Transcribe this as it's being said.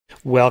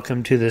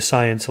Welcome to the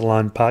Science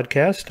Salon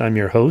podcast. I'm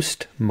your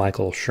host,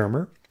 Michael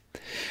Shermer.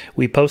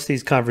 We post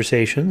these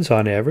conversations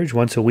on average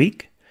once a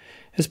week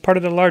as part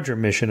of the larger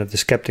mission of the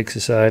Skeptic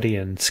Society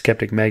and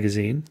Skeptic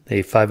Magazine,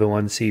 a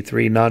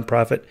 501c3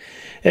 nonprofit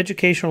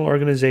educational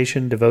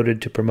organization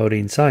devoted to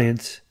promoting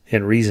science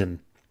and reason.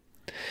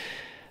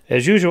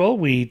 As usual,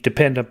 we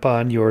depend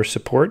upon your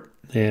support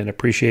and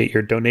appreciate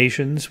your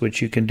donations,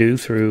 which you can do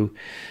through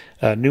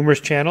numerous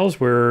channels.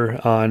 We're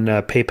on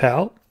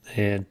PayPal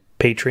and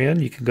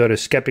Patreon. You can go to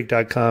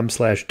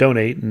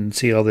skeptic.com/donate and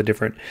see all the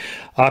different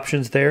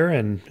options there.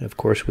 And of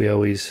course, we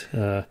always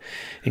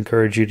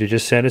encourage you to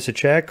just send us a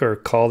check or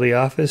call the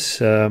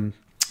office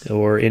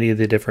or any of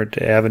the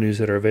different avenues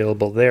that are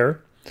available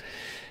there.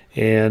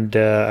 And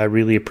I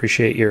really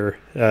appreciate your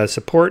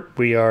support.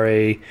 We are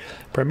a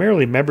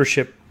primarily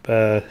membership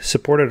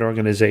supported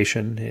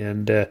organization,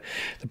 and the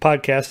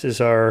podcast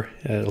is our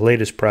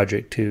latest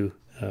project to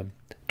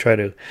try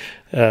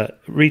to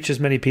reach as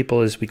many people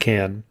as we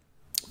can.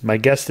 My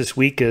guest this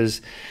week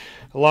is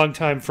a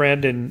longtime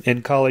friend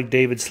and colleague,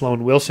 David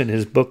Sloan Wilson.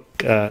 His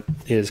book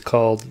is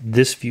called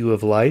This View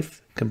of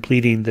Life,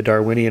 Completing the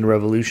Darwinian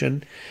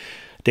Revolution.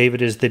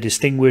 David is the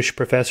Distinguished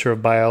Professor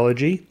of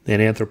Biology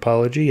and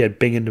Anthropology at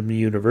Binghamton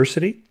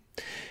University.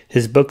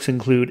 His books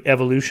include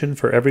Evolution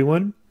for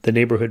Everyone, The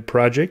Neighborhood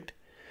Project,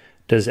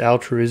 Does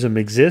Altruism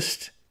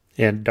Exist?,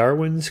 and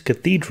Darwin's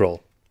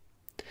Cathedral.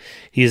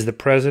 He is the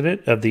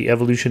president of the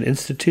Evolution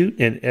Institute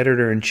and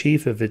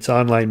editor-in-chief of its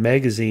online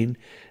magazine,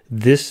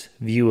 This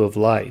View of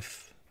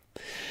Life.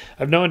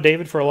 I've known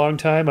David for a long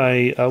time.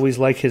 I always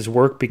like his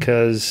work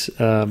because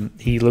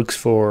he looks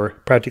for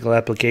practical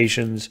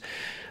applications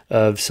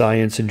of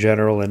science in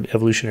general and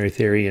evolutionary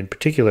theory in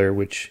particular,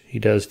 which he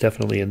does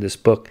definitely in this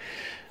book.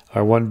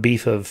 Our one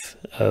beef of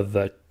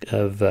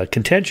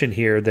contention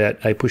here that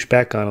I push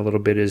back on a little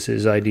bit is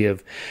his idea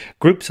of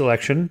group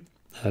selection.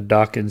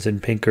 Dawkins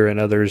and Pinker and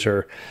others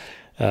are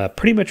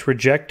pretty much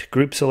reject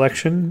group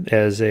selection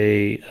as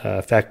a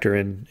factor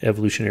in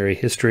evolutionary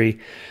history.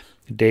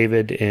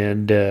 David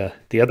and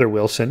the other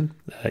Wilson,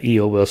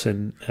 E.O.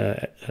 Wilson,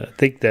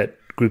 think that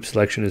group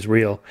selection is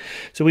real.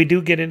 So we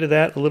do get into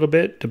that a little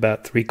bit,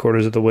 about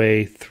 3/4 of the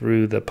way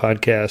through the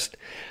podcast.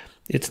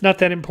 It's not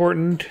that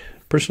important.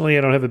 Personally,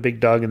 I don't have a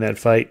big dog in that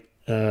fight,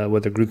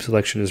 whether group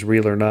selection is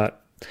real or not.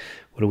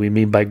 What do we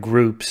mean by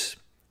groups?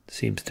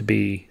 Seems to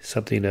be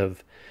something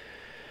of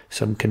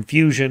some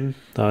confusion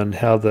on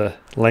how the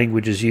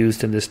language is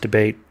used in this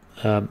debate.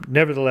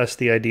 Nevertheless,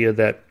 the idea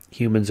that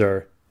humans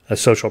are a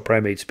social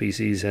primate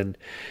species and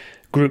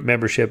group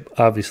membership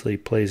obviously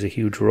plays a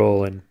huge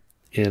role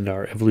in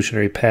our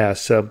evolutionary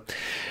past. So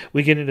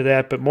we get into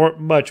that, but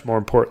much more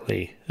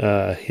importantly,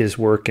 his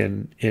work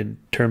in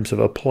terms of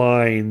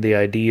applying the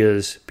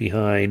ideas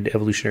behind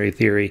evolutionary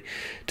theory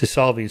to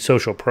solving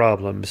social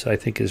problems, I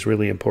think is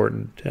really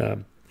important.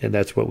 And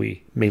that's what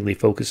we mainly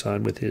focus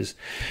on with his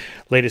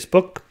latest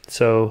book.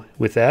 So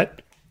with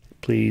that,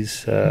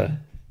 please have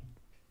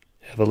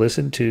a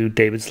listen to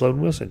David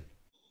Sloan Wilson.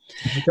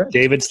 Okay.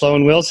 David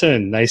Sloan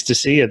Wilson, nice to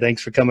see you.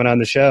 Thanks for coming on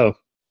the show.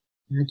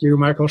 Thank you,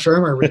 Michael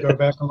Shermer. We go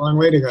back a long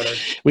way together.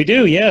 We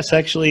do, yes.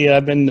 Actually,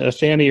 I've been a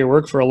fan of your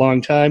work for a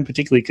long time,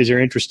 particularly because you're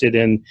interested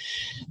in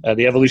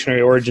the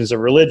evolutionary origins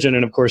of religion.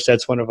 And of course,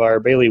 that's one of our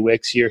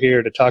bailiwicks. You're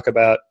here to talk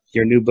about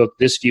your new book,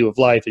 This View of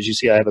Life. As you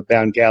see, I have a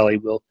bound galley.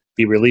 We'll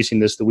be releasing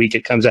this the week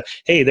it comes out.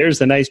 Hey, there's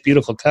the nice,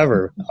 beautiful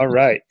cover. All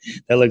right.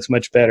 That looks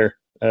much better.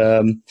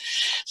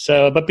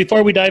 But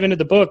before we dive into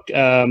the book,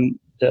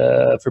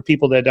 for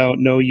people that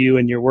don't know you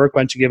and your work,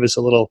 why don't you give us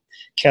a little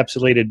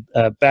capsulated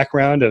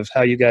background of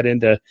how you got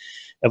into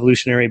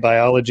evolutionary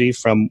biology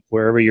from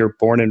wherever you're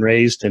born and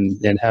raised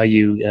and how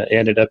you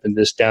ended up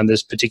down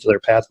this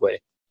particular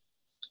pathway.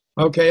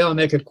 Okay, I'll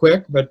make it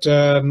quick, but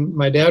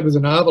my dad was a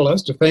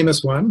novelist, a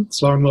famous one.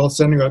 Sloan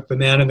Wilson wrote The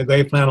Man in the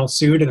Gray Flannel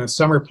Suit in a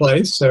Summer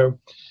Place, so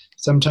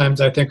sometimes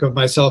I think of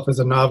myself as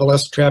a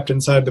novelist trapped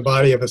inside the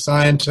body of a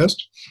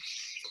scientist.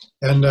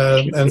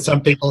 And some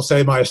people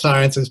say my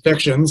science is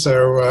fiction,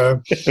 so...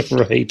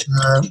 right.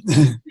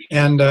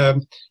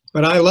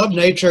 But I love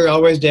nature,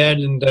 always did,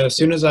 and as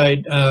soon as I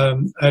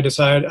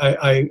decided,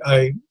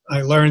 I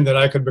learned that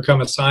I could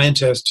become a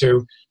scientist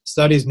who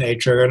studies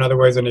nature, in other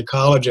words, an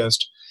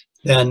ecologist,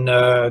 then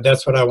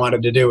that's what I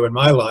wanted to do in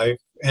my life.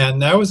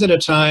 And that was at a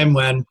time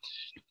when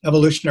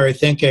evolutionary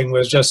thinking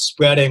was just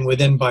spreading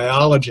within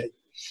biology.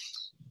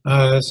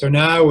 So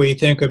now we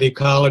think of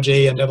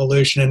ecology and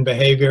evolution and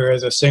behavior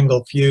as a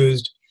single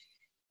fused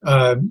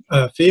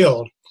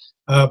field.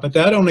 But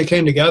that only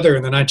came together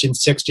in the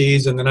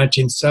 1960s and the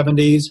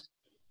 1970s.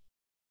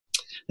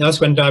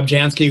 That's when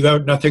Dobzhansky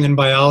wrote Nothing in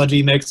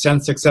Biology Makes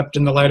Sense Except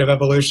in the Light of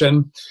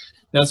Evolution.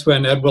 That's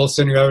when Ed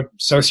Wilson wrote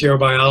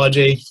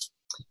Sociobiology.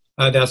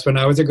 That's when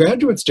I was a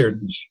graduate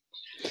student.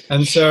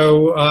 And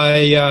so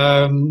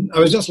I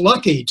was just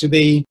lucky to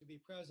be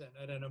present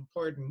at an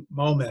important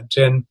moment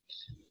in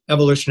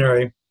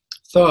evolutionary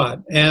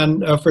thought.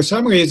 And for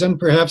some reason,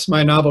 perhaps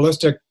my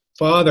novelistic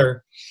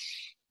father,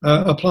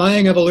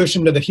 applying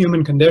evolution to the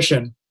human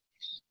condition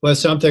was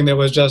something that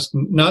was just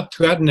not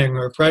threatening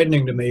or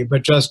frightening to me,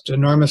 but just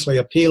enormously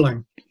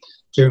appealing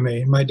to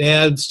me. My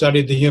dad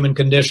studied the human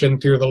condition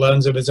through the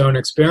lens of his own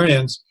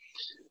experience.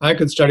 I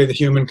could study the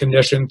human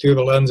condition through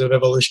the lens of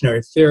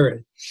evolutionary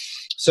theory.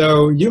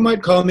 So you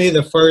might call me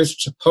the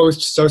first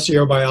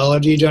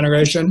post-sociobiology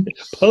generation.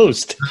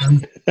 Post.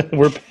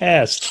 We're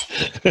past.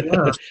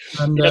 Yeah.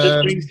 And,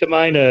 this brings to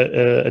mind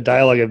a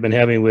dialogue I've been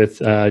having with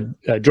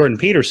Jordan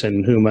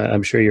Peterson, whom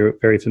I'm sure you're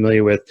very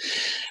familiar with,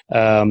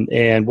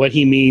 and what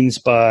he means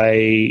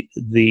by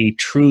the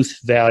truth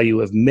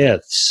value of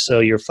myths.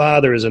 So your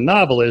father is a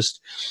novelist,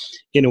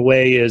 in a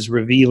way, is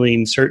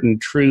revealing certain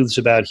truths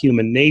about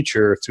human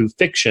nature through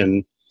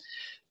fiction.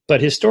 But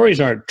his stories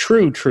aren't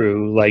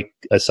true, like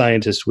a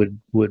scientist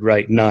would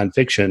write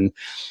nonfiction.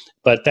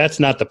 But that's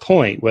not the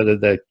point, whether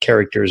the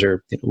characters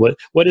are,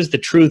 what is the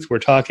truth we're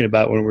talking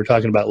about when we're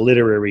talking about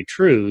literary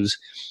truths?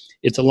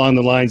 It's along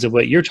the lines of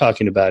what you're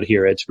talking about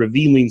here. It's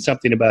revealing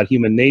something about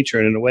human nature.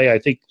 And in a way, I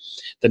think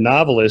the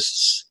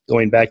novelists,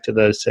 going back to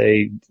the,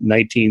 say,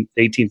 18th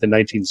and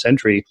 19th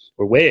century,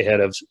 were way ahead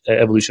of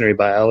evolutionary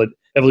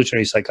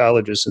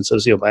psychologists and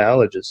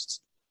sociobiologists.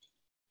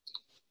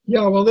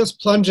 Yeah, well, this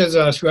plunges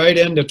us right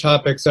into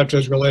topics such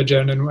as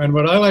religion and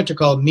what I like to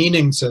call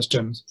meaning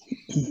systems.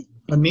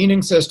 A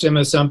meaning system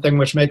is something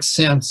which makes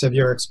sense of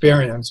your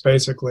experience,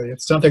 basically.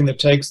 It's something that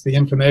takes the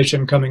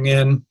information coming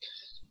in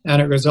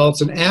and it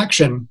results in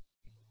action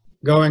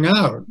going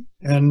out.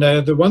 And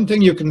the one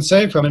thing you can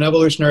say from an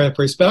evolutionary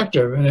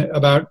perspective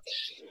about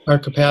our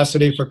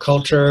capacity for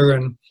culture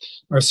and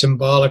our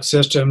symbolic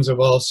systems of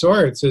all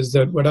sorts is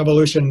that what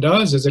evolution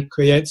does is it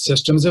creates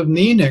systems of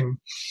meaning.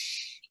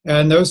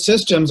 And those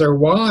systems are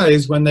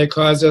wise when they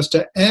cause us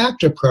to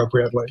act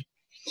appropriately.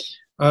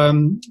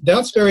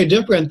 That's very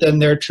different than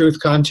their truth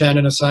content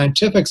in a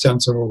scientific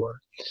sense of a word.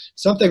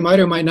 Something might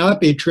or might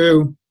not be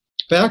true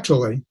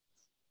factually.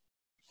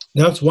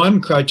 That's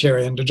one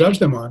criterion to judge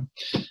them on.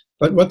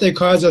 But what they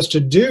cause us to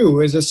do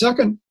is a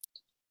second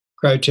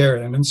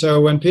criterion. And so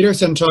when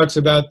Peterson talks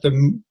about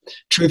the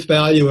truth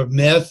value of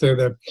myth or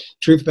the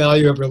truth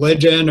value of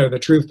religion or the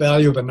truth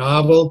value of a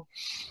novel,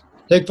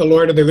 take The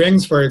Lord of the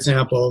Rings, for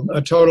example,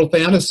 a total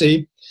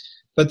fantasy,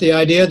 but the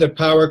idea that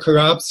power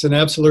corrupts and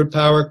absolute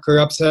power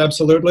corrupts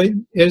absolutely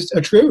is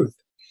a truth.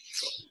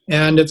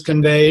 And it's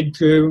conveyed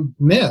through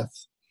myth.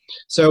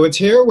 So it's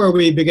here where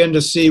we begin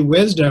to see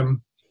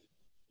wisdom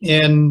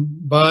in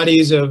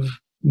bodies of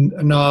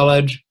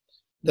knowledge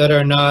that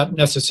are not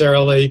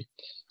necessarily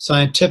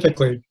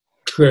scientifically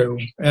true.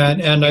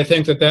 And I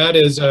think that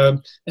is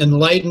an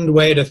enlightened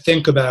way to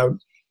think about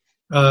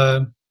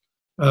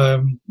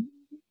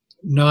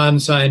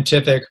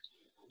non-scientific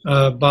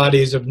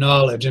bodies of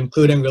knowledge,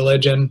 including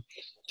religion,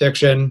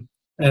 fiction,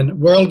 and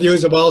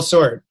worldviews of all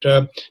sorts.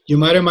 You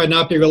might or might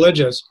not be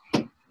religious.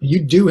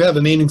 You do have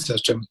a meaning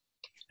system.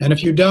 And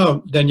if you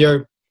don't, then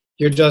you're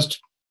just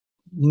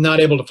not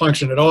able to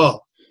function at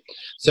all.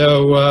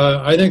 So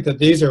I think that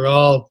these are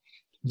all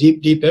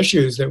deep, deep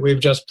issues that we've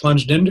just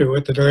plunged into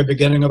at the very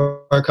beginning of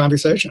our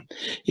conversation.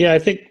 Yeah, I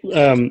think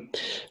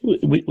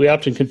we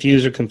often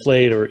confuse or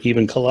conflate or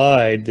even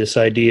collide this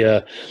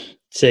idea,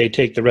 say,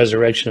 take the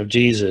resurrection of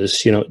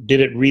Jesus, did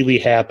it really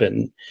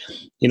happen?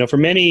 For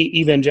many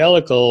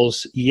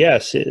evangelicals,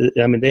 yes,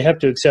 they have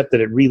to accept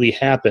that it really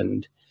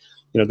happened.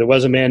 There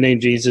was a man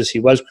named Jesus, he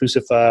was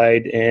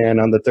crucified, and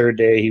on the third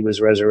day he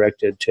was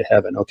resurrected to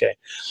heaven. Okay.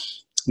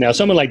 Now,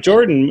 someone like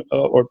Jordan,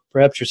 or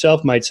perhaps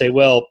yourself, might say,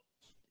 well,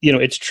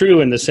 it's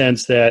true in the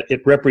sense that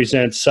it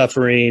represents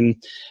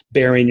suffering,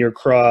 bearing your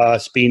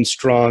cross, being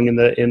strong in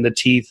the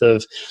teeth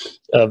of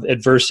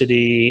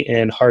adversity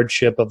and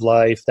hardship of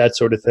life, that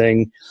sort of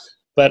thing.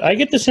 But I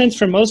get the sense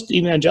from most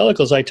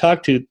evangelicals I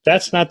talk to,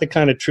 that's not the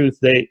kind of truth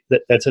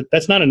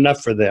that's not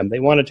enough for them. They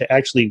want it to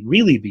actually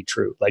really be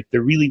true, like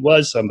there really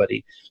was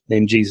somebody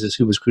named Jesus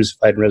who was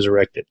crucified and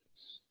resurrected.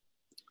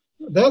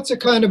 That's a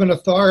kind of an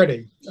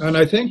authority, and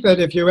I think that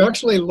if you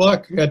actually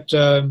look at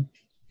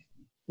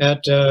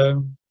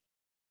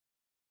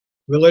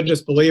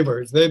religious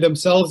believers, they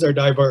themselves are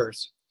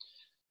diverse.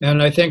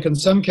 And I think in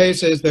some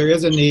cases there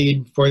is a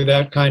need for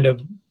that kind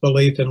of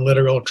belief in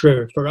literal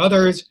truth. For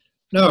others,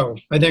 no.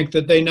 I think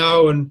that they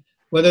know, and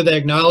whether they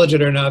acknowledge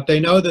it or not, they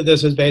know that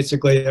this is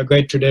basically a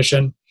great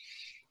tradition.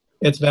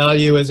 Its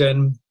value is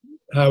in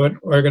how it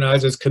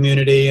organizes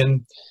community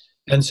and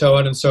so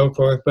on and so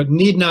forth, but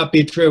need not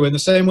be true in the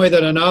same way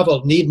that a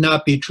novel need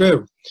not be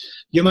true.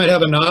 You might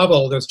have a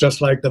novel that's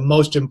just like the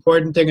most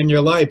important thing in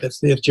your life.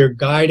 It's your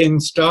guiding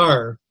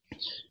star,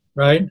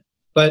 right?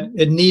 But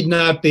it need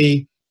not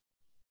be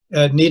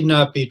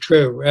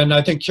true. And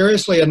I think,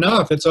 curiously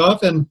enough, it's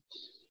often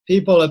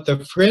people at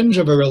the fringe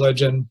of a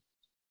religion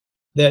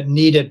that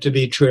need it to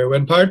be true,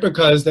 in part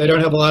because they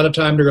don't have a lot of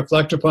time to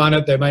reflect upon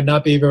it. They might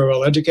not be very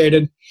well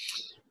educated.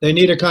 They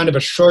need a kind of a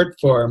short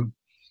form,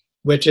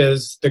 which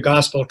is the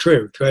gospel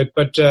truth, right?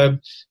 But the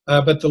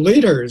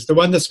leaders, the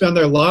ones that spend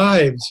their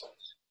lives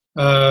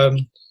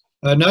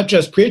not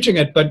just preaching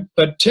it,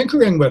 but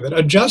tinkering with it,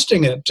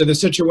 adjusting it to the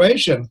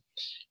situation,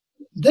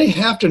 they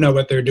have to know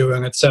what they're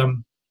doing at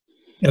some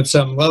at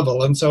some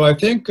level. And so I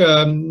think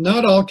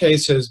not all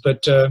cases,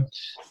 but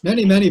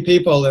many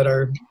people that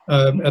are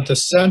at the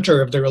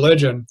center of the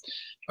religion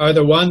are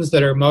the ones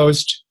that are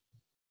most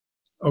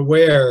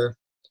aware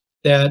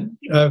that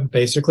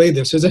basically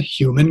this is a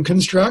human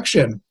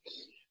construction,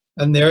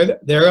 and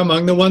they're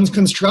among the ones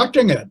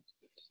constructing it.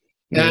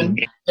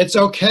 And it's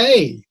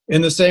okay,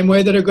 in the same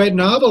way that a great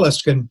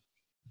novelist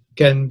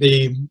can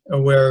be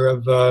aware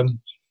of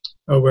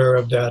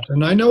that.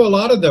 And I know a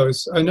lot of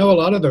those. I know a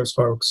lot of those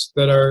folks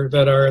that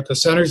are at the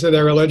centers of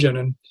their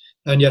religion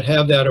and yet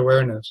have that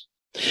awareness.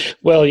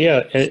 Well,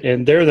 yeah,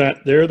 and they're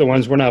the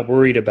ones we're not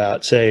worried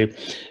about. Say,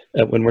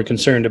 when we're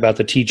concerned about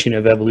the teaching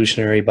of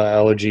evolutionary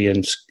biology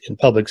in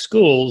public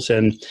schools,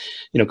 and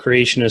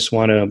creationists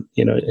want to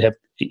have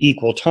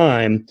equal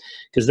time,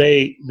 because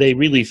they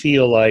really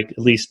feel like, at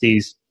least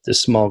this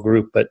small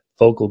group but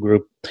vocal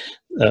group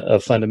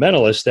of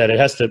fundamentalists, that it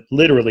has to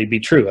literally be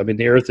true. I mean,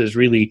 the Earth is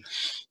really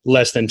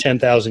less than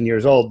 10,000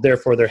 years old.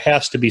 Therefore, there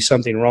has to be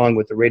something wrong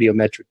with the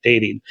radiometric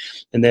dating.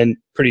 And then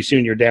pretty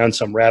soon you're down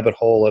some rabbit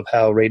hole of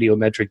how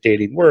radiometric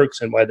dating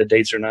works and why the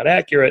dates are not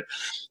accurate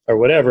or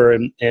whatever.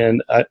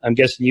 And I'm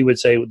guessing you would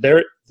say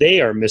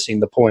they are missing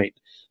the point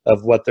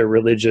of what their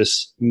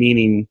religious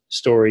meaning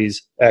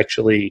stories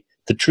actually,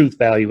 the truth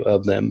value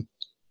of them.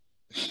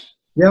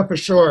 Yeah, for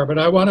sure. But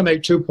I want to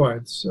make 2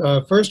 points.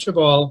 First of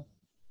all,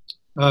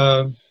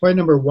 point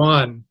number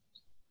one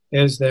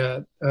is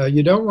that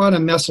you don't want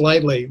to mess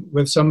lightly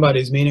with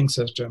somebody's meaning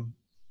system,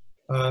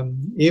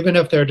 even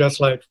if they're just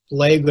like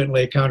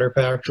flagrantly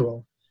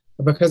counterfactual.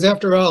 Because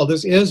after all,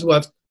 this is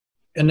what's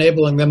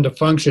enabling them to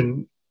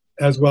function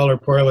as well or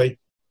poorly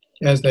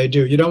as they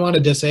do. You don't want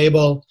to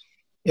disable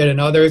it in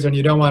others, and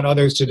you don't want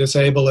others to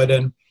disable it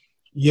in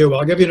you.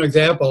 I'll give you an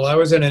example. I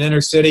was in an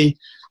inner city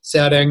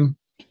setting,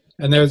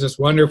 and there was this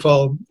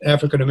wonderful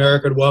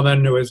African-American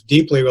woman who was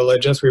deeply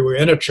religious. We were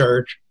in a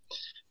church,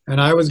 and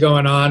I was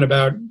going on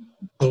about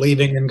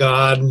believing in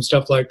God and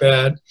stuff like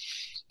that.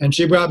 And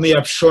she brought me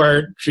up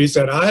short. She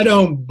said, "I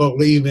don't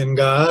believe in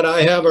God.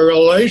 I have a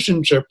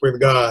relationship with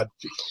God,"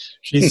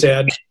 she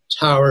said,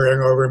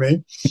 towering over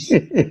me.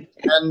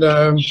 And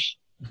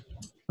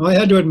I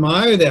had to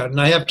admire that.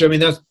 And I mean,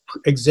 that's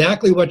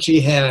exactly what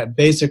she had.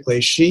 Basically,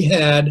 she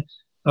had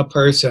a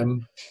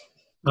person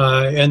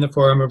in the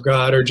form of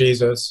God or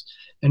Jesus,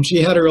 and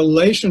she had a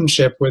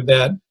relationship with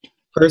that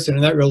person.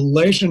 And that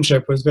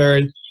relationship was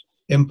very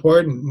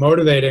important,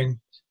 motivating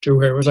to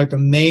her. It was like the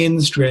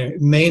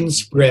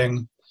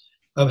mainspring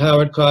of how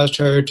it caused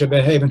her to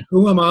behave. And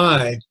who am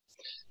I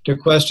to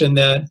question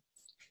that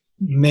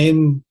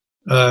main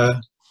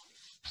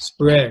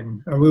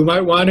spring? We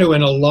might want to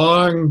in a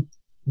long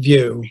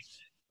view,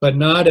 but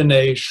not in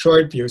a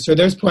short view. So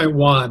there's point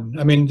one.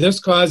 I mean, this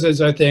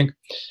causes, I think,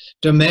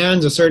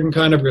 demands a certain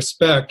kind of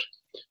respect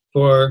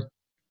for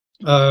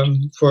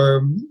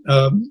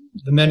the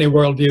many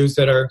worldviews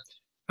that are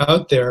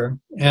out there,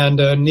 and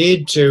a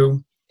need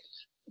to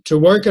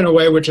work in a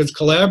way which is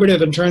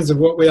collaborative in terms of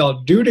what we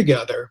all do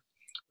together,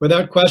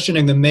 without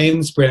questioning the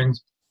mainsprings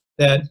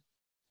that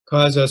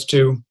cause us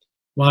to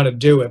want to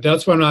do it.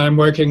 That's when I'm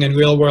working in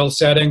real world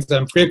settings.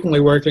 I'm frequently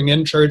working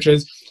in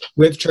churches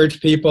with church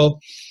people,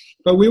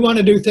 but we want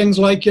to do things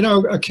like,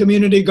 a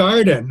community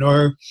garden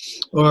or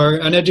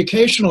an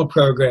educational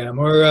program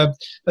or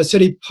a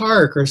city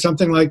park or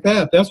something like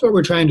that. That's what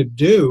we're trying to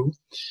do.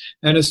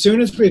 And as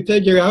soon as we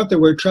figure out that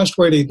we're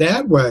trustworthy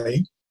that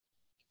way,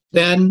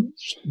 then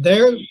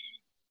they're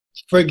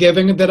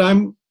forgiving that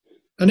I'm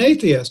an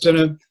atheist and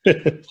an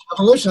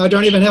evolution. I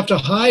don't even have to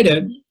hide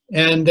it,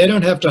 and they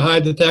don't have to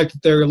hide the fact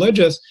that they're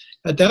religious.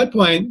 At that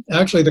point,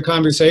 actually, the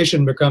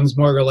conversation becomes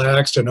more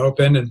relaxed and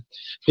open, and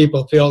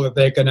people feel that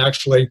they can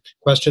actually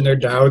question their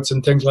doubts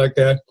and things like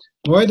that,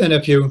 more than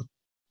if you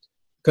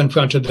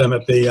confronted them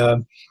at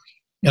the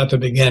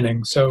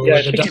beginning. So,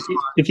 yeah,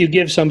 if you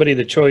give somebody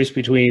the choice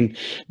between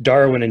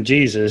Darwin and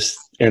Jesus,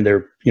 and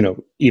they're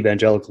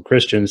evangelical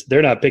Christians,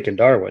 they're not picking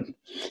Darwin,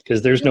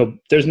 because there's no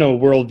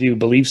worldview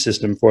belief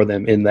system for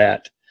them in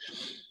that.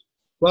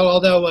 Well,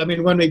 although, I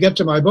mean, when we get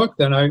to my book,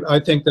 then I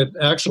think that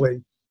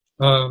actually,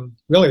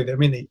 really, I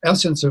mean, the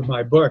essence of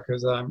my book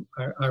is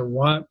I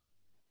want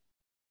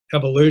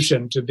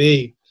evolution to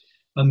be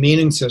a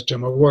meaning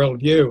system, a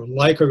worldview,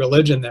 like a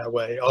religion that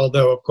way.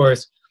 Although, of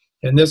course,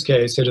 in this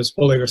case, it is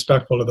fully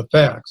respectful of the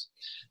facts.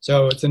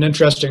 So it's an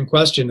interesting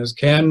question: is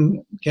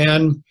can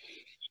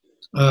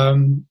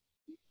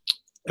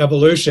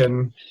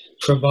evolution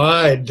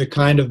provide the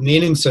kind of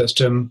meaning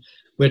system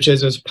which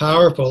is as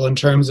powerful in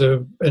terms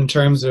of in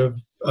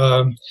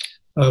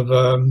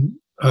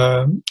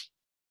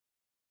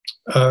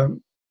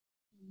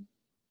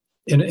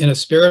a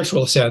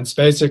spiritual sense,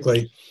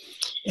 basically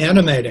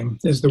animating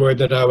is the word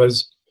that I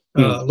was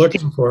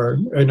looking for.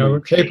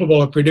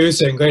 Capable of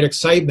producing great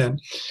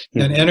excitement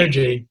and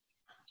energy,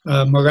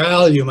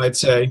 morale, you might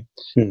say,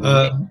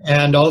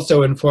 and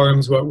also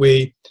informs what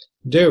we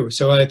do.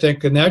 So I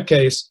think in that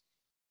case,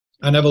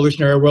 an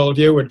evolutionary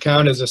worldview would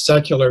count as a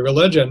secular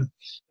religion,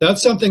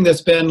 that's something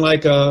that's been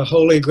like a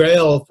holy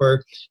grail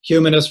for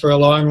humanists for a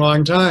long,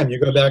 long time. You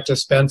go back to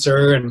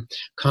Spencer and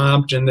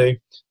Comte and the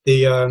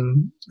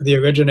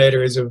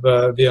originators of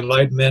the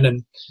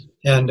Enlightenment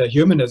and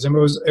humanism.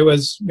 It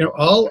was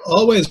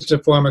always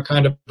to form a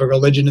kind of a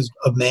religion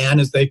of man,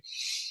 as they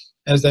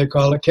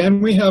call it.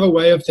 Can we have a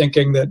way of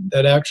thinking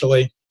that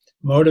actually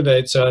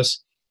motivates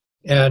us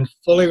and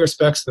fully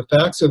respects the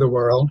facts of the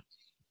world?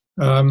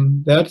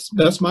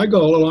 That's my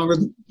goal, along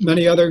with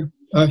many other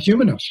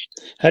humanists.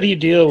 How do you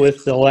deal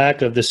with the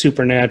lack of the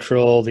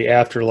supernatural, the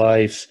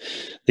afterlife,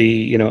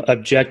 the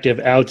objective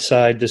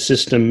outside the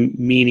system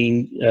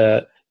meaning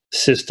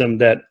system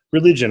that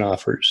religion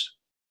offers?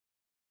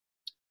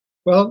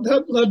 Well,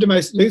 that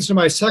leads to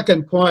my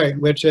second point,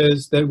 which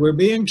is that we're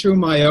being too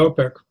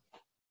myopic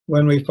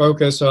when we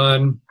focus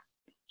on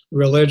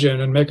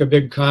religion and make a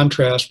big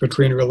contrast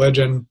between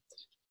religion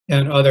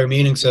and other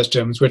meaning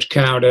systems, which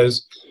count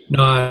as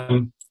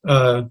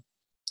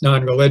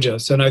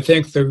non-religious. And I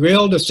think the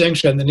real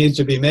distinction that needs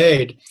to be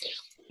made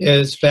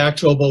is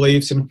factual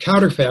beliefs and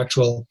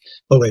counterfactual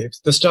beliefs,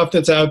 the stuff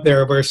that's out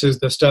there versus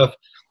the stuff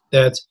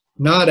that's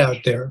not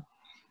out there.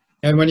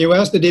 And when you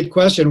ask the deep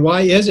question,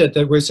 why is it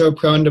that we're so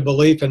prone to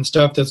belief in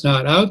stuff that's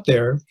not out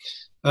there?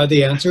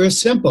 The answer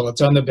is simple. It's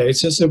on the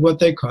basis of what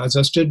they cause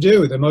us to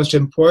do. The most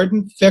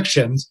important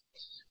fictions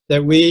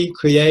that we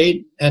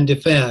create and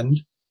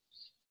defend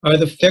are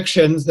the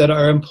fictions that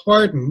are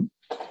important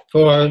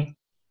for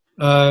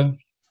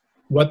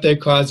what they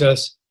cause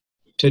us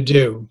to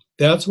do.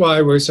 That's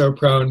why we're so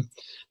prone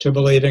to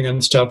believing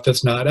in stuff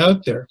that's not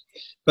out there.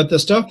 But the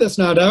stuff that's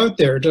not out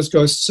there just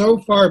goes so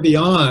far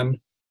beyond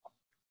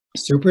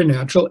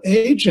supernatural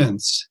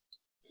agents.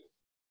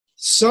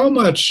 So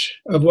much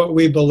of what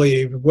we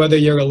believe, whether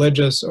you're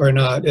religious or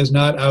not, is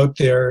not out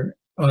there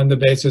on the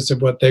basis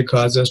of what they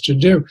cause us to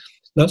do.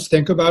 Let's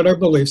think about our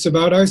beliefs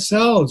about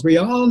ourselves. We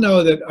all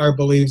know that our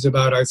beliefs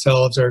about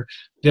ourselves are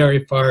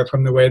very far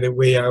from the way that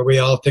we are. We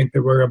all think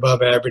that we're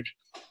above average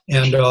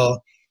and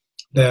all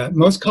that.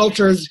 Most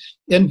cultures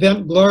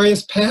invent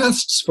glorious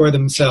pasts for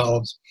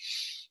themselves.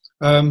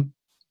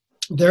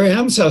 Their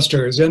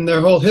ancestors and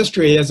their whole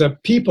history as a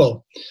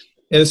people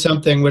is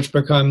something which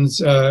becomes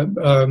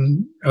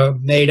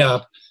made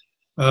up,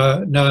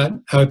 not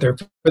out there.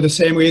 For the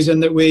same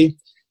reason that we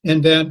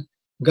invent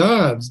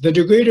gods. The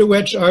degree to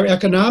which our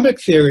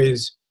economic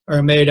theories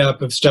are made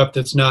up of stuff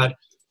that's not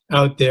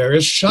out there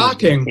is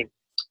shocking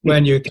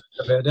when you think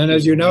of it. And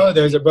as you know,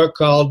 there's a book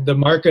called The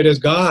Market is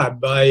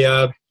God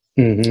by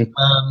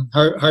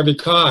Harvey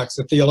Cox,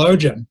 a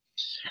theologian,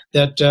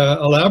 that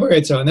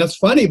elaborates on. That's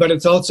funny, but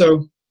it's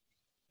also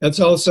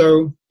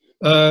true.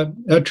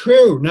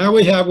 Now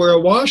we're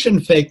awash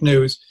in fake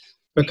news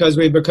because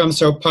we've become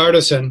so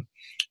partisan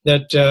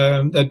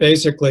that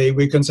basically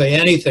we can say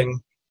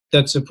anything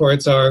that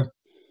supports our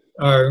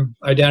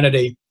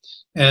identity,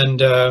 and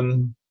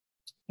no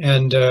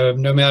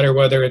matter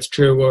whether it's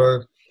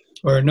true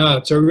or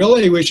not. So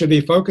really, we should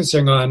be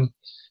focusing on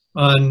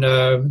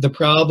the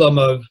problem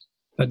of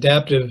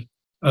adaptive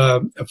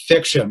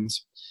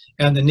fictions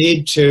and the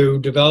need to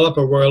develop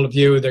a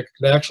worldview that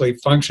could actually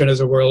function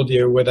as a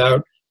worldview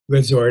without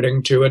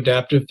resorting to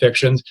adaptive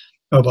fictions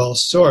of all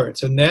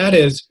sorts. And that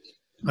is,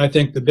 I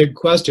think, the big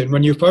question.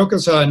 When you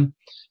focus on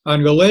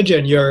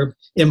religion, you're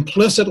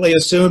implicitly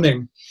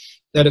assuming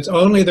that it's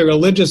only the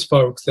religious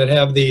folks that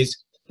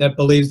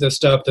believes this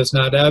stuff that's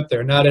not out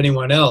there, not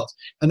anyone else.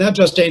 And that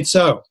just ain't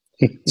so.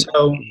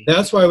 So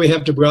that's why we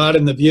have to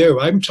broaden the view.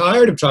 I'm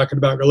tired of talking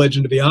about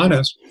religion, to be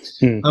honest.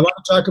 I want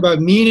to talk about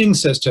meaning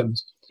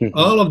systems,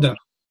 all of them,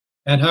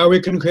 and how we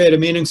can create a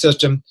meaning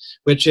system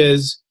which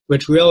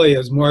really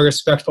is more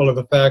respectful of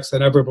the facts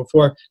than ever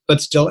before, but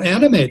still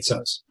animates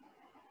us.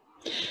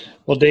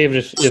 Well,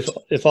 David,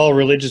 if all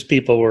religious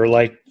people were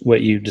like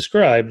what you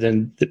described,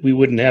 then we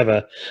wouldn't have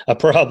a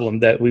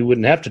problem, that we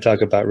wouldn't have to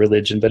talk about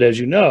religion. But as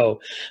you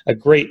know, a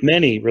great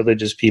many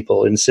religious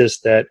people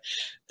insist that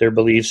their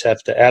beliefs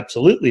have to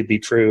absolutely be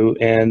true,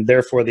 and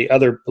therefore the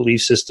other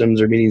belief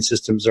systems or meaning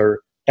systems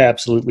are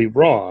absolutely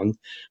wrong,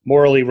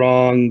 morally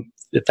wrong,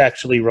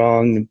 factually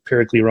wrong,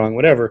 empirically wrong,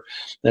 whatever.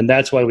 And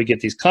that's why we get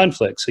these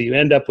conflicts. So you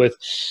end up with,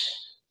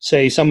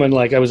 say, someone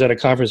like, I was at a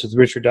conference with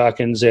Richard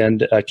Dawkins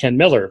and Ken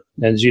Miller.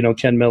 As you know,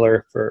 Ken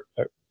Miller, for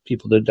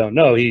people that don't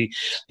know, he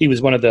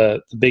was one of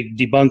the big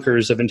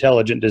debunkers of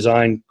intelligent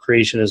design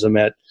creationism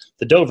at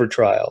the Dover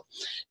trial.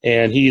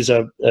 And he's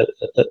a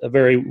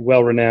very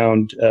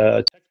well-renowned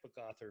textbook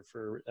author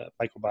for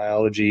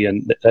microbiology.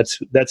 And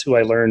that's who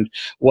I learned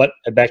what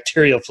a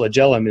bacterial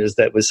flagellum is.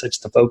 That was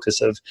such the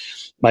focus of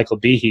Michael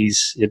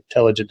Behe's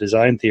intelligent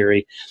design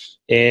theory.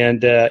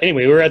 And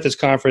anyway, we were at this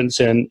conference,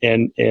 and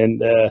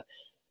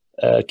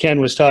Ken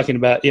was talking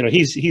about,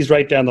 he's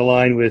right down the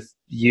line with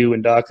you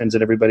and Dawkins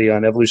and everybody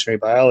on evolutionary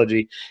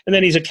biology. And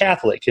then he's a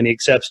Catholic, and he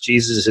accepts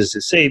Jesus as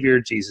his savior.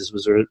 Jesus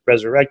was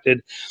resurrected.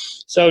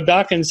 So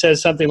Dawkins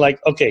says something like,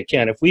 okay,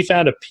 Ken, if we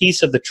found a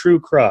piece of the true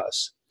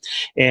cross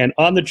and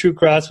on the true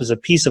cross was a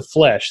piece of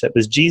flesh that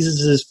was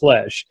Jesus's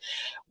flesh,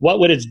 what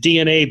would its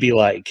DNA be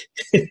like?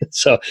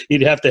 So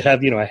you'd have to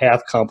have, a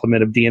half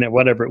complement of DNA,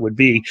 whatever it would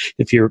be,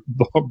 if you're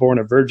born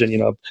a virgin,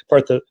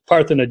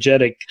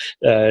 parthenogenic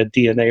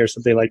DNA or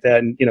something like that.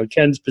 And,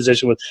 Ken's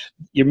position was,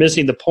 you're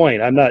missing the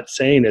point. I'm not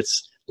saying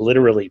it's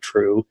literally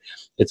true.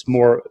 It's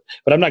more,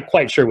 but I'm not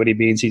quite sure what he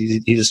means. He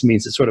just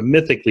means it's sort of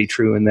mythically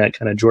true in that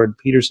kind of Jordan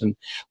Peterson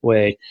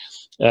way.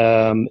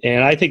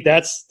 And I think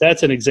that's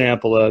an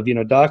example of,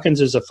 Dawkins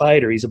is a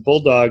fighter. He's a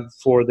bulldog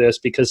for this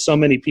because so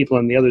many people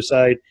on the other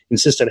side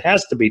insist it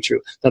has to be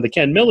true. Now, the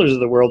Ken Millers of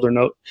the world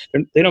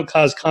they don't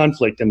cause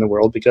conflict in the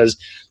world because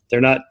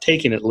they're not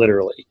taking it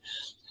literally.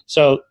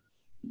 So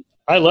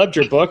I loved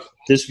your book,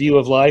 This View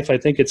of Life. I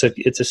think it's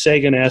a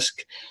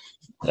Sagan-esque,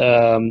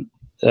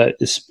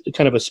 it's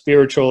kind of a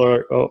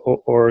spiritual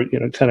or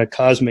kind of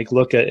cosmic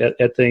look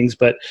at things,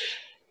 but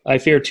I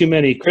fear too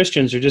many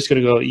Christians are just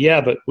going to go,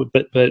 yeah, but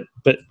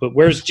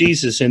where's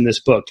Jesus in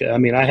this book? I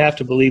mean, I have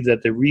to believe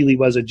that there really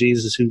was a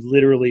Jesus who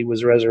literally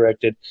was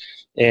resurrected,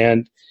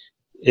 and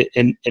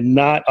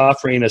not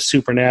offering a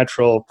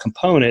supernatural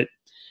component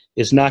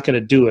is not going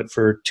to do it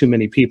for too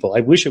many people.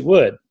 I wish it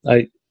would.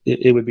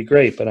 It would be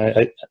great, but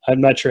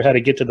I'm not sure how to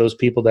get to those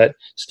people that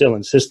still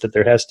insist that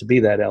there has to be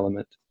that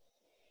element.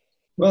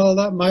 Well,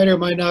 that might or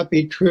might not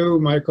be true,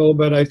 Michael,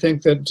 but I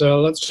think that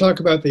let's talk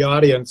about the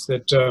audience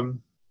that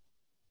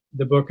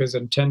the book is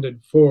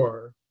intended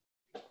for,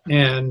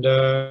 and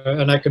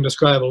I can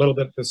describe a little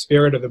bit the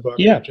spirit of the book.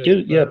 Yeah,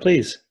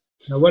 please.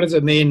 What does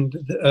it mean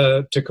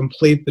to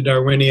complete the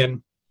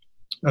Darwinian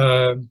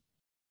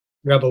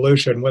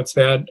revolution? What's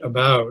that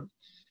about?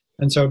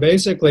 And so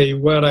basically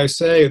what I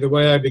say, the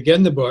way I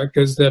begin the book,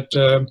 is that,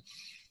 of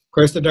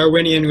course, the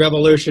Darwinian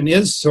revolution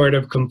is sort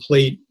of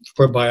complete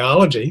for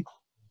biology.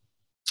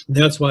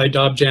 That's why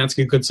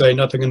Dobzhansky could say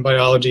nothing in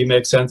biology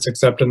makes sense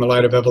except in the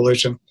light of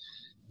evolution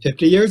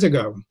 50 years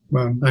ago,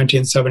 well,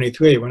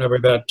 1973, whenever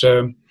that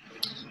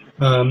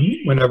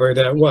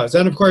was.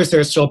 And of course,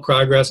 there's still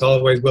progress,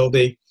 always will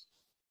be,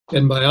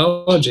 in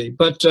biology.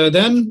 But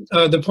then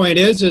the point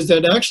is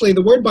that actually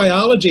the word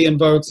biology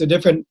invokes a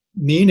different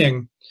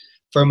meaning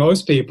for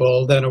most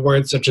people than a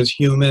word such as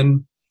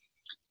human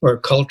or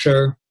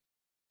culture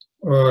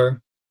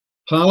or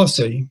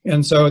policy.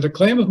 And so the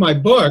claim of my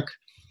book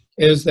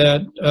is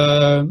that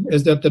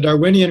the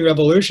Darwinian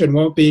revolution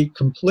won't be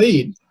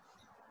complete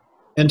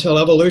until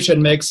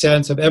evolution makes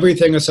sense of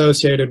everything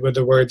associated with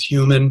the words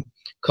human,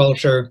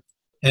 culture,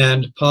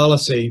 and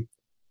policy,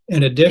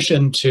 in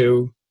addition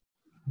to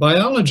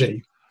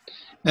biology.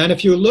 And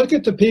if you look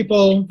at the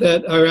people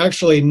that are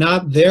actually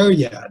not there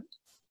yet,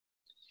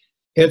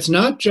 it's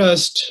not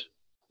just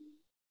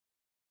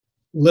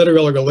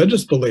literal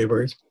religious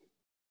believers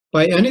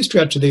by any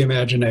stretch of the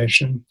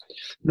imagination,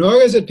 nor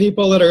is it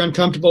people that are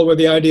uncomfortable with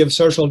the idea of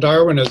social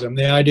Darwinism,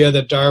 the idea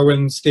that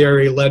Darwin's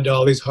theory led to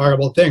all these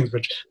horrible things,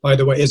 which, by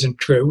the way, isn't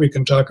true. We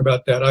can talk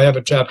about that. I have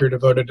a chapter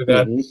devoted to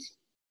that,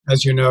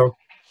 as you know,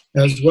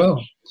 as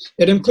well.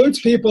 It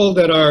includes people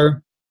that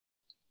are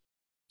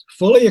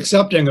fully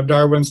accepting of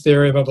Darwin's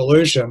theory of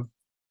evolution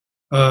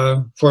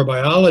for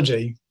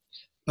biology,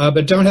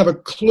 but don't have a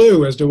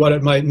clue as to what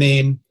it might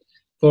mean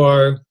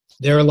for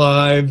their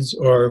lives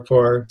or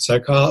for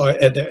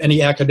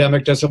any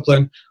academic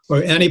discipline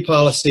or any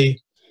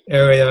policy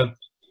area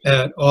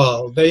at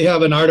all. They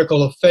have an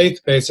article of faith,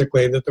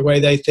 basically, that the way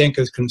they think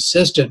is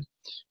consistent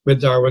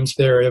with Darwin's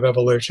theory of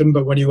evolution,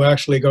 but when you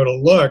actually go to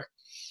look,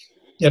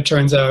 it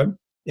turns out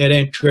it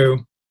ain't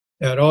true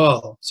at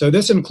all. So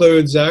this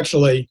includes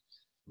actually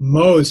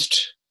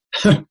most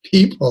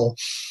people,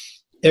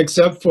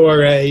 except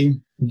for a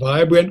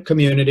vibrant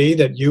community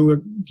that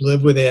you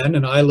live within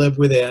and I live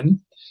within,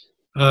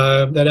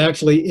 that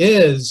actually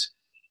is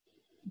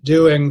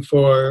doing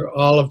for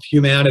all of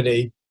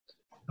humanity,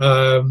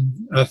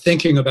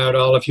 thinking about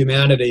all of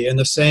humanity in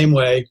the same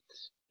way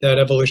that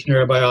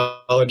evolutionary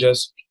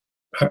biologists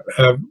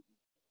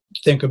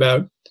think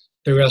about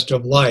the rest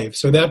of life.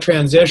 So that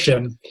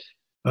transition,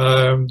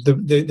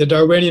 the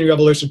Darwinian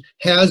revolution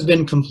has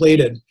been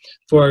completed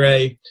for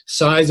a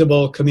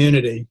sizable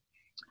community,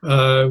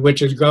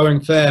 which is growing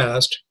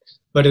fast,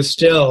 but is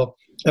still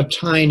a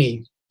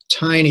tiny,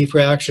 tiny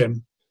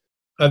fraction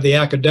of the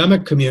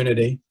academic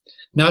community,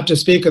 not to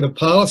speak of the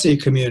policy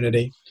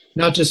community,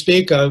 not to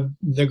speak of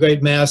the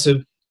great mass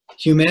of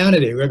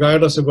humanity,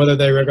 regardless of whether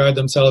they regard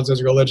themselves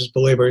as religious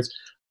believers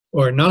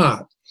or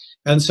not.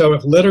 And so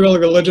if literal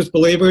religious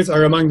believers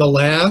are among the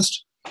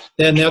last,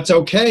 then that's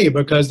okay,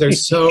 because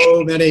there's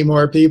so many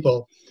more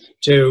people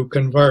to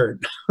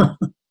convert.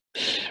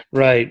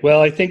 Right.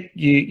 Well, I think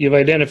you've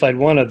identified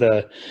one of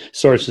the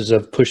sources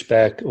of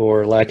pushback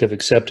or lack of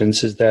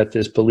acceptance is that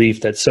this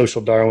belief that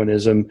social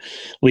Darwinism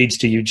leads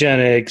to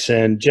eugenics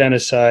and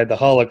genocide, the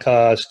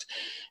Holocaust,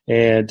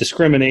 and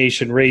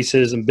discrimination,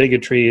 racism,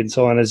 bigotry, and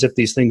so on, as if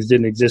these things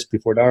didn't exist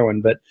before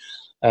Darwin. But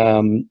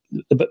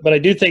I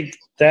do think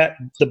that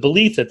the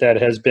belief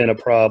that has been a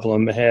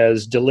problem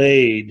has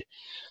delayed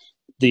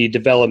the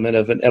development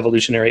of an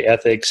evolutionary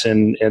ethics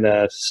and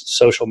a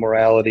social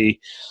morality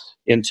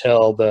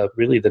until the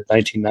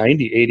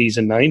 1990s, 80s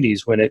and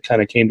 90s, when it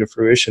kind of came to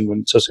fruition,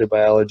 when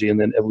sociobiology and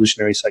then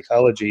evolutionary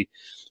psychology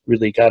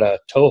really got a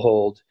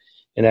toehold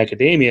in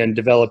academia and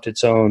developed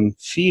its own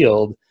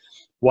field.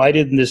 Why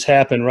didn't this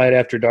happen right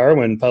after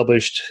Darwin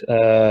published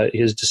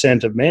his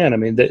Descent of Man? I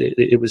mean,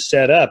 it was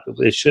set up.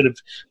 We should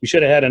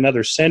have had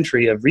another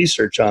century of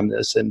research on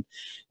this, and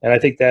I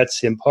think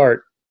that's in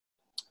part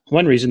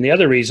one reason. The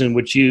other reason,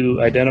 which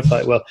you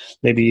identify, well,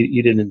 maybe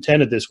you didn't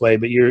intend it this way,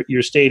 but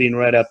you're stating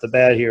right off the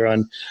bat here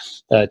on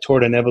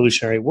toward an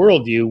evolutionary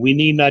worldview, we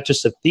need not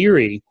just a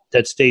theory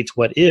that states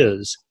what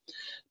is,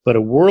 but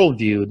a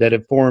worldview that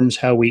informs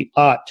how we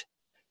ought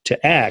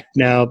to act.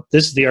 Now,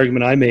 this is the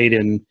argument I made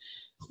in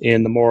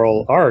the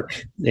moral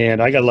arc,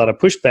 and I got a lot of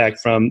pushback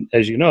from,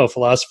 as you know,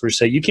 philosophers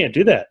say you can't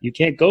do that. You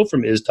can't go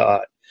from is to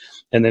ought.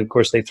 And then, of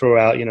course, they throw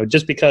out,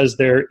 just because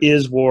there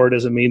is war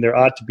doesn't mean there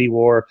ought to be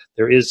war.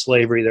 There is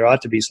slavery. There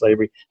ought to be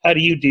slavery. How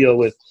do you deal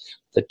with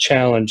the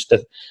challenge,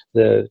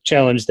 the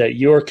challenge that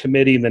you're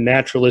committing the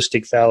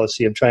naturalistic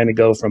fallacy of trying to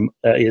go from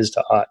is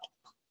to ought?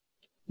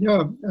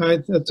 Yeah,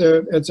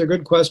 it's a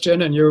good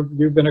question, and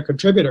you've been a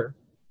contributor.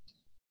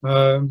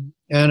 And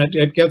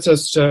it gets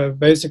us to,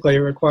 basically, it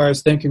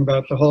requires thinking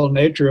about the whole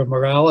nature of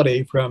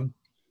morality from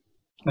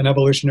an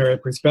evolutionary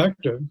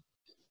perspective.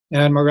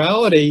 And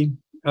morality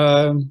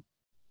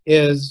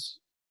is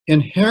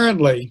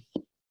inherently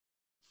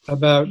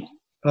about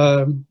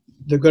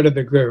the good of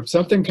the group.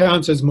 Something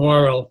counts as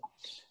moral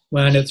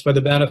when it's for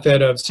the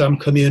benefit of some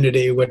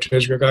community, which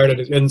is regarded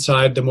as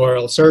inside the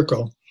moral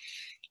circle,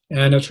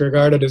 and it's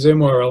regarded as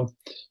immoral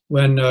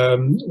when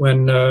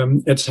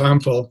it's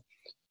harmful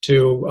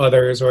to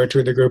others or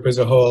to the group as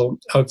a whole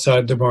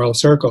outside the moral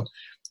circle.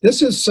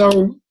 This is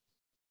so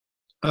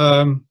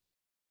clear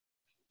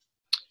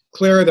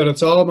that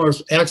it's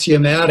almost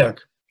axiomatic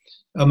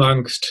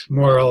amongst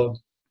moral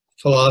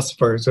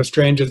philosophers, as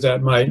strange as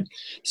that might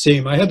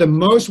seem. I had the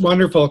most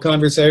wonderful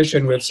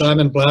conversation with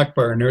Simon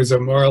Blackburn, who's a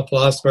moral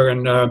philosopher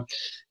in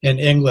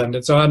England.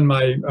 It's on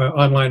my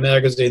online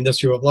magazine, This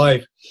View of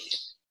Life.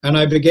 And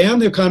I began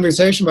the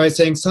conversation by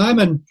saying,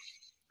 Simon,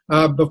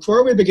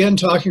 before we begin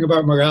talking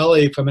about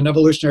morality from an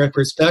evolutionary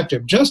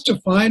perspective, just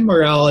define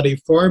morality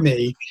for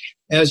me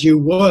as you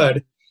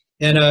would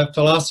in a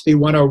Philosophy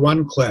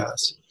 101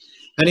 class.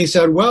 And he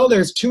said, well,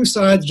 there's two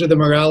sides to the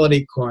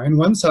morality coin.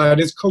 One side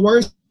is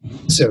coercive,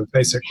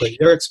 basically.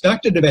 You're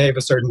expected to behave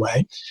a certain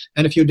way,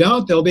 and if you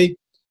don't, there'll be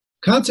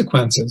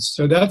consequences.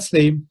 So that's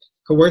the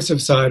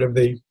coercive side of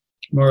the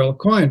moral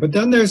coin. But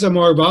then there's a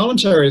more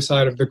voluntary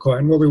side of the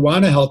coin where we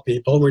want to help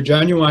people. We're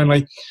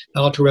genuinely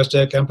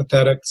altruistic,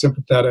 empathetic,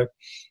 sympathetic.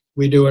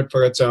 We do it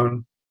for its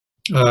own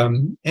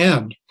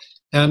end.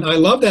 And I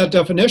love that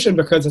definition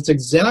because it's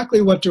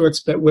exactly what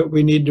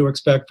we need to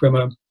expect from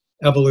an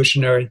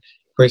evolutionary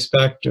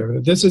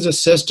perspective. This is a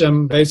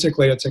system,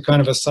 basically, it's a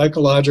kind of a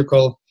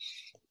psychological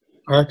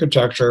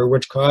architecture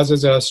which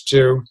causes us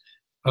to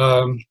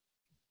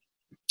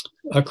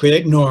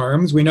create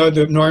norms. We know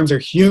that norms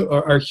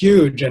are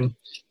huge in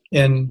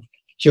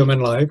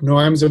human life,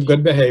 norms of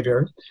good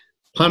behavior,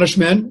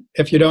 punishment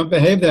if you don't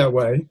behave that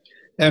way.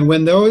 And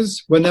when that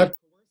coercive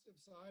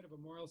side of a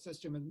moral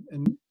system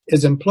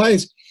is in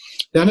place,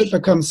 then it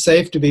becomes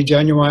safe to be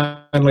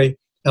genuinely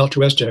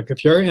altruistic.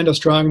 If you're in a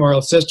strong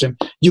moral system,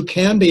 you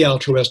can be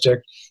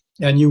altruistic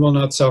and you will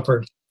not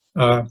suffer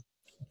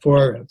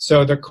for it.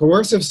 So the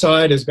coercive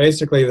side is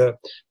basically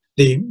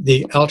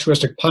the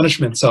altruistic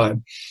punishment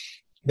side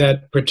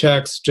that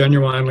protects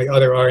genuinely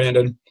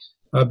other-oriented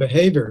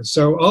behavior.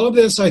 So all of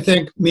this, I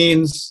think,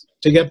 means,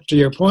 to get to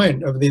your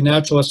point of the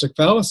naturalistic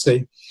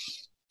fallacy,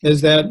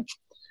 is that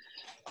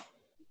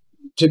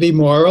to be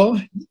moral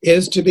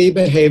is to be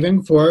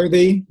behaving for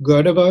the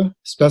good of a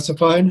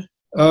specified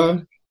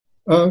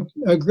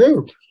a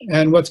group.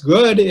 And what's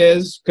good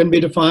can be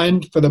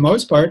defined, for the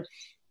most part,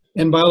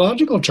 in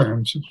biological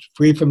terms: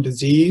 free from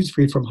disease,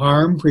 free from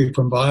harm, free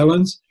from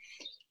violence,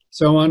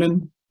 so on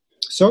and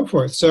so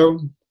forth.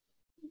 So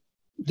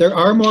there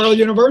are moral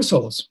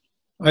universals.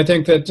 I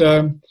think that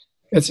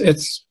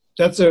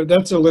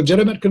that's a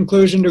legitimate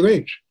conclusion to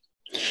reach.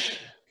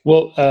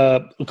 Well,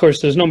 of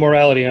course, there's no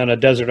morality on a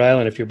desert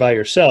island if you're by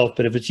yourself,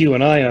 but if it's you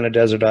and I on a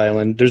desert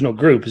island, there's no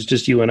group, it's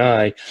just you and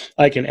I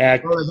can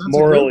act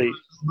morally.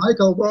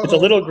 Michael, whoa. It's a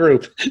little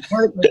group.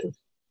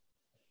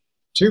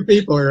 Two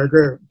people are a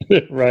group.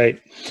 Right.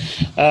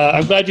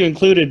 I'm glad you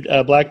included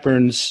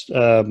Blackburn's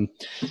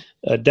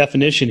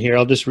definition here.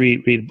 I'll just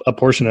read a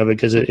portion of it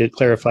because it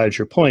clarifies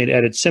your point.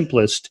 At its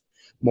simplest,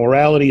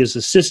 morality is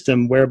a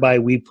system whereby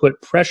we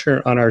put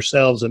pressure on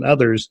ourselves and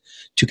others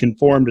to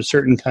conform to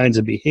certain kinds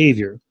of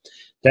behavior.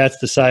 That's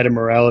the side of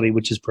morality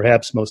which is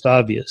perhaps most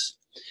obvious.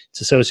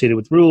 It's associated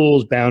with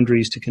rules,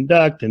 boundaries to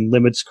conduct, and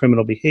limits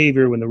criminal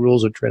behavior when the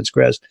rules are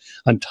transgressed.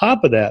 On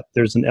top of that,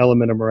 there's an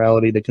element of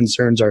morality that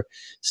concerns our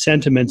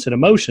sentiments and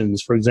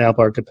emotions. For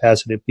example, our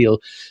capacity to feel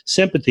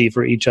sympathy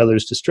for each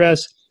other's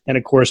distress and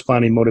a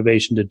corresponding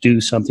motivation to do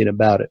something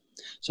about it.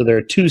 So there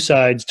are two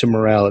sides to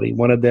morality.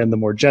 One of them, the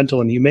more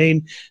gentle and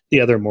humane,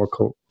 the other more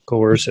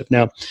coercive.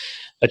 Now,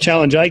 a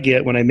challenge I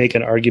get when I make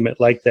an argument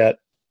like that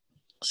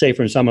say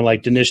from someone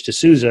like Dinesh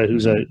D'Souza,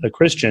 who's a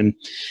Christian,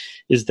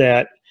 is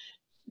that,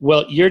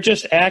 well, you're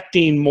just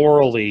acting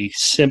morally,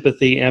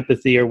 sympathy,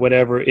 empathy, or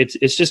whatever.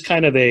 It's just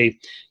kind of a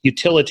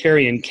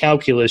utilitarian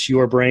calculus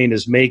your brain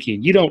is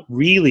making. You don't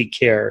really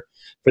care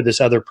for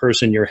this other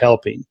person you're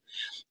helping.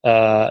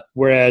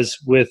 Whereas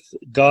with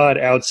God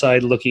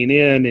outside looking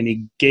in, and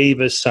he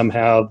gave us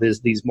somehow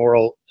these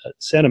moral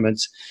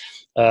sentiments,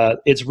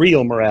 it's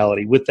real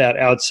morality with that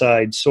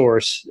outside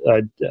source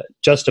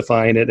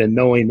justifying it and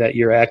knowing that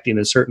you're acting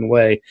a certain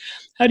way.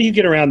 How do you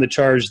get around the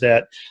charge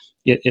that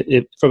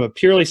from a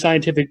purely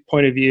scientific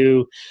point of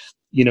view,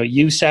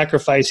 you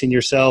sacrificing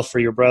yourself for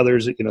your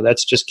brothers,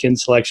 that's just kin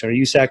selection, or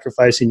you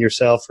sacrificing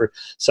yourself for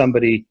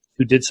somebody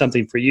who did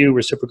something for you,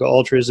 reciprocal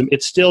altruism?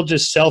 It's still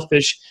just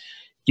selfish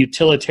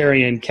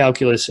utilitarian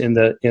calculus in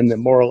the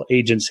moral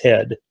agent's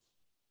head.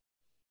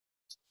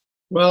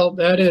 Well,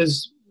 that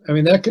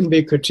can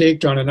be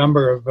critiqued on a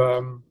number of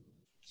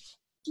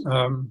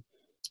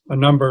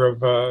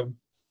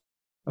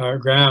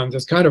grounds.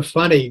 It's kind of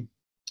funny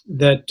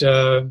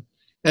that,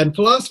 and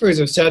philosophers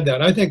have said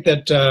that. I think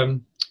that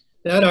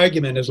that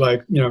argument is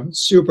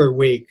super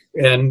weak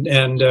and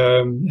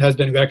has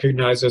been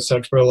recognized as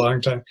such for a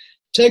long time.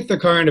 Take the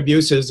current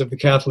abuses of the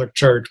Catholic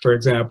Church, for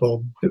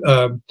example,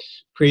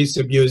 priests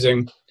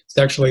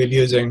sexually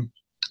abusing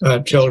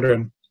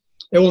children.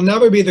 It will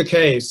never be the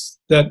case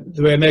that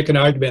they make an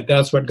argument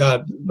that's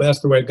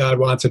the way God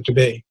wants it to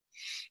be.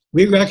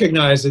 We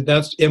recognize that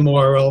that's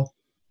immoral,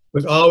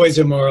 was always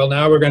immoral.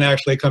 Now we're going to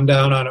actually come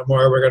down on it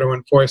more. We're going to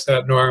enforce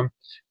that norm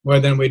more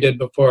than we did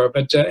before.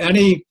 But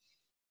any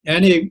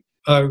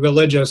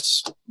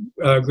religious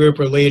group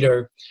or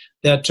leader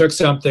that took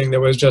something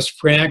that was just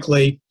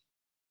frankly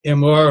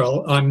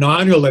immoral on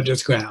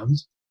non-religious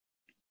grounds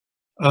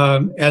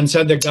and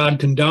said that God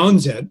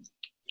condones it.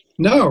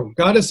 No,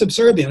 God is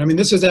subservient. I mean,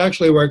 this is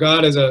actually where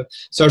God as a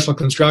social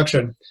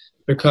construction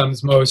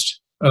becomes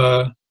most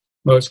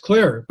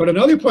clear. But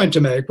another point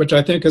to make, which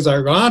I think is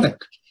ironic,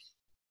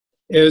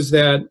 is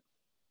that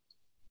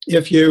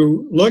if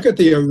you look at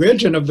the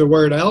origin of the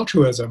word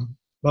altruism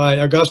by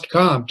Auguste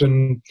Comte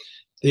in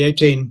the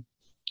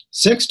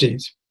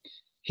 1860s,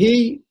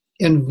 he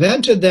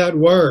invented that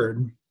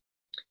word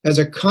as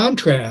a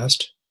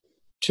contrast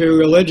to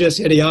religious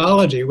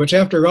ideology, which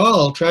after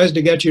all tries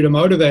to get you to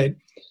motivate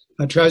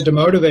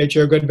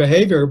your good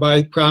behavior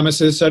by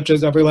promises such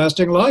as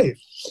everlasting life.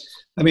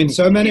 I mean,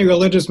 so many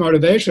religious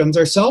motivations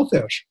are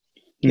selfish.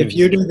 If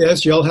you do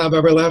this, you'll have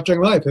everlasting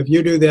life. If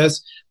you do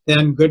this,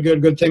 then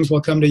good things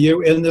will come to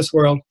you in this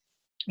world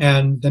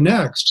and the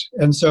next.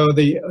 And so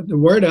the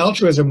word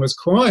altruism was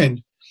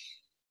coined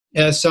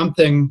as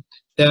something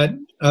that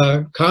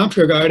Comte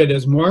regarded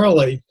as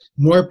morally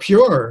more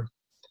pure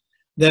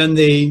than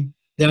the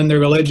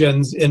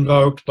religions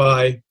invoked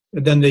by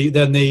than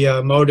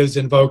the motives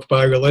invoked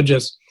by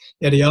religious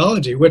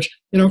ideology, which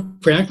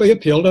frankly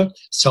appeal to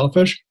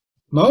selfish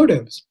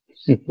motives.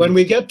 When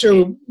we get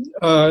to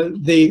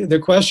the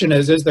question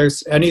is there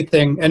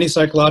any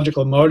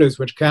psychological motives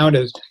which count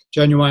as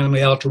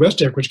genuinely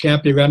altruistic, which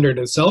can't be rendered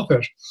as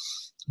selfish,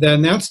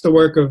 then that's the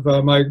work of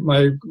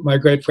my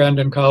great friend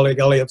and colleague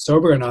Elliot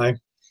Sober and I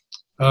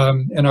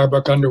in our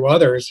book Under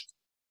Others,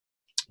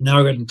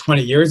 now written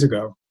 20 years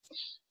ago,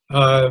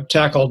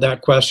 tackled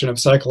that question of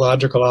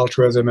psychological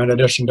altruism in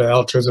addition to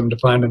altruism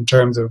defined in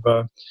terms of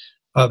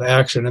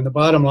action. And the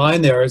bottom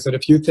line there is that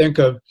if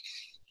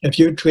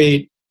you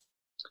treat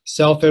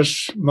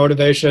selfish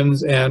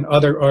motivations and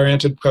other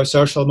oriented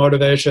pro-social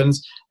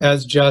motivations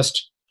as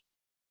just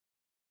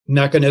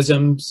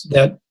mechanisms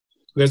that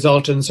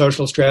result in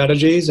social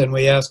strategies, and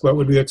we ask what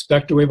would we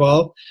expect to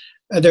evolve,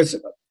 there's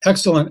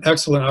excellent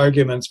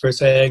arguments for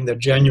saying that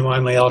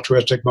genuinely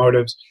altruistic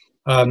motives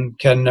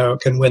can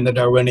win the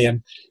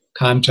Darwinian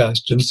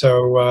contest. And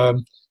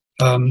so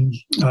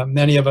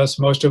many of us,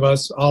 most of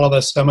us, all of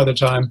us, some of the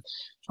time,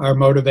 are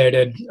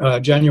motivated,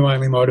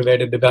 genuinely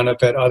motivated to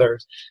benefit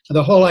others. And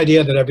the whole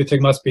idea that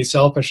everything must be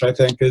selfish, I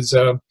think, is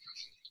a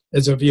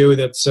view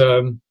that's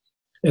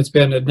it's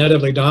been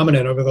admittedly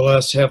dominant over the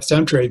last half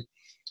century.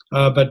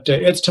 But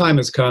its time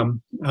has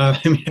come. I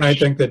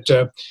think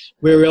that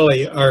we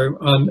really are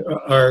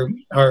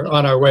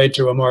on our way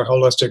to a more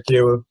holistic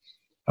view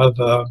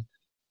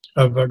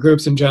of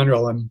groups in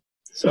general and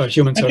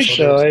human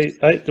social groups.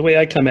 So the way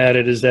I come at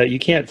it is that you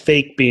can't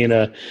fake being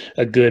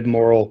a good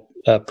moral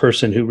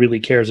person who really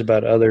cares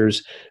about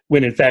others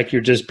when in fact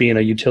you're just being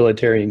a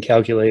utilitarian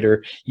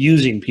calculator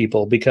using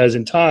people, because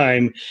in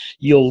time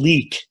you'll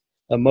leak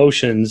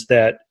emotions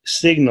that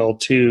signal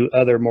to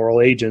other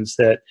moral agents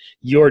that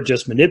you're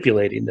just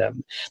manipulating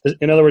them.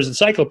 In other words, the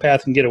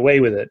psychopath can get away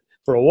with it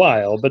for a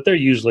while, but they're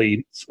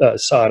usually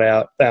sought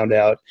out, found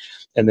out,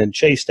 and then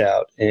chased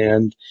out.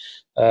 And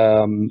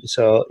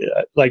so,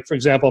 like, for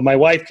example, my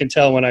wife can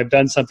tell when I've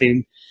done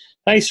something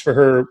nice for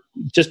her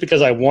just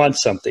because I want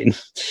something,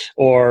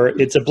 or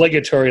it's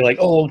obligatory, like,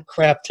 oh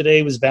crap,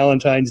 today was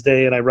Valentine's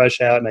Day, and I rush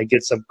out and I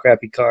get some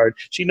crappy card.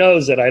 She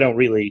knows that I don't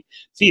really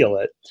feel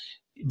it,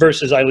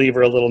 versus I leave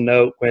her a little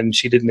note when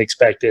she didn't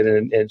expect it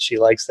and she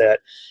likes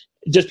that.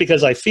 just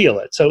because I feel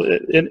it. So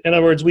in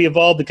other words, we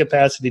evolved the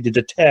capacity to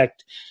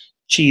detect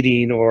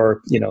cheating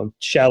or,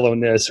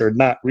 shallowness or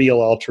not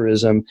real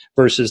altruism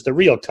versus the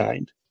real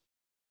kind.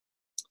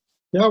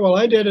 Yeah, well,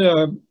 I did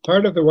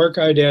part of the work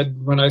I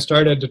did when I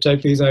started to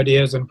take these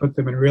ideas and put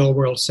them in real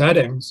world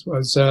settings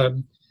was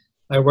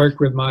I worked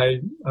with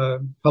my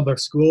public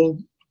school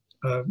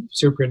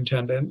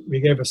superintendent. We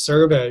gave a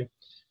survey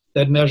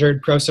that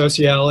measured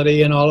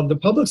prosociality in all of the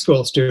public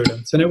school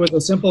students. And it was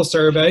a simple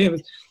survey. It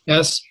was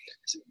asked,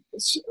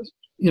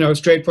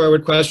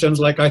 straightforward questions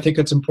like, I think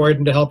it's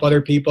important to help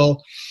other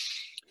people,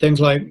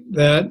 things like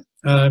that.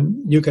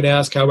 You could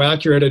ask how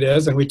accurate it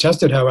is, and we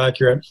tested how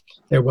accurate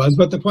it was.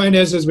 But the point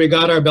is we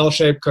got our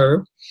bell-shaped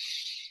curve,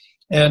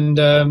 and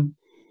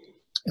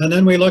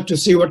then we looked to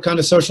see what kind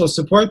of social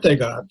support they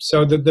got.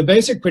 So the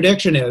basic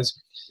prediction is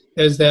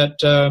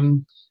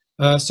that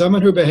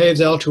someone who behaves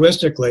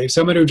altruistically,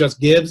 someone who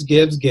just gives,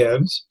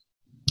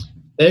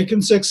 they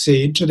can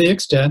succeed to the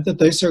extent that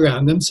they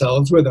surround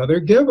themselves with other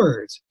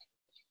givers.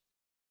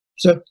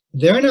 So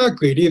they're not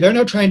greedy, they're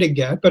not trying to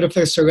get, but if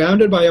they're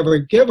surrounded by other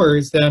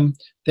givers, then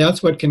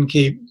that's what can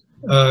keep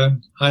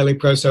highly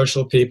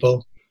prosocial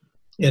people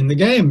in the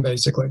game,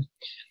 basically.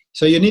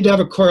 So you need to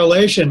have a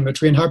correlation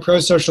between how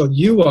prosocial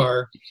you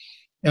are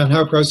and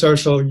how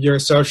prosocial your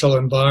social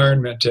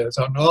environment is.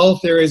 And all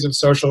theories of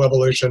social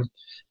evolution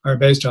are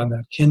based on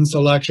that. Kin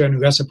selection,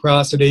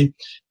 reciprocity,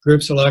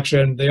 group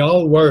selection, they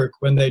all work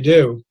when they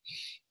do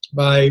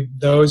by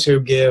those who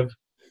give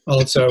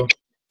also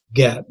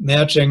get,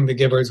 matching the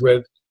givers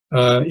with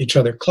each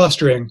other,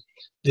 clustering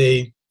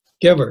the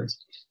givers.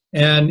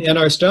 And in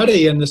our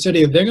study in the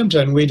city of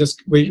Binghamton,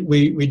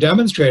 we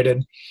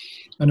demonstrated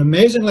an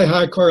amazingly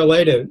high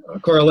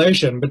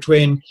correlation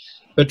between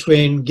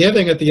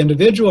giving at the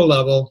individual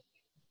level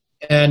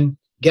and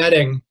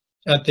getting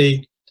at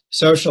the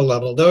social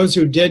level. Those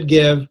who did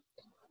give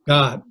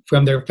got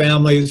from their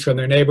families, from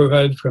their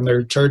neighborhoods, from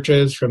their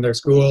churches, from their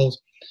schools,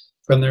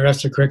 from their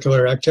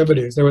extracurricular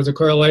activities. There was a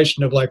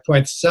correlation of like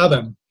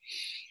 0.7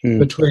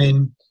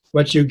 between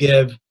what you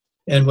give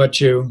and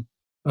what you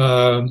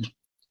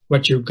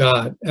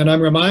got. And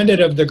I'm reminded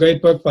of the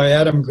great book by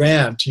Adam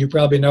Grant. You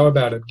probably know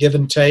about it, Give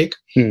and Take.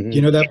 Do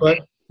you know that book?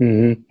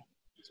 Mm-hmm.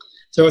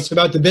 So it's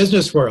about the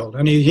business world,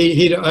 and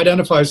he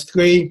identifies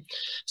 3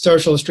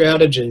 social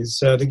strategies.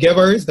 The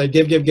givers, they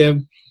give.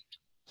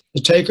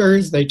 The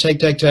takers, they take.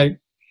 The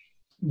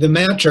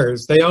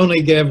matchers, they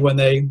only give when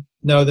they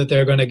know that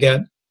they're going to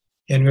get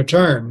in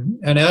return.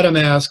 And Adam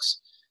asks,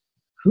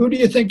 who do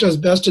you think does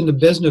best in the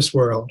business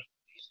world?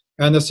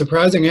 And the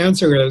surprising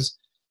answer is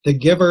the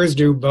givers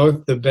do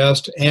both the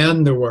best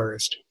and the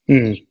worst.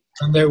 And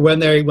when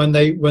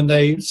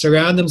they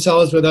surround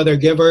themselves with other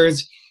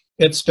givers,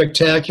 it's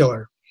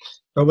spectacular.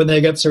 But when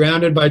they get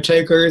surrounded by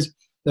takers,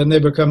 then they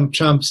become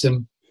chumps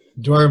and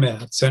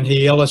doormats. And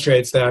he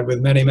illustrates that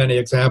with many, many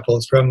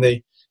examples from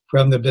the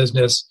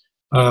business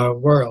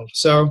world.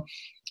 So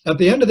at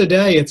the end of the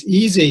day, it's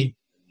easy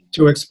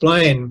to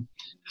explain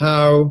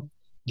how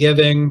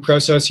giving,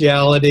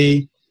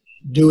 prosociality,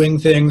 doing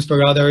things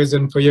for others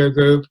and for your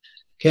group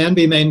can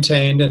be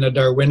maintained in a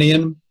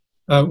Darwinian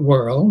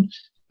world,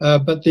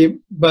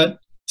 but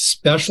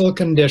special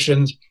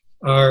conditions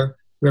are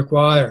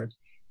required.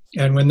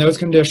 And when those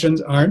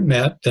conditions aren't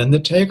met, then the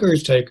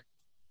takers take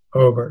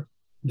over.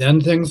 Then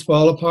things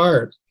fall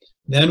apart.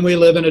 Then we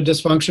live in a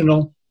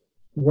dysfunctional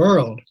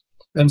world.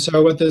 And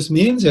so what this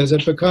means is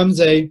it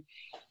becomes a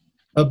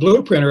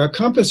blueprint or a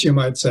compass, you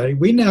might say.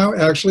 We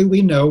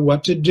know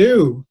what to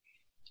do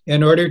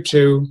in order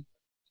to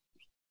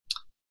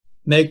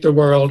make the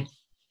world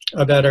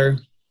a better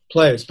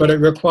place. But it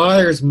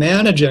requires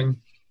managing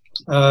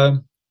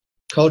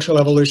cultural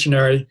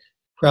evolutionary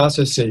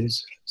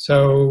processes.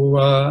 So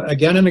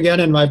again and again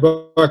in my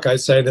book, I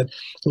say that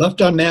left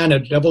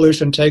unmanaged,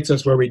 evolution takes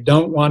us where we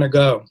don't want to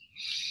go.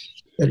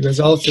 It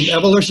results in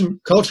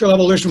evolution. Cultural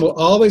evolution will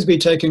always be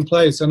taking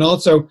place, and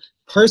also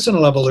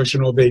personal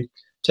evolution will be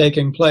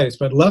taking place.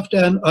 But left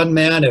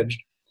unmanaged,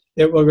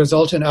 it will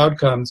result in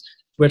outcomes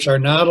which are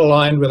not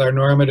aligned with our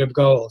normative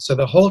goals. So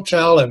the whole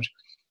challenge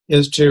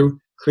is to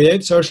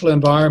create social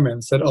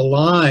environments that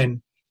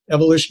align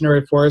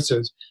evolutionary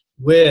forces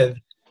with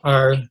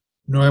our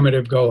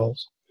normative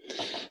goals.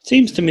 It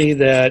seems to me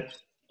that,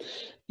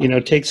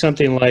 take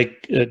something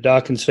like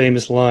Dawkins'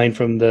 famous line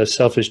from The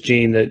Selfish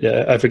Gene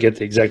that I forget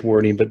the exact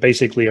wording, but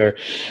basically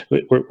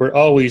we're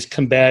always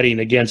combating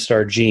against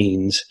our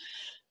genes.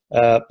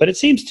 But it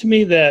seems to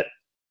me that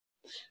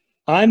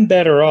I'm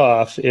better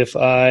off if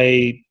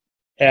I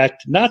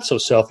act not so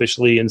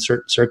selfishly in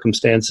certain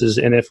circumstances,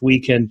 and if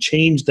we can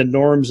change the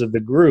norms of the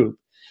group,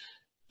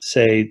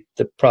 say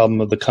the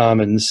problem of the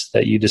commons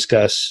that you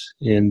discuss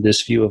in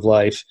this view of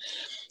life,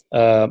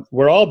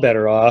 we're all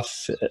better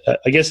off.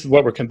 I guess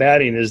what we're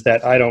combating is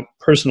that I don't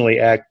personally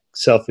act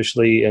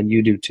selfishly and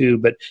you do too,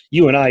 but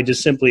you and I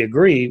just simply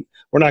agree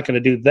we're not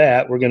going to do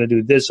that, we're going to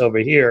do this over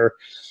here,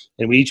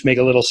 and we each make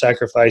a little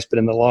sacrifice, but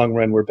in the long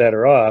run we're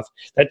better off.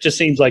 That just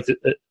seems like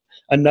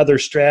another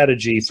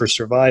strategy for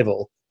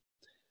survival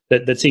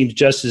that seems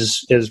just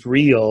as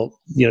real,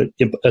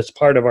 as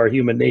part of our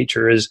human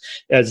nature as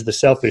the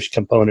selfish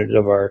component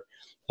of our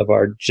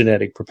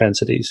genetic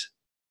propensities.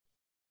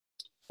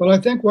 Well, I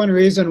think one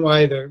reason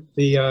why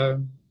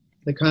the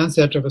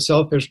concept of a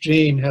selfish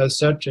gene has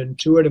such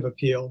intuitive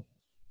appeal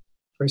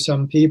for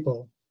some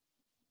people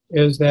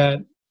is that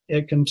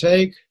it can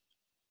take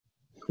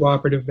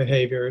cooperative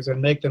behaviors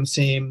and make them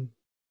seem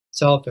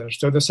selfish.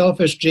 So the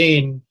selfish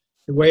gene,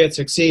 the way it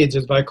succeeds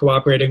is by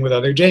cooperating with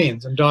other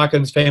genes. And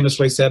Dawkins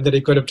famously said that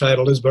he could have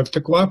titled his book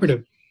The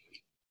Cooperative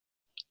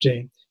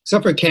Gene.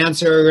 Except for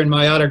cancer and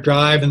meiotic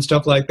drive and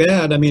stuff like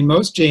that, I mean,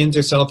 most genes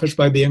are selfish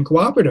by being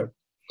cooperative.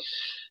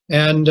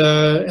 And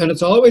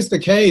it's always the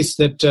case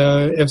that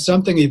if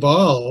something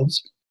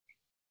evolves,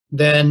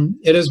 then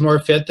it is more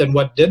fit than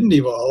what didn't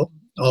evolve,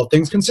 all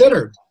things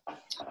considered.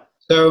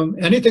 So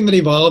anything that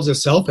evolves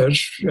is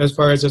selfish as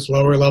far as its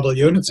lower level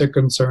units are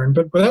concerned,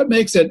 but that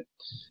makes it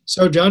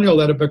so general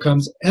that it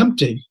becomes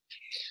empty.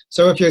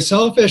 So if you're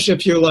selfish,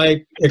 if you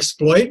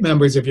exploit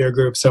members of your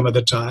group some of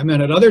the time,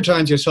 and at other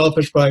times you're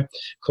selfish by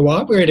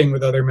cooperating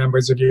with other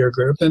members of your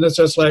group, then it's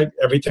just like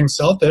everything's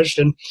selfish.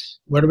 And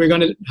how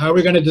are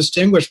we going to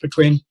distinguish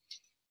between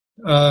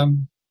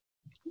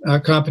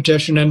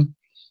competition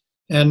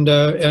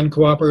and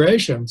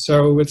cooperation?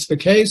 So it's the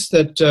case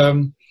that,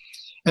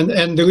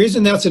 and the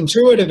reason that's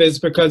intuitive is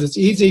because it's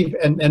easy,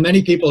 and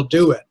many people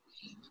do it,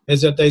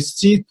 is that they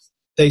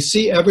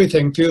see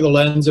everything through the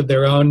lens of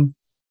their own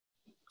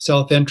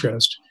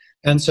self-interest.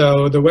 And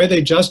so the way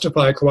they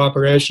justify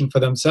cooperation for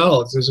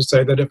themselves is to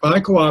say that if I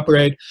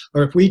cooperate,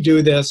 or if we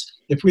do this,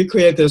 if we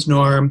create this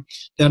norm,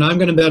 then I'm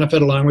going to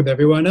benefit along with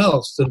everyone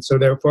else, and so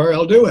therefore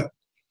I'll do it.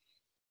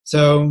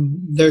 So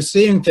they're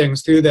seeing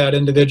things through that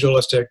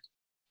individualistic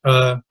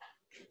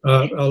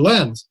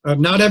lens.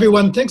 Not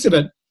everyone thinks of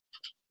it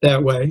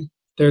that way.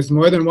 There's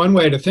more than one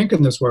way to think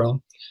in this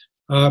world.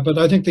 But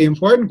I think the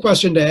important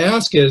question to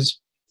ask is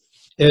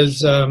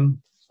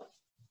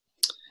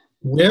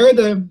where are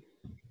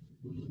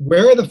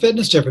the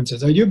fitness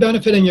differences? Are you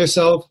benefiting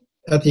yourself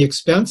at the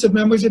expense of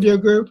members of your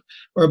group,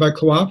 or by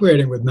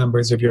cooperating with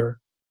members of your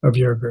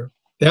group?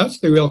 That's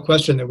the real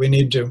question that we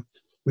need to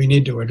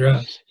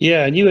address.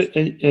 Yeah, and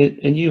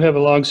you have a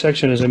long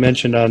section, as I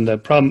mentioned, on the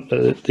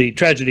problem, the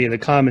tragedy of the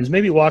commons.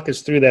 Maybe walk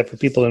us through that for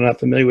people that are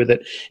not familiar with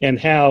it, and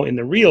how in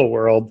the real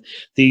world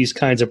these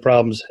kinds of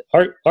problems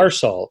are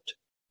solved.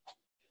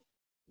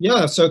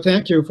 Yeah, so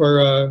thank you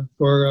for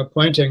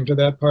pointing to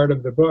that part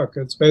of the book.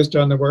 It's based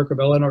on the work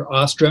of Elinor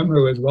Ostrom,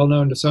 who is well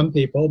known to some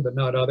people, but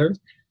not others.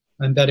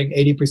 I'm betting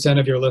 80%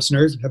 of your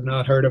listeners have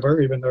not heard of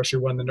her, even though she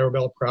won the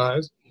Nobel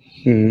Prize.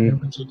 Mm-hmm.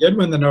 And when she did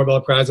win the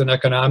Nobel Prize in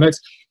economics,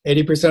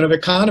 80% of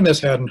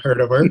economists hadn't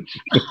heard of her.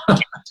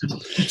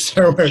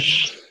 So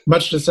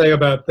much to say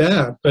about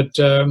that. But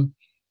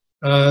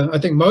I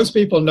think most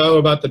people know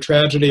about the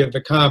tragedy of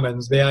the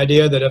commons, the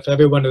idea that if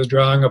everyone is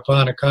drawing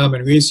upon a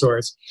common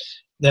resource,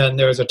 then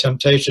there's a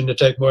temptation to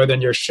take more than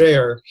your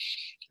share,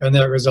 and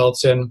that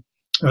results in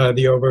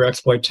the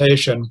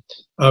overexploitation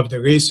of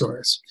the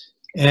resource.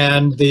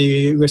 And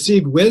the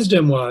received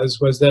wisdom was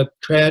that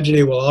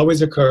tragedy will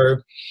always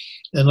occur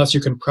unless you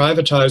can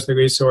privatize the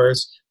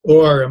resource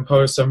or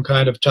impose some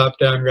kind of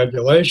top-down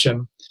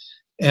regulation.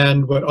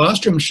 And what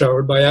Ostrom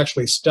showed by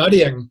actually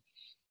studying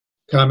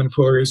common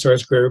pool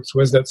resource groups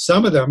was that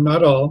some of them,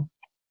 not all,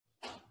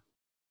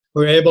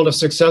 were able to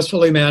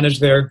successfully manage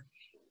their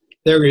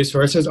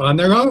resources on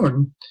their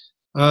own,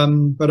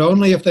 but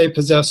only if they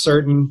possess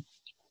certain,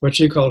 what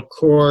she called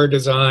core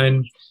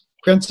design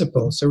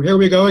principles. So here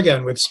we go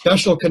again, with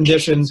special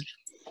conditions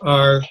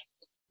are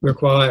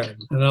required.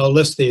 And I'll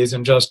list these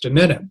in just a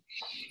minute.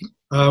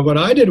 What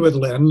I did with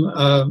Lynn,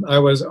 I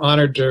was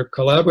honored to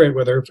collaborate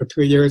with her for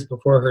 3 years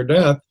before her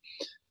death,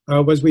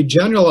 was we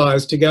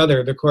generalized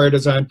together the core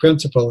design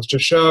principles to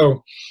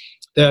show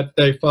that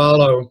they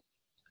follow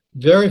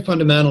very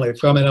fundamentally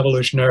from an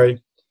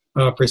evolutionary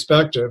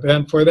perspective.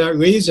 And for that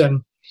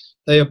reason,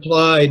 they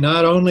apply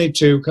not only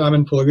to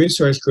common pool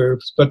resource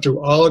groups, but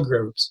to all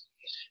groups.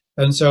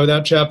 And so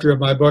that chapter of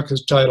my book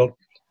is titled,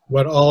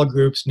 What All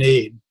Groups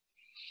Need.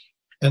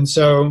 And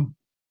so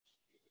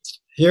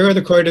here are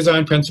the core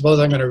design principles.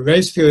 I'm going to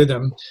race through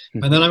them,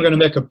 and then I'm going to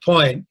make a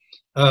point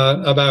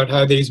about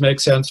how these make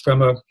sense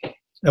from a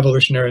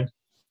evolutionary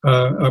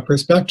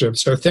perspective.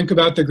 So think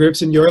about the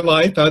groups in your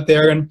life out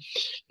there in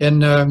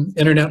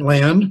internet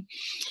land.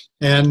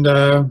 And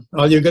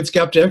all you good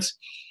skeptics,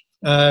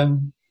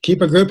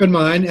 keep a group in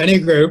mind, any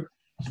group,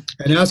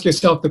 and ask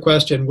yourself the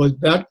question, will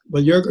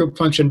your group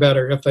function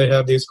better if they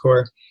have these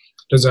core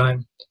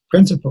design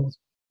principles?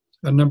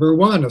 And number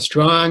one, a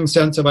strong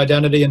sense of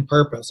identity and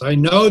purpose. I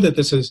know that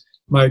this is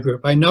my group.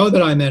 I know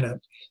that I'm in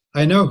it.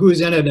 I know who's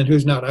in it and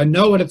who's not. I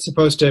know what it's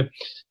supposed to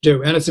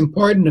do, and it's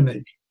important to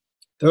me.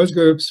 Those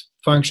groups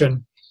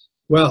function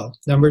well.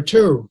 Number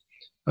two,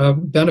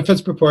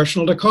 benefits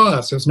proportional to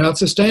cost. It's not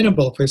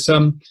sustainable for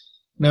some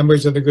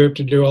members of the group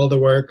to do all the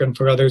work and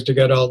for others to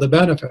get all the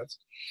benefits.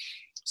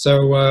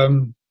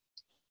 So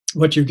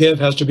what you give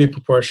has to be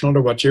proportional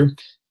to what you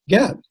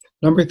get.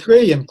 Number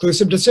 3,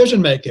 inclusive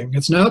decision making.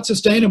 It's not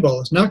sustainable.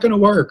 It's not going to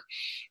work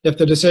if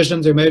the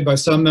decisions are made by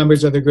some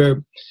members of the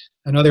group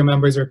and other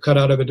members are cut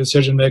out of the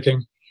decision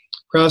making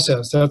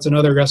process. That's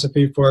another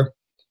recipe for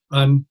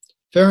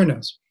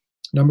unfairness.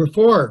 Number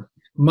 4,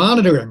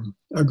 monitoring.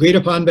 Agreed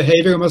upon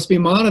behavior must be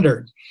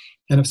monitored.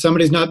 And if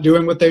somebody's not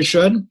doing what they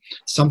should,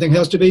 something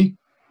has to be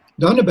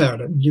done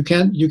about it. You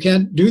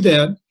can't do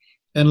that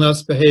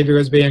unless behavior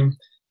is being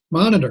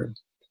monitored.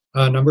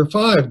 Number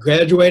 5,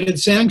 graduated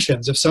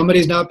sanctions. If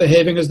somebody's not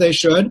behaving as they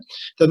should,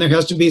 then there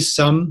has to be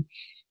some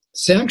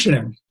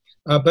sanctioning.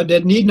 But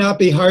it need not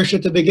be harsh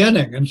at the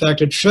beginning. In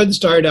fact, it should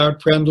start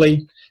out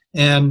friendly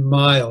and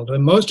mild.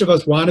 And most of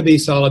us want to be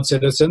solid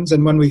citizens,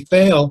 and when we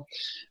fail,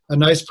 a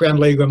nice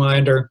friendly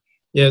reminder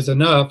is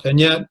enough. And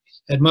yet,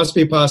 it must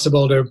be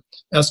possible to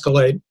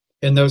escalate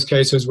in those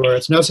cases where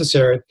it's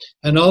necessary.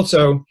 And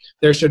also,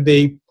 there should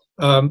be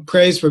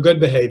praise for good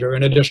behavior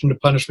in addition to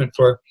punishment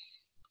for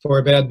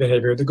bad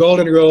behavior. The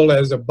golden rule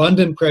is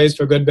abundant praise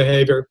for good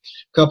behavior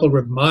coupled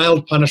with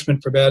mild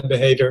punishment for bad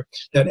behavior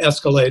that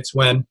escalates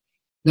when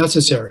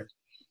necessary.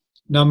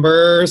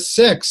 Number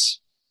 6,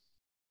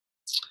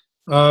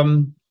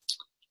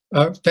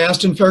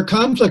 fast and fair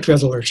conflict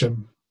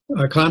resolution.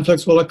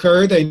 Conflicts will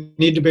occur. They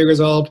need to be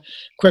resolved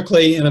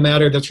quickly in a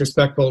manner that's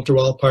respectful to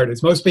all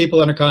parties. Most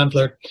people in a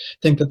conflict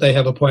think that they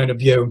have a point of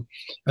view,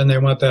 and they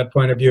want that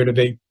point of view to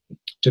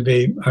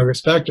be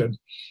respected.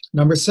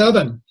 Number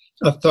 7,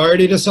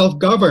 authority to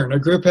self-govern. A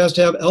group has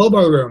to have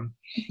elbow room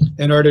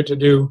in order to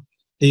do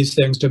these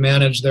things, to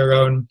manage their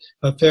own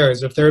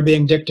affairs. If they're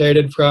being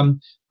dictated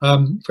from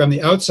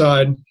the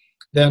outside,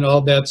 then all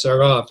bets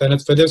are off. And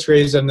it's for this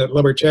reason that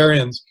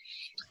libertarians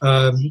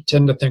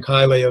tend to think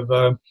highly of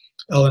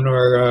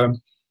Eleanor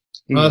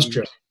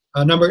Ostrom.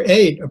 Number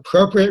 8,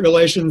 appropriate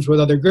relations with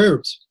other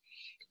groups.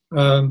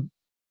 And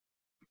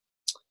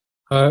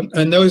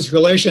those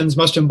relations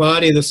must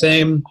embody the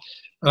same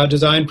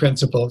design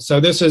principles. So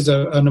this is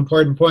an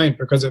important point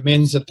because it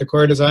means that the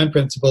core design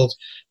principles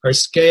are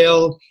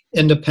scale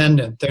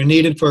independent. They're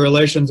needed for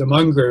relations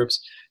among groups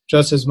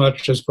just as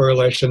much as for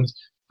relations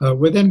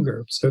within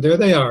groups. So there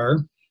they are.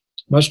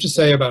 Much to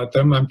say about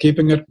them. I'm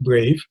keeping it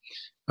brief.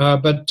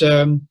 But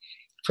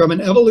from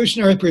an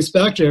evolutionary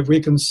perspective, we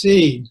can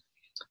see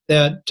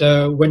that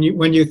when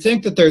you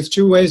think that there's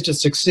 2 ways to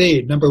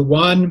succeed, number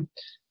 1,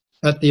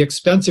 at the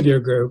expense of your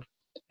group,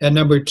 and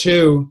number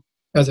 2,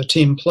 as a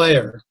team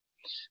player,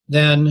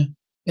 then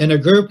in a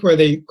group where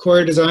the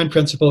core design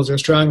principles are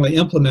strongly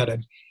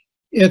implemented,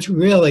 it's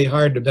really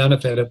hard to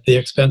benefit at the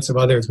expense of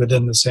others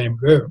within the same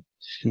group.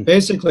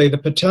 Basically, the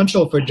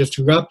potential for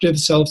disruptive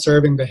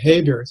self-serving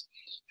behaviors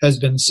has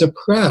been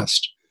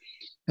suppressed.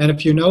 And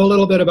if you know a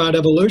little bit about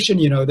evolution,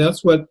 you know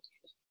that's what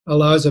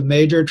allows a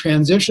major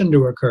transition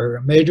to occur.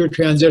 A major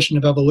transition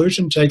of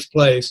evolution takes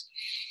place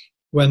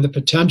when the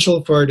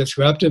potential for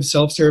disruptive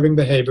self-serving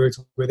behaviors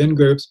within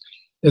groups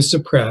is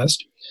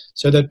suppressed,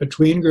 so that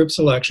between group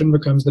selection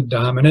becomes the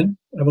dominant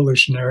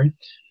evolutionary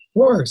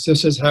force.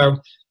 This is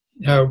how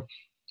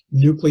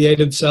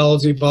nucleated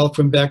cells evolved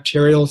from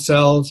bacterial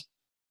cells,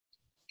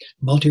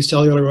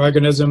 multicellular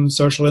organisms,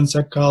 social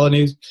insect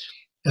colonies,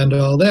 and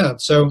all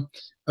that. So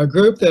a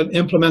group that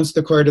implements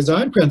the core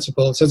design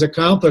principles has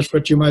accomplished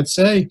what you might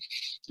say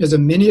is a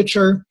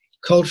miniature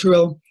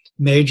cultural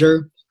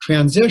major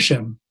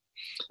transition,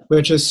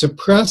 which is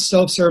suppressed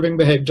self-serving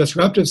behavior,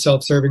 disruptive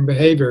self-serving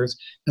behaviors.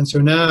 And so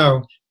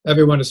now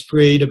everyone is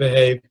free to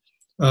behave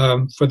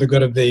for the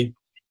good of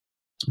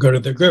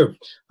the group.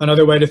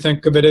 Another way to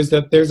think of it is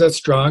that there's a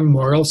strong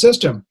moral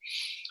system.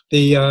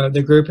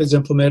 The group has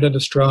implemented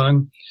a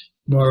strong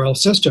moral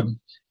system.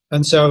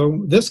 And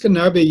so this can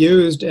now be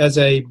used as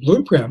a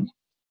blueprint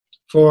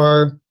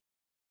for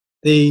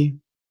the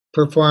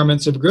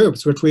performance of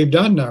groups, which we've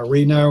done now.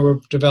 We now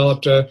have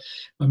developed a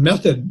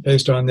method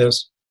based on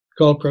this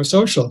called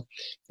prosocial,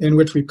 in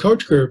which we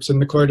coach groups in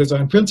the core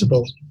design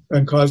principles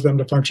and cause them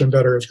to function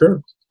better as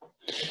groups.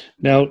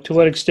 Now, to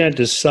what extent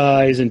does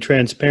size and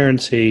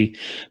transparency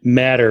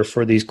matter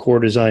for these core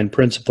design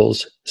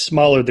principles?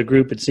 Smaller the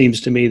group, it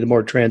seems to me, the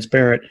more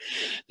transparent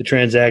the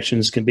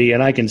transactions can be.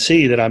 And I can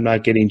see that I'm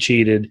not getting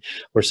cheated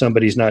or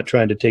somebody's not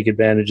trying to take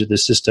advantage of the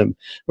system.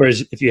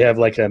 Whereas if you have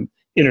like an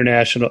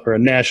international or a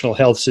national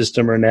health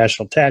system or a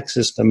national tax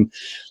system,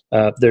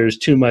 there's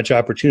too much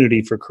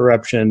opportunity for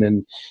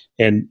corruption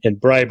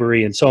and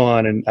bribery and so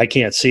on. And I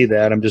can't see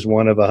that. I'm just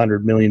one of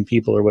 100 million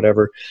people or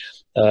whatever.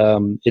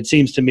 It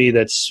seems to me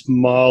that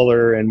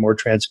smaller and more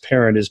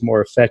transparent is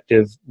more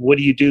effective. What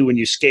do you do when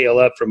you scale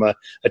up from a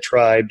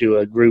tribe to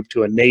a group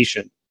to a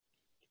nation?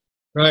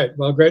 Right.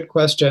 Well, great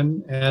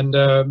question. And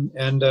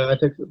I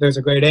think there's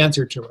a great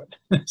answer to it.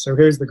 So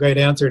here's the great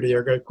answer to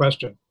your great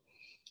question.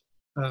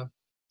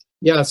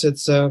 Yes,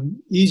 it's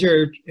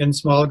easier in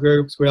small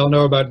groups. We all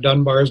know about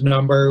Dunbar's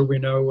number. We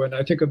know, and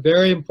I think a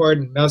very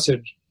important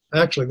message,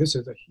 actually, this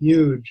is a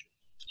huge,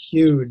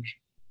 huge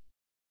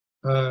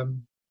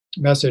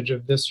message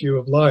of this view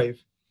of life,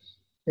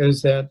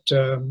 is that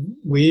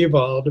we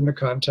evolved in the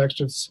context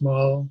of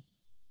small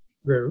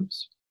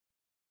groups.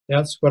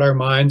 That's what our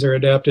minds are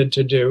adapted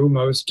to do.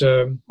 Most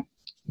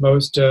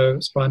most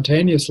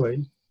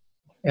spontaneously.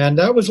 And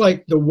that was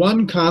like the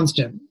one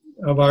constant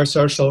of our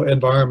social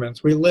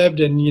environments. We lived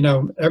in,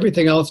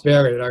 everything else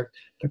varied,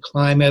 the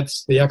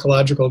climates, the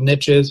ecological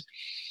niches.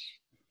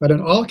 But in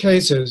all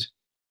cases,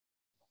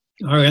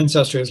 our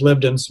ancestors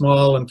lived in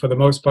small and, for the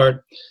most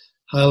part,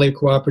 highly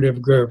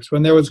cooperative groups.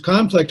 When there was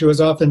conflict, it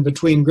was often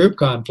between group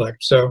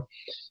conflict. So,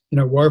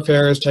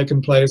 warfare has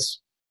taken place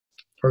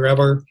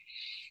forever.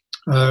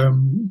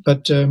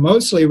 But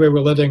mostly we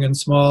were living in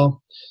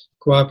small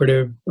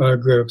cooperative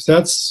groups.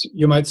 That's,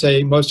 you might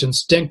say, most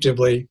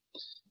instinctively,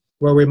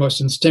 where we most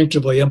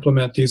instinctively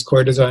implement these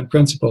core design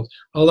principles.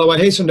 Although I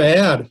hasten to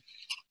add,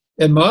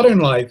 in modern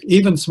life,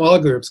 even small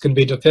groups can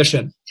be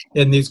deficient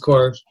in these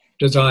core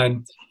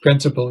design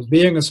principles.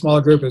 Being a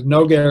small group is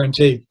no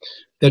guarantee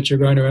that you're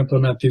going to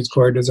implement these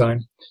core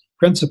design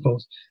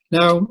principles.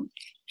 Now,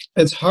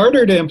 it's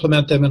harder to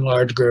implement them in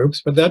large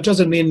groups, but that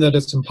doesn't mean that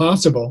it's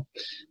impossible.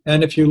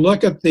 And if you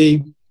look at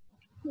the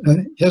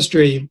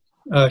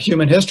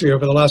human history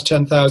over the last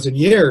 10,000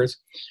 years,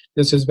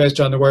 this is based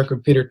on the work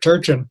of Peter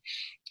Turchin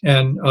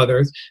and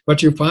others,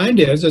 what you find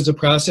is a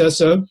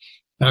process of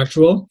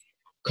actual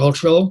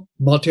cultural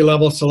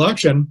multi-level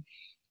selection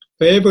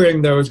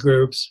favoring those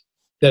groups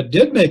that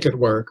did make it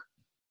work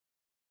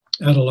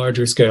at a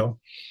larger scale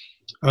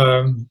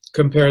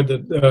compared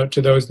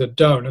to those that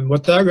don't. And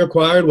what that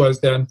required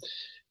was then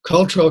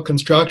cultural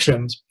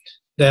constructions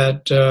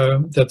that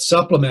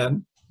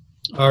supplement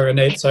our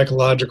innate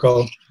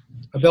psychological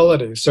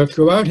abilities. So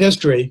throughout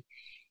history,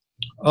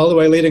 all the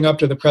way leading up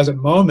to the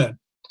present moment,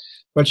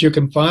 what you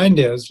can find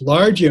is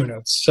large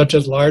units, such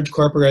as large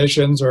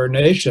corporations or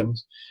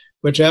nations,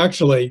 which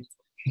actually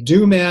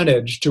do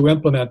manage to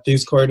implement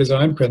these core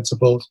design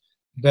principles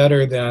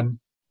better than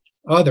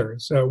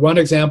others. One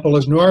example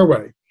is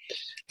Norway.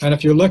 And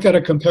if you look at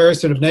a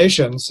comparison of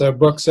nations,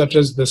 books such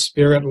as The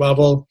Spirit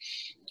Level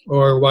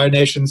or Why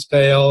Nations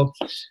Fail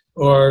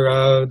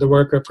or the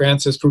work of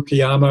Francis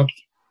Fukuyama,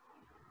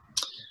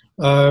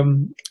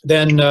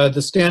 then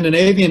the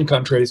Scandinavian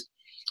countries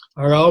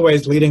are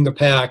always leading the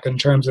pack in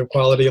terms of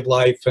quality of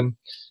life and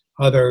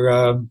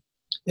other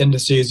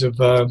indices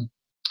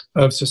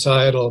of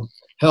societal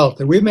health.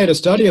 And we've made a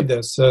study of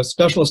this, a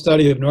special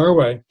study of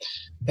Norway,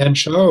 and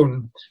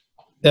shown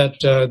that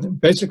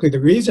basically the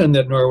reason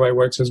that Norway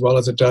works as well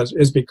as it does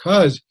is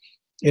because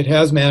it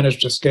has managed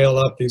to scale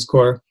up these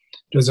core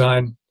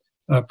design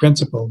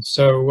principles.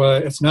 So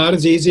it's not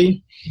as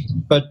easy,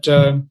 but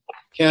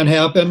can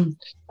happen.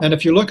 And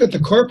if you look at the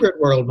corporate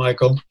world,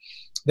 Michael,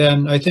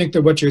 then I think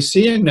that what you're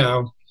seeing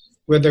now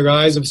with the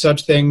rise of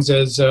such things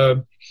as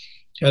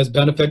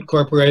benefit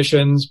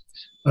corporations,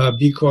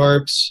 B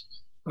Corps,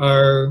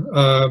 are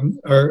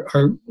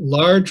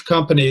large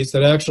companies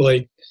that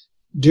actually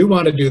do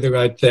want to do the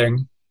right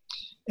thing.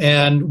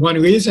 And one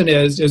reason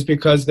is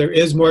because there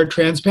is more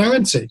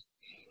transparency.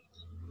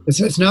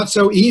 It's not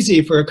so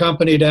easy for a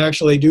company to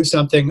actually do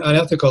something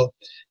unethical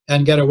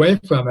and get away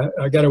from it,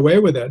 get away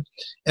with it.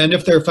 And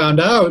if they're found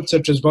out,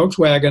 such as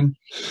Volkswagen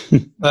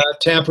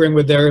tampering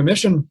with their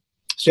emission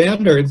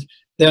standards,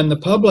 then the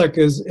public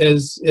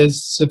is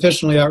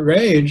sufficiently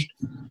outraged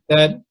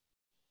that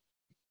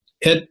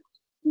it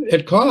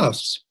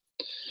costs.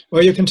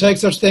 Or you can take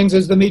such things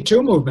as the Me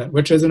Too movement,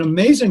 which is an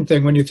amazing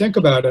thing when you think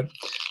about it,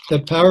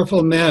 that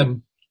powerful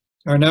men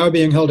are now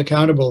being held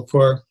accountable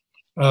for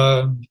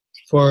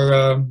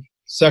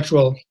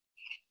sexual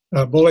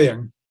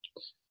bullying.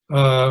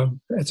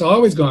 It's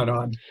always gone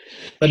on.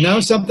 But now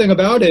something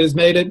about it has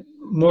made it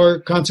more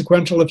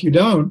consequential if you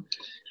don't.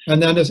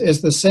 And then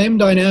it's the same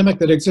dynamic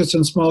that exists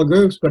in small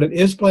groups, but it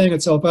is playing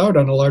itself out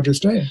on a larger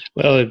stage.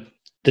 Well,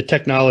 the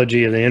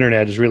technology of the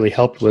internet has really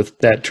helped with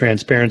that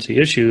transparency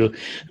issue.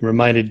 I'm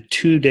reminded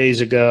 2 days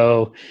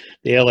ago,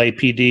 the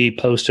LAPD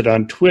posted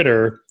on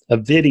Twitter a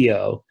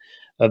video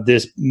of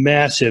this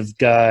massive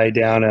guy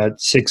down at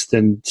 6th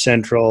and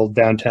Central,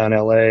 downtown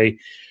LA,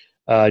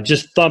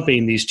 just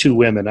thumping these two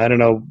women. I don't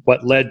know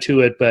what led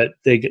to it, but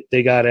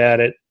they got at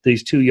it,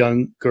 these two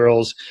young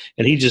girls,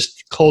 and he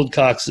just cold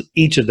cocks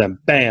each of them.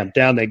 Bam,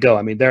 down they go.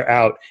 I mean, they're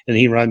out, and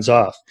he runs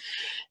off.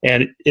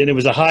 And it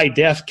was a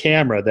high-def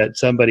camera that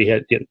somebody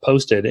had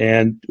posted,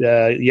 and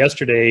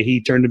yesterday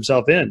he turned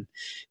himself in.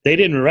 They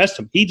didn't arrest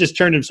him. He just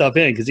turned himself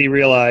in because he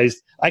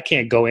realized, I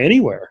can't go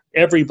anywhere.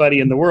 Everybody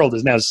in the world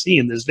is now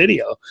seeing this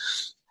video.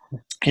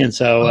 And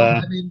so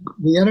I mean,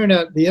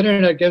 the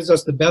internet gives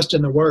us the best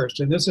and the worst,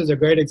 and this is a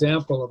great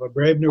example of a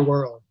brave new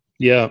world.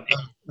 Yeah.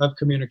 Of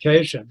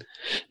communication.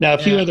 Now, a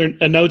few other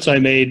notes I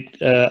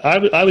made.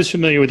 I was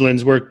familiar with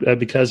Lynn's work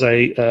because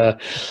I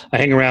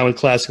hang around with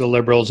classical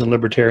liberals and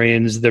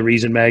libertarians, the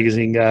Reason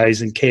Magazine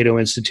guys, and Cato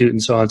Institute,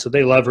 and so on. So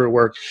they love her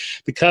work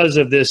because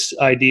of this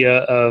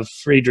idea of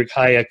Friedrich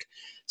Hayek,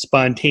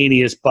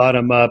 spontaneous,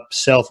 bottom-up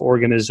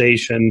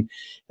self-organization,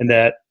 and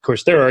that, of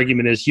course, their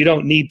argument is you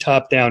don't need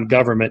top-down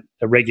government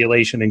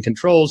regulation and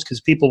controls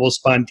because people will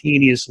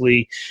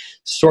spontaneously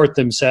sort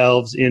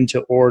themselves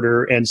into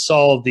order and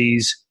solve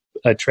these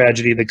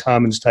tragedy of the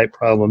commons type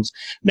problems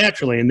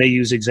naturally. And they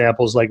use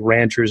examples like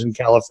ranchers in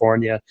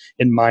California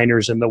and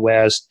miners in the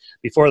West.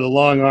 Before the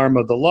long arm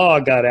of the law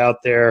got out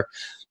there,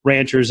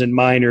 ranchers and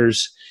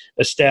miners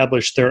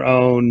established their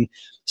own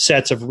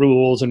sets of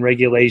rules and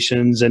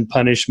regulations and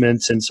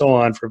punishments and so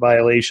on for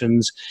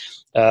violations.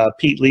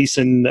 Pete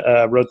Leeson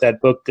wrote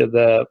that book,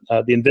 The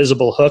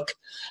Invisible Hook,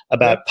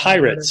 about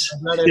pirates.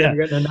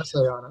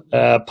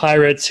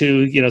 Pirates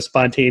who,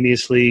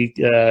 spontaneously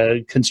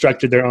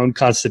constructed their own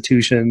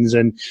constitutions,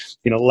 and,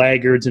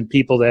 laggards and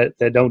people that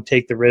don't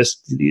take the risk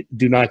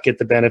do not get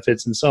the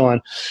benefits and so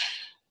on.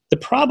 The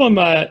problem,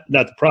 not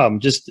the problem,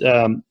 just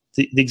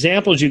the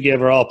examples you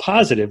give are all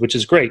positive, which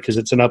is great because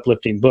it's an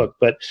uplifting book.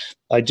 But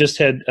I just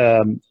had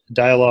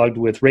dialogued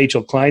with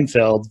Rachel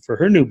Kleinfeld for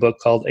her new book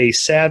called A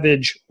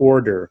Savage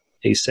Order.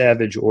 A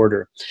Savage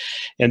Order.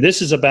 And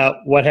this is about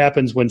what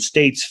happens when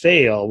states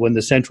fail, when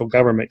the central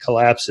government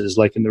collapses,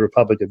 like in the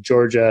Republic of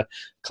Georgia,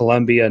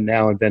 Colombia,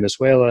 now in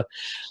Venezuela.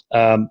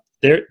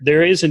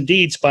 There is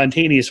indeed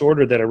spontaneous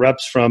order that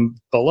erupts from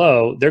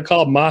below. They're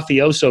called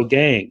mafioso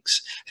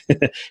gangs,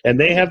 and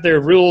they have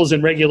their rules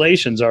and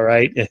regulations, all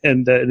right?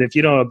 And if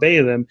you don't obey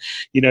them,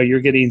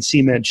 you're getting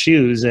cement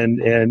shoes, and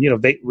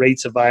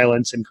rates of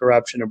violence and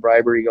corruption and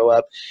bribery go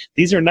up.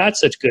 These are not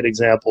such good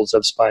examples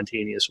of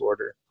spontaneous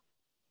order.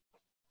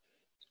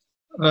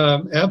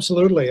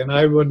 Absolutely, and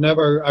I would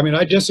never,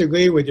 I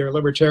disagree with your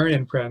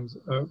libertarian friends,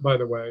 by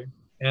the way,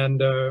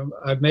 and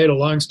I've made a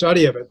long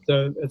study of it.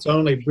 It's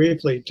only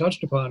briefly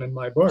touched upon in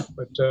my book,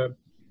 but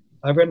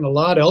I've written a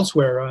lot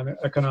elsewhere on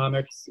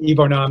economics,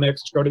 evonomics.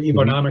 Go to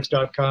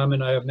evonomics.com,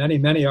 and I have many,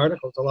 many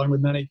articles along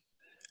with many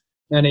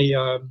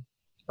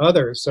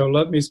others. So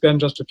let me spend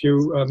just a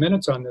few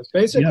minutes on this.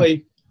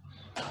 Basically,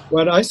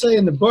 what I say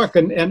in the book,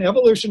 and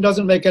evolution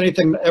doesn't make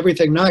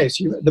everything nice.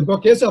 The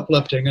book is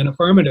uplifting and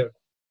affirmative,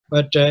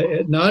 but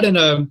not in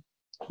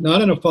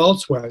a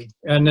false way.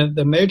 And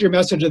the major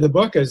message of the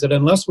book is that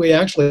unless we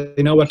actually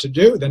know what to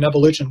do, then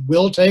evolution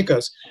will take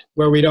us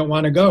where we don't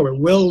want to go. It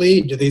will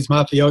lead to these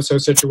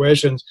mafioso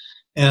situations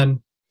and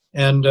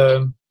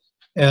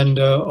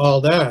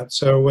all that.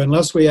 So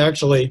unless we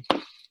actually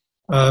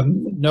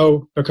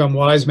become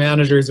wise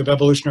managers of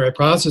evolutionary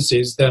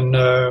processes, then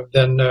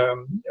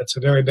it's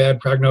a very bad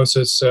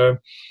prognosis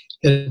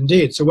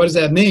indeed. So what does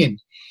that mean?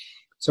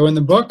 So in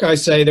the book, I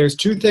say there's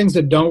two things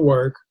that don't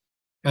work,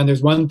 and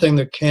there's one thing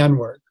that can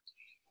work.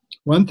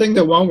 One thing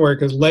that won't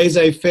work is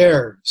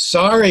laissez-faire.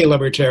 Sorry,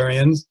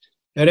 libertarians,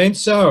 it ain't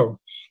so.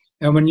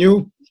 And when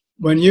you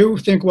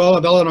think well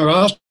of Eleanor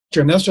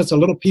Ostrom, that's just a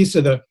little piece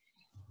of the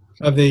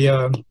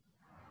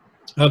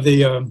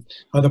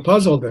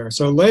puzzle there.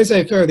 So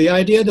laissez-faire, the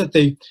idea that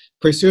the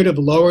pursuit of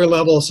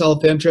lower-level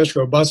self-interest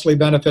robustly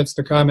benefits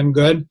the common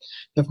good.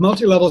 If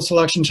multi-level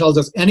selection tells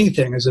us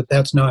anything, is that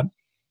that's not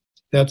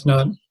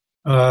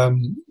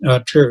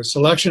true.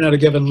 Selection at a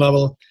given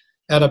level,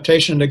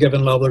 adaptation at a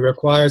given level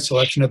requires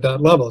selection at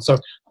that level. So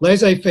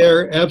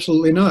laissez-faire,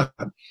 absolutely not.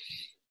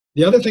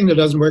 The other thing that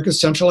doesn't work is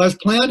centralized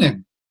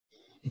planning.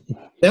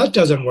 That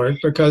doesn't work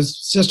because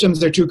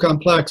systems are too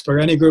complex for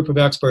any group of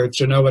experts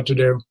to know what to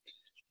do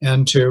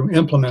and to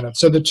implement it.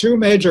 So the two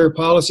major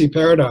policy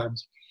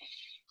paradigms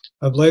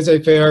of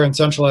laissez-faire and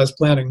centralized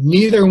planning,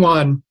 neither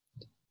one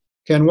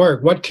can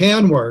work. What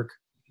can work,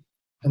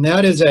 and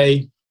that is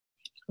a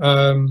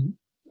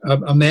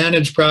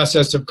managed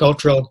process of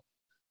cultural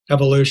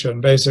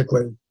evolution,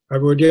 basically.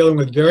 We're dealing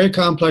with very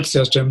complex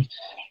systems.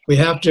 We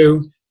have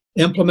to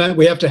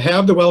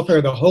have the welfare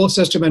of the whole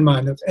system in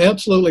mind. That's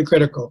absolutely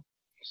critical.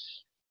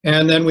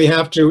 And then we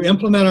have to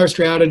implement our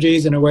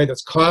strategies in a way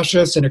that's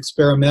cautious and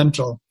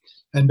experimental.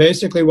 And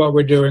basically what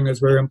we're doing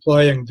is we're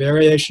employing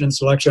variation and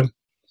selection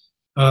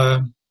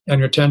and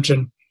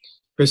retention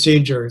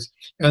procedures.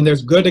 And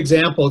there's good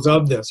examples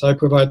of this. I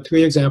provide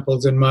 3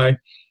 examples in my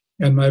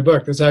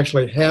book. This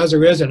actually has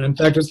arisen. In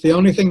fact, it's the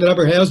only thing that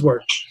ever has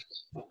worked.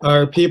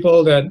 Are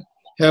people that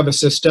have a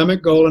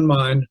systemic goal in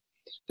mind.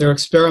 They're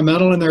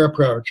experimental in their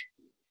approach.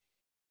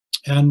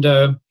 And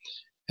that's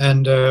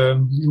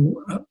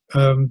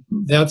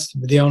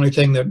the only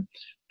thing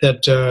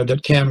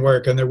that can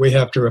work and that we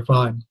have to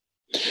refine.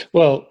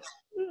 Well,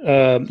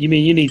 you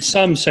mean you need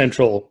some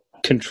central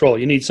control.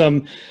 You need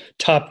some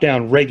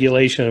top-down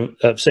regulation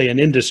of, say, an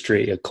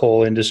industry, a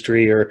coal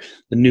industry or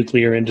the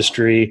nuclear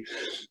industry.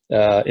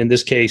 In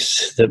this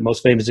case, the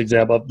most famous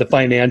example, the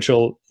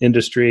financial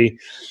industry.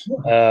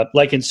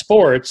 Like in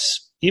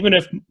sports, even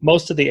if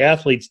most of the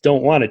athletes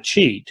don't want to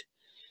cheat,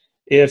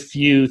 if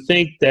you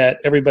think that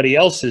everybody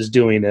else is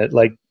doing it,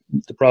 like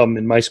the problem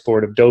in my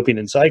sport of doping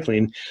and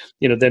cycling,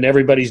 then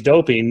everybody's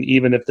doping,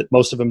 even if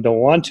most of them don't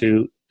want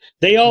to.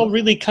 They all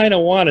really kind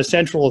of want a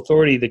central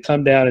authority to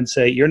come down and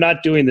say, you're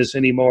not doing this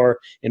anymore,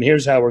 and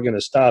here's how we're going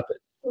to stop it.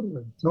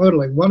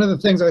 Totally. One of the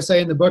things I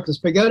say in the book is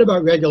forget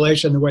about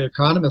regulation the way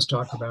economists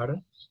talk about it.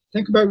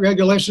 Think about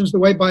regulations the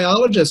way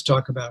biologists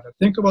talk about it.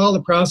 Think of all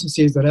the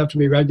processes that have to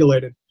be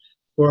regulated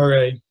for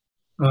a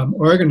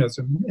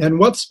organism. And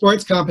what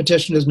sports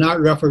competition is not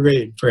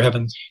refereed, for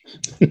heaven's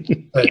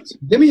sakes?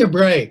 Give me a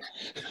break.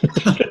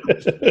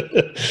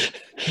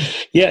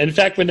 Yeah, in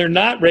fact, when they're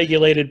not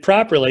regulated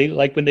properly,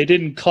 like when they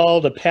didn't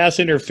call the pass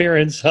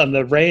interference on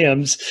the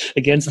Rams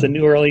against the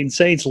New Orleans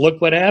Saints, look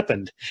what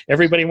happened.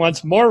 Everybody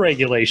wants more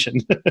regulation.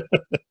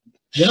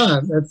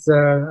 Yeah, it's.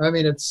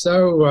 It's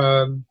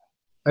so.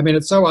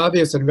 It's so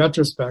obvious in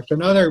retrospect.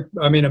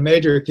 A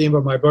major theme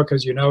of my book,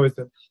 as you know, is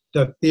that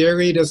the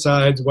theory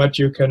decides what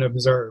you can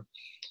observe.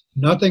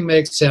 Nothing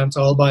makes sense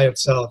all by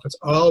itself. It's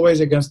always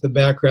against the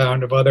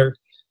background of other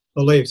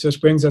beliefs. This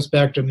brings us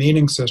back to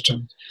meaning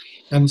systems.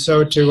 And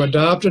so to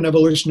adopt an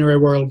evolutionary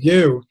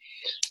worldview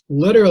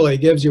literally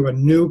gives you a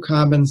new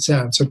common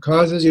sense. It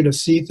causes you to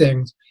see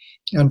things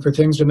and for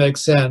things to make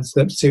sense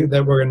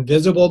that were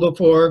invisible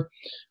before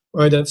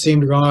or that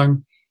seemed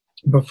wrong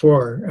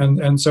before.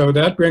 And so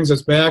that brings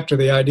us back to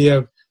the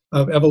idea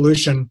of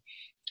evolution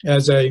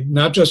as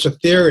not just a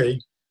theory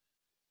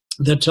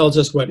that tells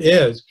us what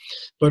is,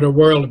 but a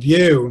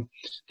worldview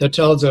that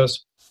tells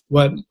us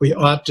what we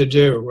ought to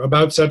do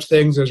about such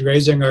things as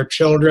raising our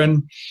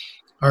children,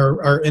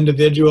 our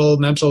individual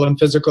mental and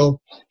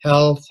physical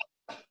health,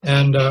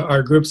 and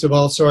our groups of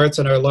all sorts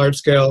and our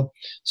large-scale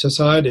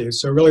societies.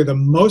 So really the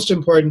most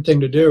important thing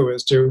to do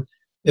is to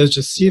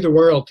see the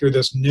world through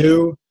this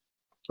new,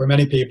 for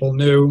many people,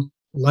 new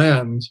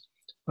lens.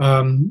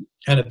 And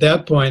at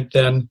that point,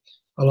 then,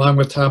 along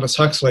with Thomas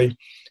Huxley,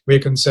 we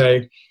can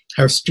say,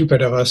 how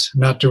stupid of us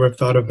not to have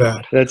thought of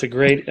that. That's a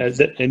great,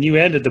 and you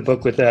ended the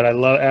book with that.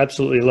 I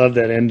absolutely love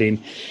that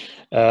ending.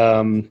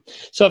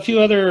 So a few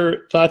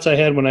other thoughts I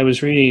had when I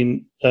was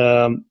reading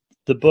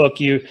the book.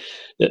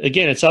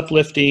 Again, it's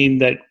uplifting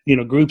that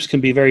groups can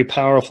be very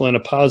powerful in a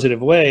positive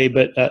way.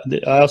 But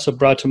I also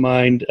brought to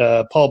mind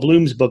Paul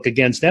Bloom's book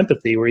Against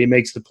Empathy, where he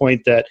makes the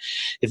point that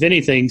if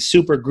anything,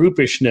 super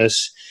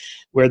groupishness,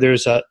 where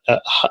there's an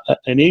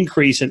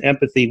increase in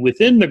empathy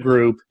within the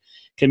group,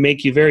 can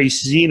make you very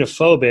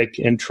xenophobic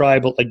and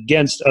tribal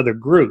against other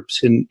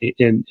groups. And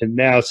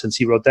now, since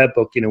he wrote that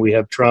book, we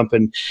have Trump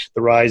and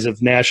the rise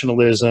of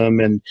nationalism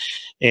and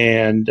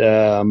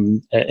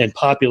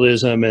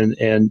populism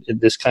and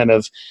this kind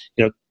of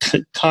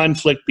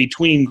conflict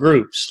between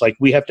groups. Like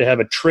we have to have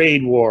a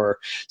trade war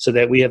so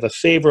that we have a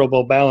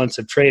favorable balance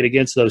of trade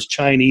against those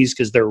Chinese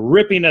because they're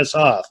ripping us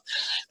off.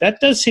 That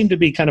does seem to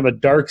be kind of a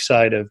dark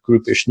side of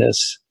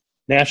groupishness.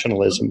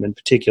 Nationalism in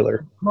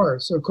particular.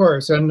 Of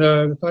course. And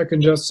if I can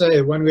just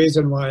say, one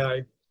reason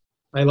why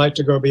I like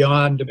to go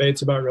beyond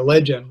debates about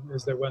religion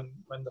is that when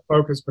the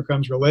focus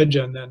becomes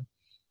religion, then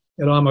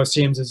it almost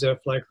seems as if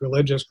like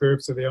religious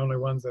groups are the only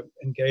ones that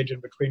engage in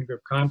between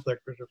group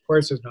conflict, which of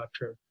course is not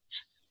true.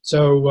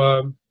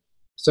 So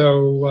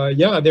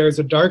there's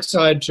a dark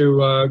side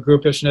to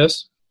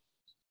groupishness.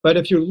 But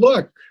if you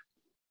look,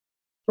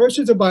 first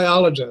as a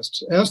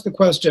biologist, ask the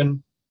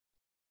question,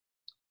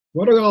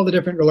 what are all the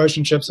different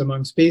relationships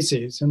among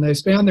species? And they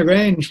span the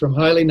range from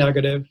highly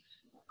negative,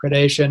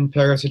 predation,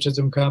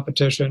 parasitism,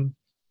 competition,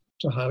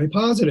 to highly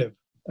positive,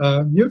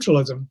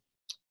 mutualism,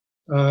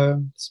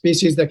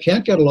 species that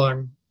can't get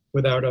along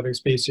without other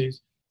species.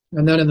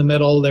 And then in the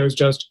middle, there's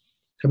just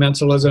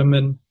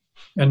commensalism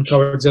and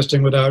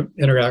coexisting without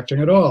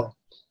interacting at all.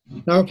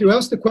 Now, if you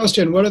ask the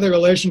question, what are the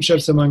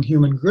relationships among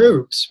human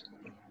groups?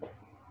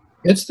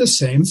 It's the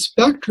same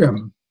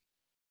spectrum.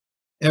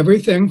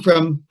 Everything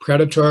from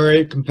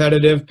predatory,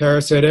 competitive,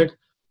 parasitic,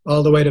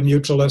 all the way to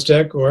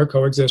mutualistic or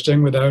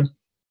coexisting without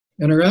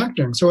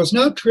interacting. So it's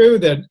not true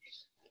that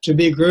to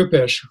be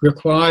groupish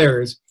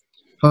requires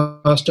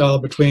hostile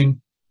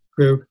between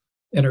group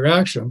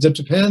interactions. It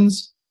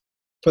depends,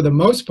 for the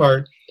most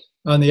part,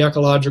 on the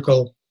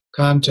ecological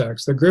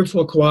context. The groups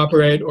will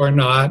cooperate or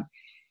not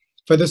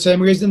for the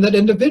same reason that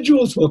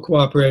individuals will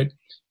cooperate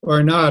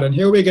or not. And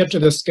here we get to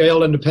the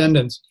scale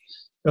independence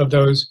of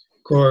those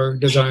core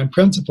design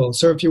principles.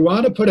 So if you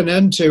want to put an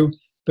end to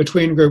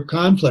between group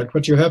conflict,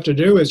 what you have to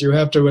do is you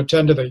have to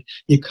attend to the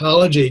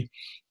ecology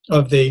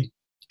of the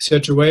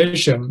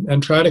situation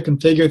and try to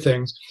configure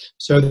things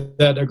so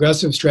that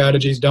aggressive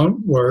strategies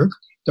don't work,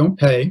 don't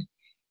pay,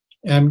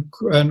 and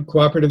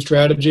cooperative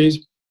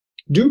strategies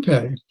do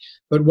pay.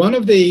 But one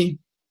of the,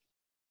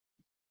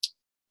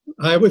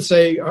 I would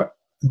say,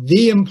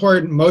 the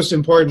most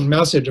important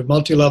message of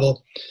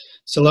multi-level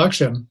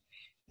selection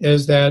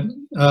is that,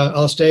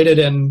 I'll state it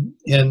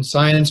in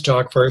science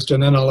talk first,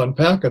 and then I'll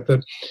unpack it,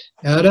 that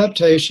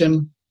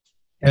adaptation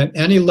at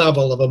any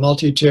level of a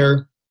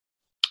multi-tier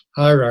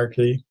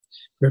hierarchy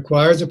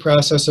requires a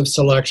process of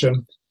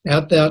selection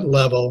at that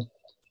level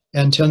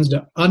and tends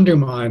to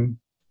undermine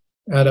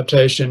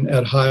adaptation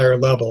at higher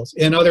levels.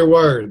 In other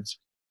words,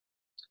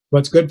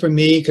 what's good for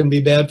me can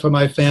be bad for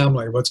my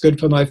family. What's good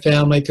for my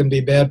family can be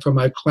bad for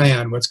my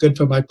clan. What's good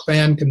for my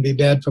clan can be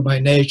bad for my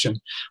nation.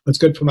 What's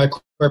good for my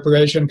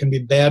corporation can be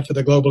bad for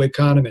the global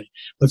economy.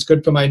 What's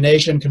good for my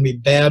nation can be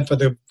bad for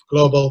the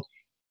global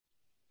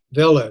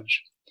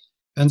village.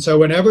 And so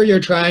whenever you're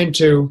trying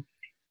to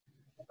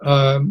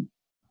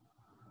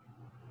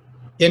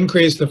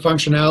increase the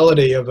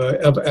functionality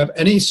of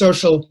any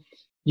social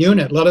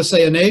unit, let us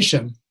say a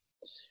nation,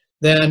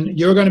 then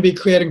you're going to be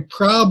creating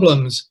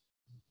problems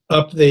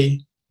up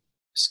the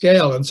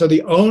scale. And so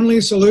the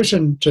only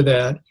solution to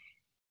that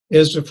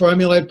is to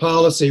formulate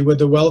policy with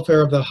the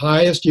welfare of the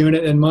highest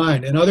unit in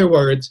mind. In other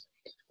words,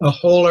 a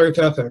whole earth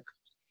ethic.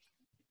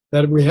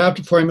 That we have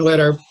to formulate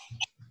our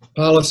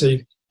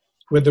policy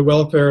with the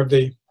welfare of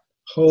the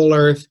whole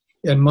earth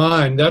in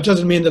mind. That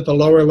doesn't mean that the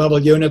lower level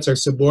units are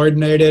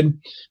subordinated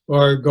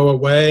or go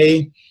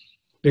away,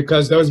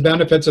 because those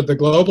benefits at the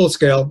global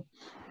scale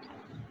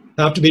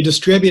have to be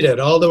distributed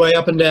all the way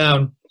up and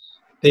down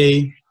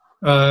the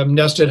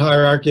nested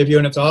hierarchy of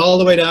units, all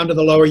the way down to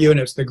the lower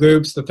units, the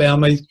groups, the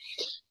families,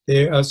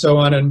 the so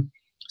on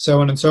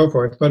and so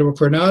forth. But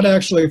if we're not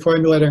actually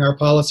formulating our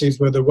policies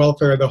with the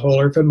welfare of the whole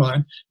earth in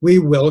mind, we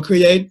will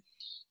create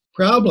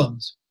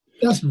problems.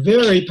 That's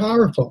very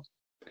powerful.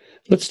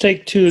 Let's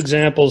take two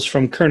examples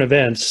from current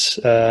events,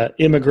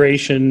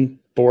 immigration,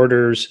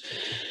 borders.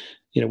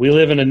 You know, we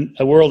live in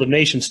a world of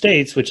nation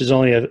states, which is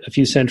only a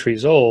few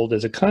centuries old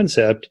as a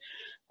concept.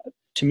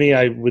 To me,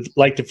 I would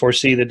like to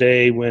foresee the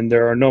day when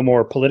there are no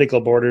more political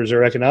borders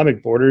or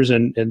economic borders,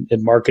 and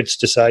markets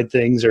decide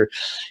things, or,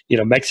 you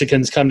know,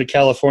 Mexicans come to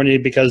California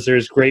because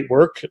there's great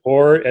work,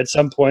 or at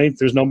some point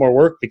there's no more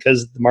work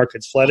because the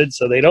market's flooded,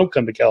 so they don't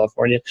come to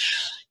California.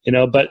 You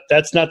know, but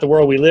that's not the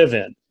world we live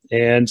in.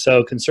 And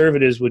so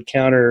conservatives would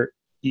counter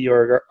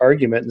your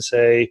argument and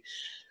say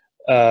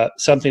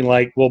something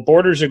like, well,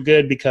 borders are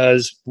good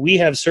because we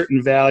have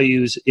certain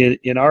values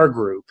in our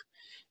group,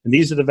 and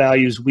these are the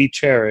values we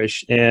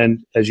cherish.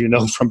 And as you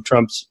know from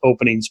Trump's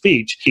opening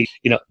speech,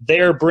 you know,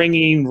 they're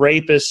bringing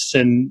rapists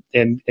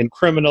and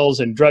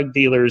criminals and drug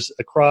dealers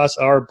across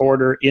our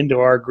border into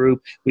our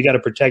group. We got to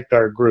protect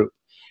our group.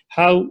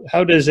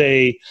 How does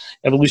a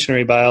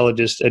evolutionary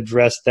biologist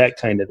address that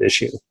kind of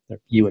issue?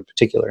 You in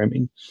particular, I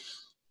mean.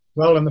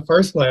 Well, in the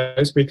first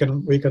place, we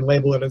can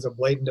label it as a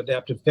blatant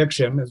adaptive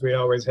fiction, as we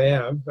always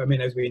have. I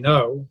mean, as we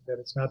know, that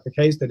it's not the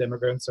case that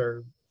immigrants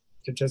are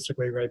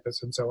statistically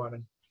rapists and so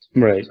on.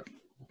 Right.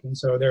 And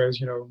so there's,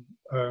 you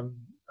know,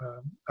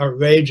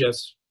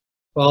 outrageous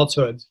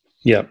falsehoods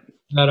that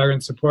are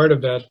in support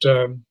of that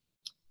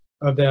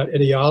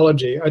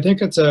ideology. I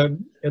think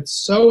it's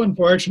so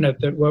unfortunate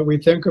that what we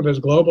think of as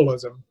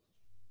globalism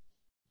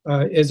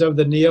is of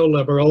the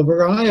neoliberal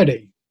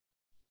variety.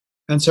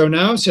 And so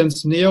now,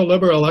 since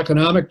neoliberal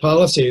economic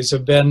policies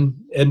have been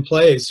in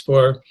place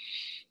for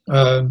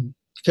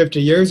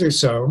 50 years or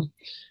so,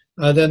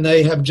 then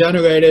they have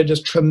generated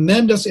just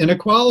tremendous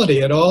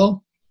inequality at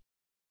all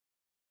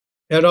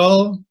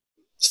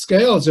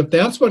scales. If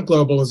that's what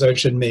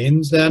globalization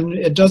means, then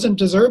it doesn't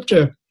deserve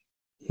to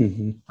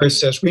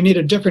persist. We need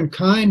a different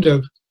kind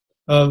of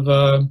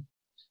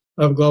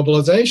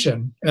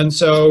globalization. And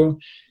so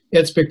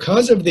it's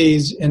because of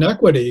these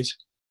inequities,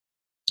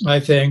 I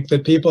think,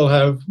 that people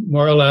have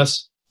more or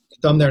less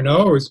thumbed their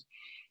nose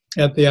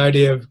at the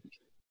idea of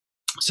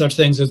such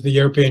things as the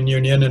European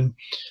Union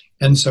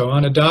and so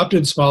on,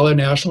 adopted smaller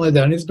national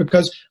identities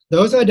because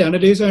those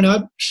identities are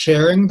not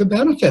sharing the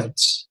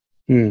benefits.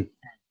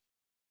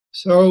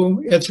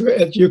 So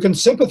you can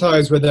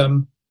sympathize with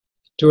them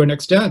to an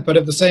extent, but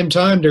at the same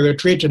time, to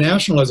retreat to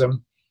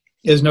nationalism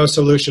is no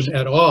solution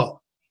at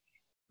all.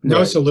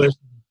 No solution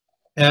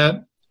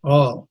at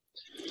all.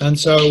 And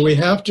so we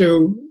have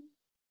to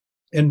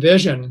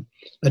envision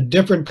a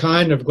different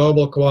kind of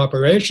global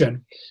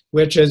cooperation,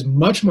 which is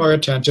much more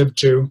attentive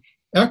to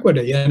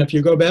equity. And if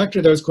you go back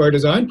to those core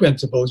design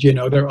principles, you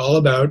know, they're all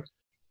about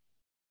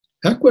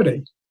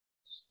equity,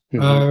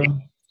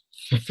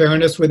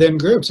 fairness within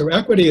groups. So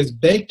equity is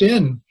baked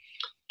in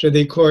to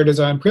the core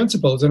design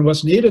principles. And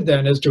what's needed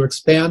then is to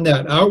expand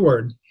that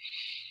outward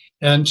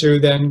and to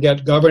then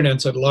get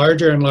governance at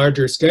larger and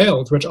larger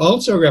scales, which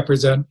also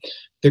represent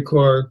the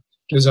core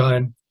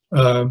design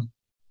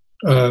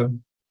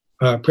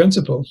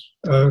principles.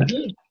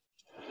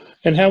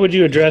 And how would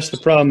you address the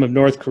problem of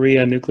North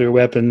Korea and nuclear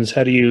weapons?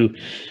 How do you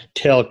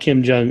tell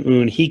Kim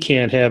Jong-un he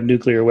can't have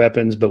nuclear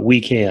weapons, but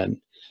we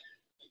can?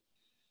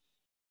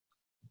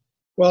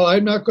 Well,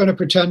 I'm not going to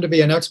pretend to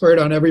be an expert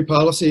on every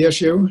policy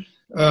issue,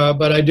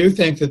 but I do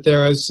think that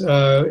there is,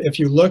 if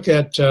you look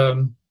at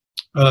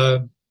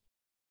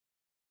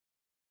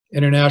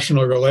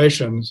international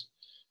relations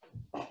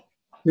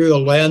through the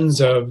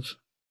lens of,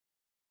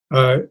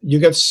 you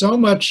get so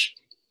much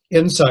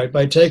insight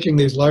by taking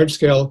these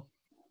large-scale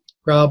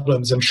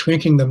problems and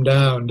shrinking them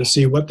down to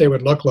see what they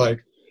would look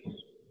like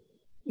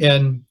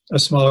in a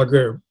smaller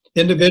group.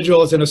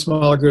 Individuals in a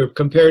smaller group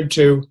compared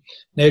to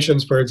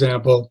nations, for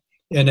example,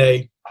 in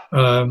a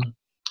on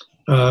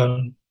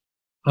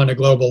a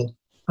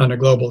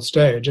global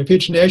stage. If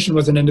each nation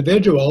was an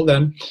individual,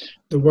 then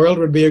the world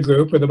would be a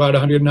group with about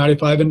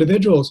 195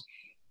 individuals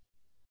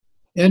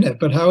in it.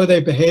 But how are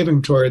they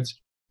behaving towards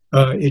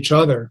each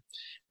other?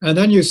 And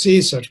then you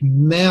see such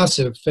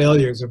massive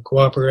failures of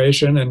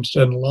cooperation and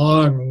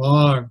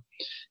long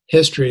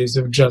histories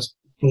of just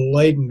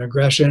blatant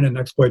aggression and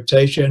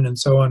exploitation and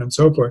so on and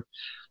so forth,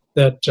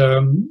 that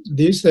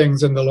these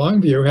things in the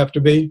long view have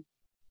to be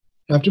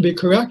have to be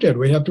corrected.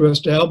 We have to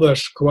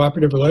establish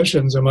cooperative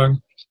relations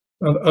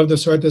of the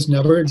sort that's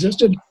never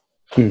existed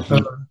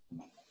before.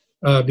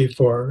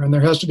 And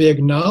there has to be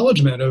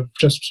acknowledgement of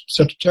just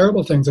such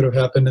terrible things that have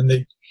happened in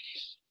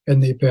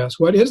the past.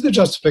 What is the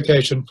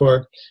justification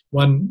for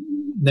one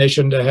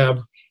nation to have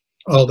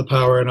all the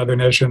power and other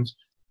nations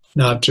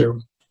not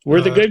to?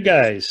 We're the good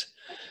guys.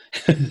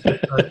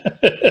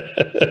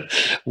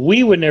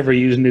 We would never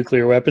use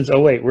nuclear weapons. Oh,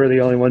 wait, we're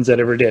the only ones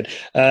that ever did.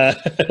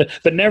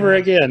 But never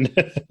again.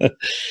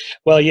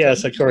 Well,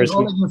 yes, of course.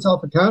 Holding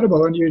yourself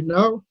accountable, and you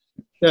know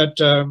that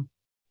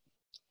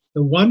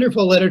the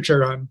wonderful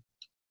literature on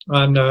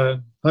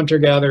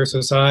hunter-gatherer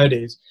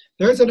societies,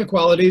 there's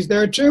inequalities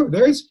there too.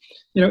 There's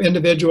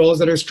individuals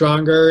that are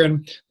stronger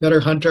and that are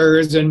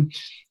hunters and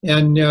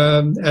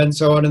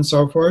so on and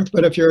so forth.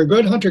 But if you're a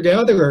good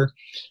hunter-gatherer,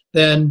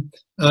 then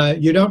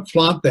you don't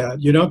flaunt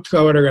that. You don't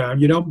throw it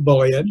around. You don't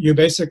bully it. You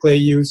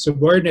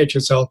subordinate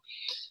yourself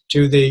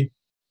to the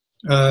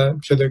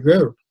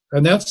group,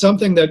 and that's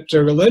something that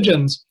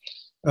religions,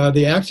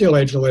 the axial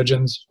age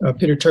religions,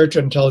 Peter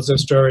Turchin tells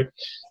this story.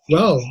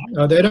 Well,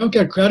 they don't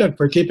get credit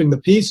for keeping the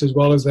peace as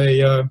well as they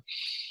do,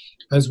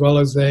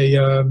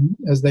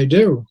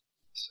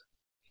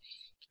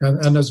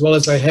 and as well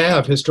as they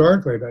have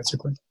historically,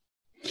 basically.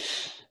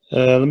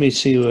 Let me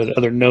see what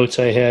other notes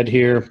I had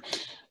here.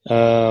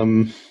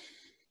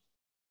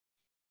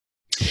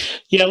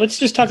 Yeah, let's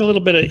just talk a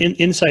little bit of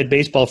inside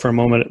baseball for a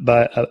moment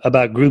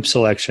about group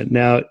selection.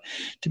 Now,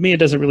 to me, it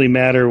doesn't really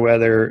matter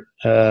whether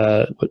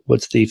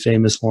what's the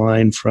famous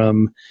line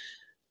from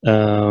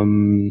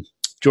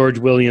George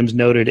Williams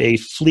noted, a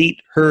fleet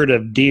herd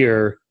of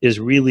deer is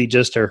really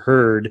just a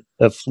herd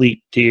of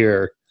fleet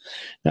deer.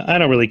 Now, I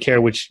don't really care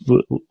what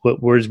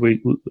words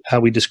how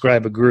we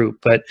describe a group,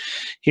 but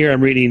here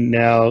I'm reading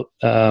now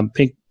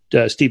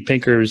Steve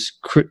Pinker's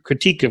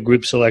critique of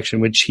group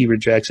selection, which he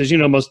rejects. As you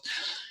know, most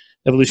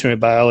evolutionary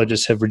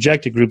biologists have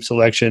rejected group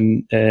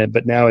selection,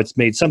 but now it's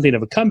made something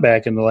of a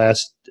comeback in the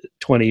last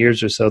 20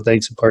 years or so,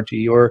 thanks in part to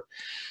your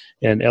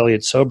and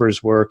Elliot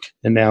Sober's work,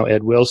 and now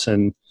Ed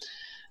Wilson.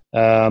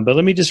 But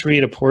let me just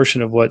read a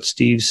portion of what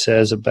Steve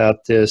says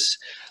about this.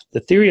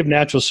 The theory of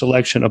natural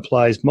selection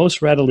applies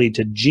most readily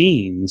to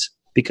genes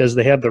because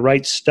they have the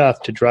right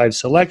stuff to drive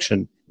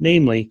selection,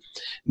 namely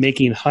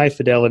making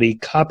high-fidelity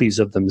copies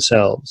of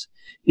themselves.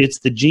 It's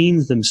the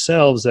genes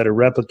themselves that are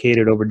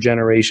replicated over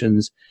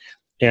generations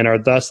and are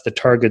thus the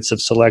targets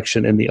of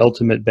selection and the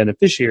ultimate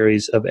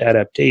beneficiaries of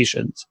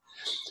adaptations.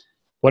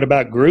 What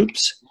about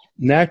groups?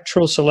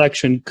 Natural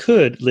selection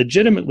could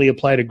legitimately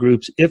apply to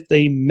groups if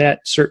they met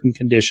certain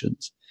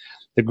conditions.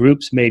 The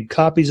groups made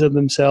copies of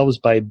themselves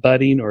by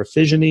budding or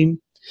fissioning.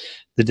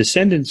 The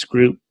descendant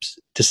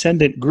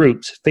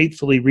groups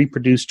faithfully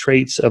reproduce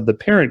traits of the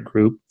parent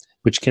group,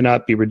 which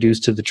cannot be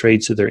reduced to the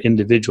traits of their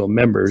individual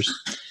members,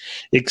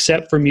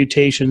 except for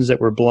mutations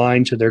that were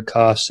blind to their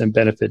costs and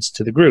benefits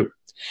to the group.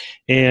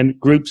 And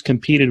groups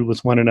competed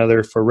with one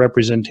another for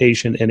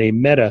representation in a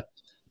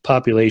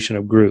meta-population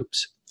of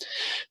groups.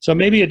 So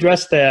maybe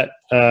address that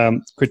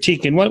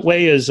critique. In what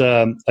way is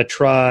a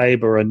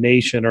tribe or a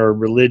nation or a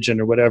religion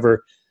or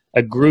whatever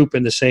a group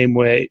in the same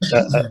way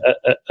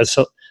a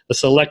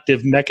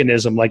selective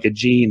mechanism like a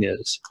gene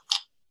is?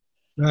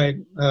 Right.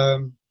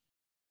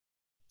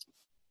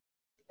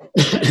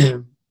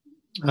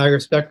 I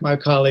respect my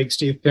colleague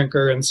Steve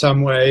Pinker in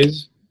some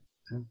ways,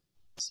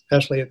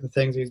 especially at the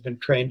things he's been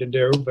trained to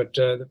do, but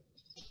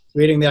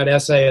reading that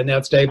essay and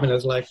that statement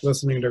is like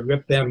listening to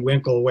Rip Van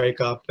Winkle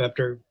wake up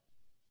after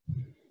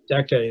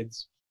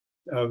decades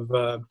of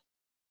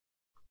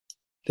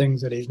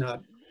things that he's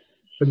not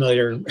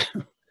familiar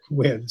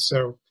with.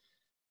 So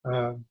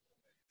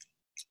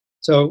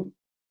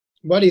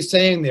what he's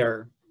saying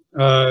there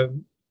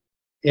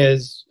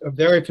is a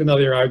very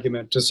familiar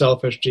argument to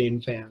selfish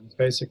gene fans.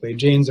 Basically,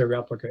 genes are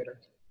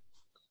replicators,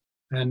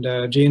 and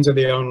genes are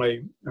the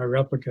only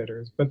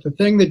replicators. But the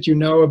thing that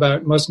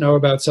must know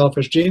about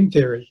selfish gene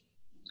theory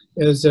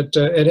is that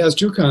it has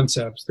two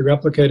concepts: the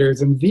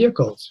replicators and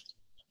vehicles.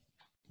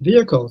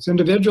 Vehicles.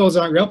 Individuals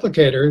aren't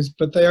replicators,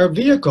 but they are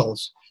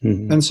vehicles.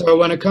 Mm-hmm. And so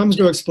when it comes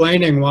to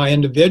explaining why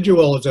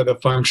individuals are the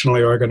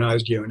functionally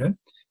organized unit,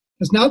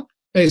 it's not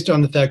based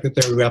on the fact that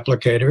they're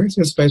replicators,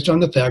 it's based on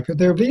the fact that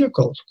they're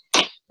vehicles.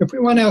 If we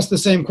want to ask the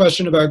same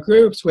question about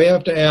groups, we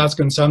have to ask,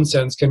 in some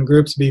sense, can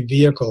groups be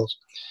vehicles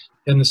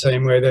in the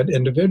same way that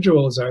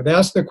individuals are?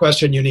 That's the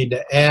question you need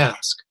to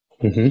ask.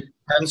 Mm-hmm.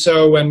 And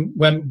so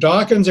when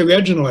Dawkins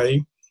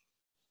originally,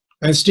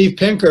 and Steve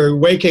Pinker,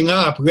 waking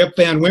up, Rip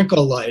Van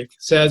Winkle-like,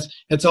 says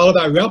it's all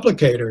about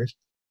replicators,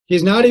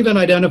 he's not even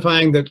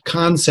identifying the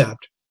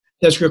concept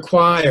that's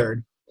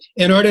required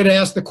in order to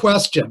ask the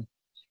question.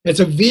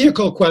 It's a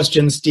vehicle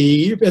question,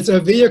 Steve. It's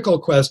a vehicle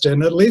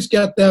question. At least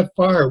get that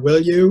far,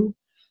 will you?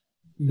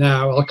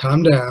 Now, I'll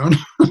calm down.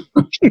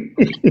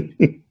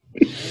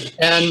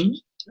 And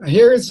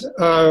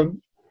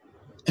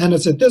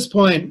it's at this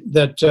point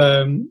that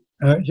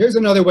here's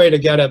another way to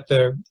get at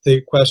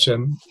the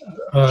question.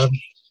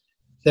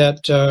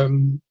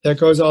 That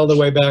goes all the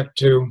way back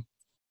to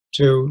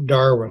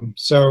Darwin.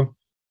 So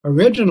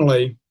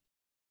Originally,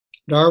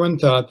 Darwin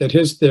thought that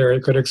his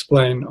theory could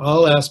explain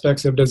all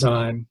aspects of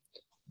design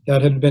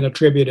that had been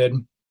attributed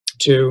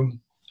to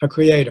a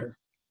creator.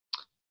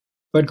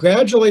 But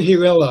gradually he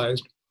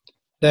realized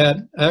that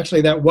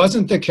actually that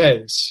wasn't the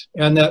case,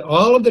 and that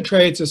all of the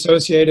traits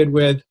associated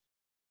with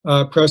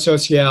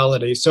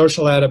prosociality,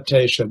 social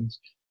adaptations,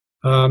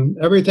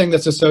 everything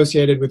that's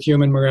associated with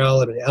human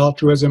morality,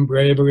 altruism,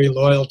 bravery,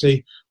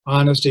 loyalty,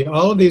 honesty,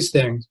 all of these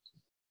things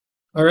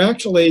are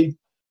actually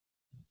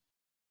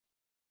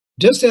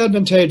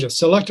disadvantageous,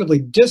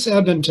 selectively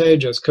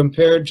disadvantageous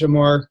compared to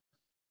more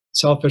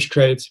selfish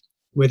traits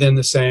within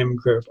the same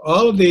group.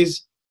 All of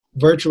these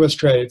virtuous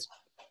traits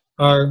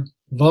are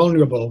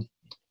vulnerable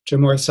to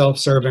more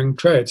self-serving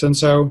traits. And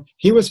so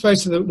he was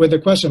faced with the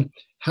question,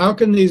 how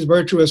can these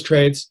virtuous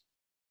traits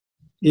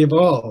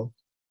evolve?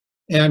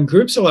 And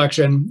group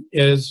selection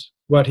is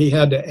what he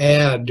had to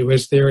add to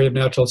his theory of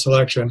natural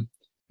selection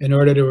in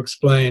order to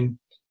explain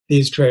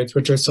these traits,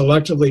 which are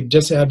selectively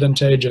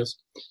disadvantageous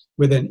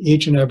within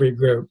each and every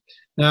group.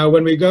 Now,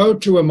 when we go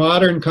to a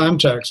modern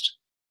context,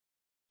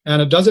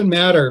 and it doesn't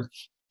matter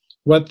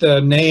what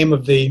the name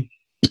of the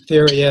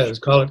theory is,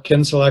 call it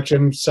kin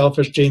selection,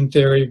 selfish gene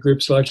theory,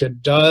 group selection,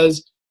 it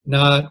does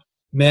not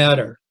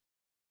matter.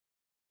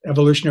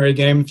 Evolutionary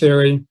game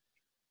theory,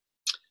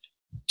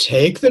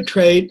 take the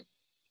trait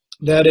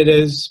that it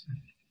is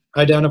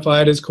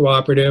identified as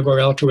cooperative or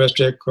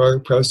altruistic or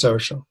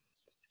prosocial.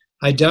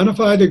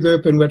 Identify the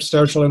group in which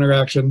social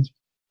interactions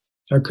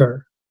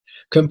occur.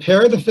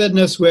 Compare the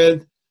fitness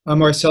with a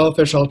more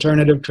selfish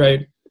alternative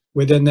trait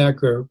within that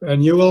group,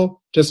 and you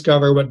will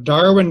discover what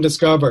Darwin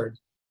discovered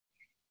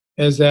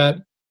is that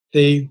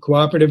the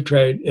cooperative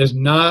trait is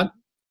not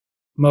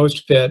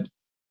most fit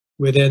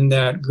within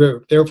that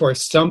group. Therefore,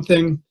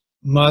 something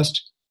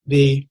must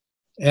be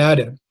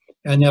added,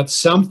 and that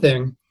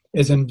something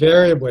is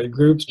invariably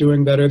groups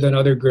doing better than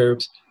other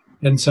groups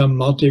in some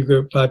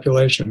multi-group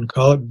population.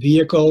 Call it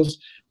vehicles,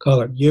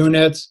 call it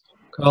units,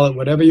 call it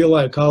whatever you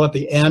like, call it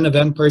the N of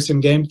N-person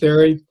game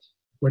theory,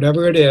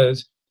 whatever it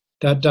is,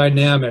 that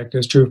dynamic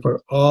is true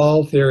for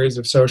all theories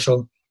of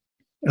social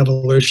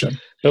evolution.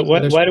 But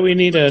why do we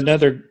need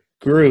another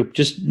group?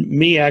 Just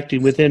me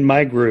acting within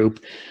my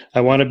group,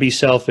 I want to be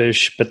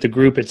selfish, but the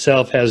group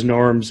itself has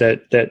norms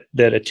that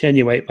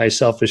attenuate my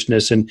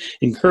selfishness and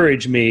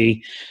encourage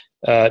me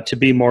to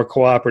be more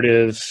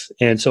cooperative,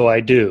 and so I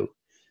do.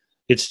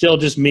 It's still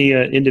just me,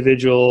 an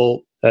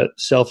individual,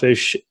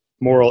 selfish,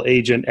 moral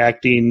agent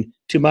acting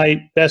to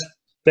my best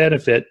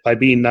benefit by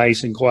being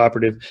nice and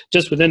cooperative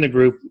just within the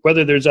group,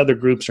 whether there's other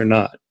groups or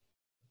not.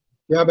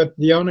 Yeah, but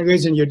the only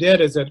reason you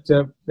did is that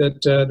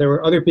there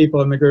were other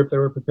people in the group that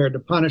were prepared to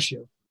punish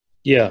you.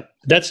 Yeah,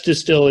 that's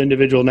just still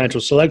individual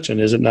natural selection,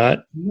 is it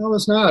not? No,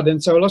 it's not.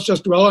 And so let's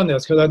just dwell on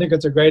this because I think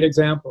it's a great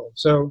example.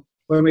 So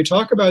when we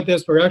talk about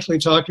this, we're actually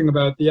talking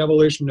about the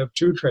evolution of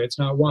two traits,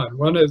 not one.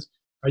 One is,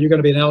 are you going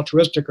to be an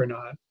altruistic or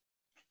not?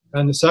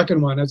 And the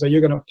second one is, are you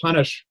going to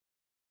punish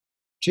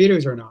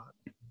cheaters or not?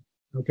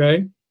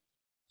 Okay?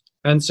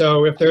 And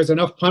so if there's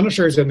enough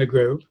punishers in the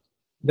group,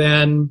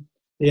 then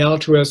the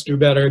altruists do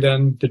better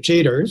than the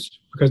cheaters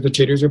because the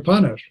cheaters are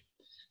punished.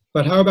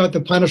 But how about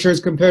the punishers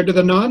compared to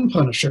the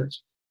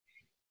non-punishers?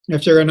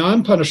 If you're a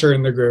non-punisher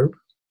in the group,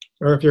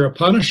 or if you're a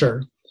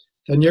punisher,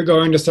 then you're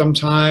going to some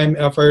time,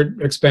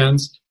 effort,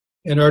 expense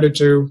in order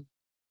to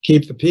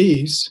keep the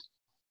peace.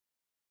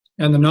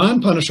 And the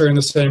non-punisher in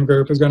the same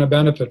group is going to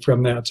benefit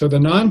from that. So the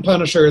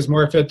non-punisher is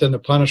more fit than the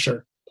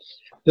punisher.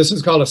 This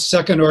is called a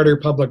second-order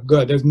public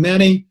good. There's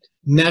many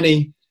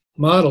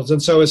models.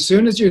 And so as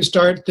soon as you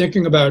start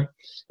thinking about,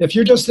 if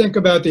you just think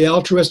about the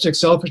altruistic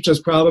selfishness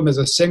problem as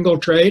a single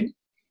trait,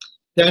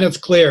 then it's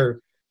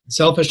clear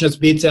selfishness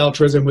beats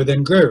altruism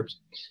within groups.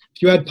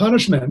 If you had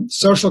punishment,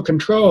 social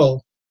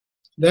control,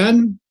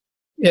 then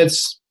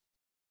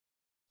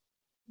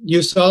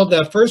you solve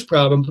that first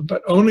problem,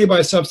 but only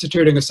by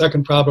substituting a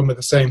second problem of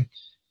the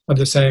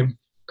same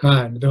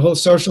kind. The whole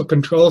social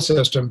control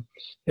system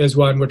is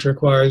one which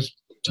requires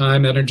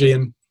time, energy,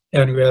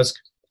 and risk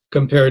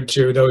compared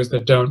to those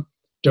that don't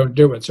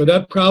do it. So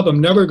that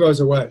problem never goes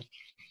away.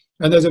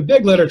 And there's a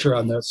big literature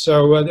on this.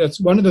 So it's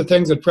one of the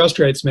things that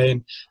frustrates me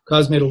and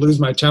caused me to lose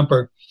my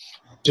temper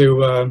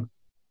to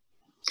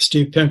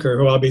Steve Pinker,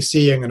 who I'll be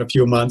seeing in a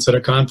few months at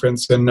a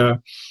conference in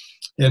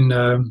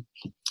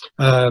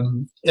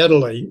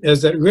Italy,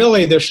 is that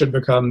really this should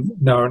become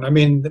known. I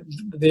mean,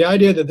 the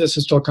idea that this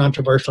is still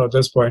controversial at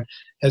this point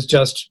is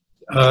just,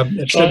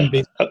 it shouldn't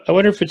be. I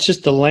wonder if it's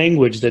just the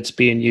language that's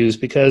being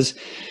used, because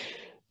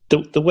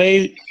the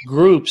way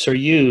groups are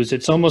used,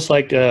 it's almost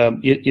like,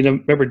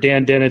 remember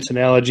Dan Dennett's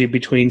analogy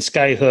between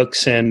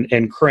skyhooks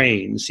and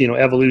cranes.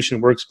 Evolution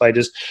works by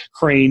just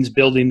cranes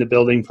building the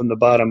building from the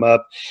bottom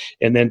up,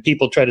 and then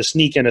people try to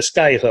sneak in a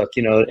skyhook,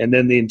 and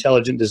then the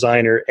intelligent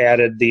designer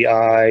added the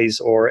eyes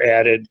or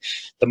added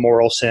the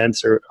moral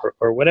sense or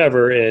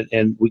whatever,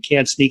 and we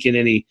can't sneak in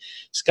any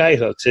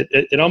skyhooks.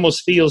 It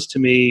almost feels to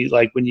me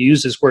like when you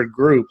use this word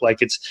group,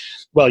 like it's,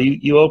 well,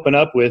 you open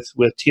up with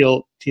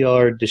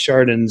T.L.R.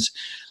 Desjardins'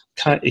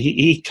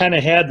 he kind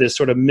of had this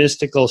sort of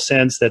mystical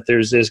sense that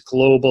there's this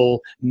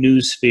global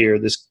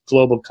noosphere, this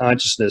global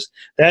consciousness.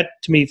 That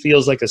to me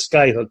feels like a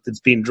skyhook that's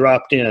being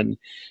dropped in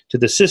to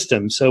the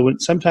system. So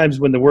sometimes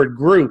when the word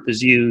group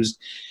is used,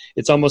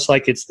 it's almost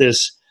like it's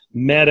this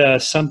meta,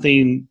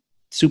 something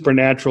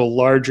supernatural,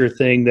 larger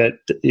thing that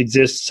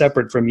exists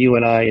separate from you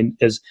and I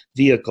as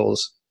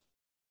vehicles.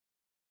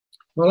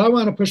 Well, I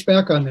want to push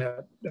back on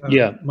that,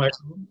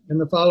 Michael, in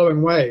the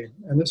following way,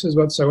 and this is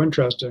what's so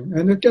interesting.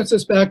 And it gets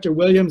us back to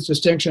William's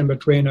distinction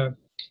between a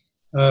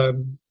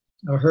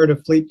herd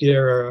of fleet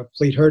deer or a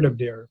fleet herd of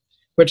deer,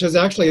 which is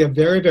actually a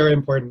very, very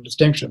important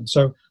distinction.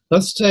 So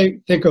let's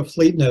think of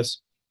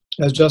fleetness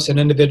as just an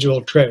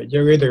individual trait.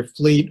 You're either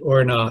fleet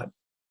or not.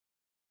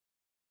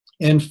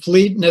 And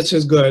fleetness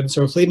is good,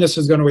 so fleetness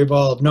is going to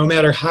evolve no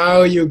matter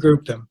how you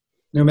group them,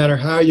 no matter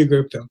how you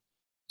group them.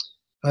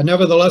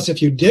 Nevertheless,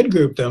 if you did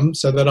group them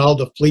so that all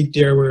the fleet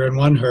deer were in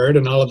one herd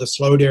and all of the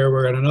slow deer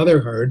were in another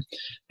herd,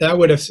 that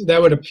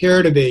would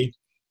appear to be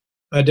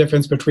a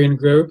difference between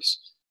groups.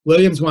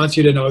 Williams wants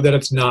you to know that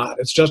it's not.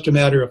 It's just a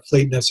matter of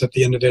fleetness at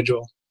the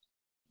individual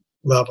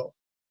level.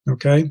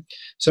 Okay?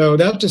 So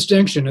that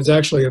distinction is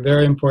actually a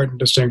very important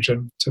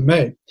distinction to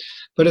make.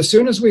 But as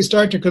soon as we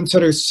start to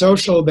consider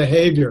social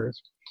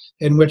behaviors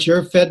in which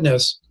your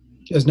fitness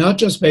is not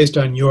just based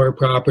on your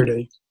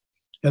property,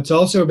 it's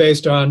also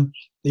based on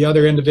the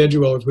other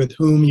individuals with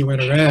whom you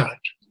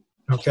interact,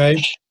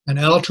 okay? And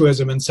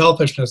altruism and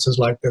selfishness is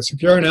like this.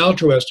 If you're an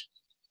altruist,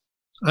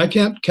 I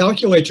can't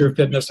calculate your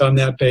fitness on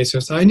that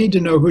basis. I need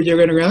to know who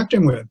you're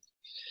interacting with.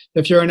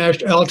 If you're an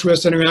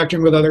altruist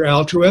interacting with other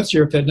altruists,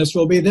 your fitness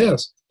will be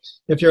this.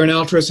 If you're an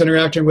altruist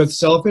interacting with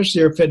selfish,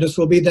 your fitness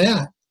will be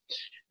that.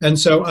 And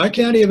so I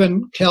can't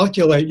even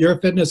calculate your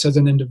fitness as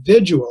an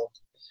individual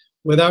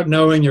without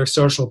knowing your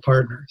social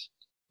partners,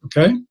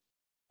 okay?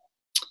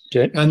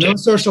 Okay. And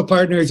those social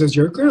partners is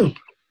your group,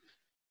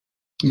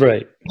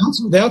 right?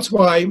 That's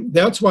why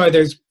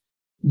there's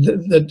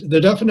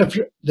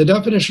the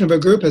definition of a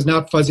group is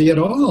not fuzzy at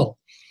all.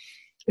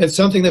 It's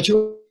something that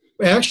you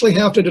actually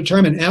have to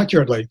determine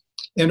accurately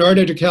in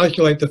order to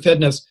calculate the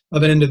fitness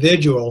of an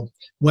individual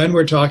when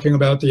we're talking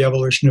about the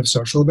evolution of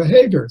social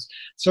behaviors.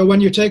 So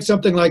when you take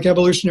something like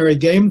evolutionary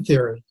game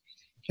theory,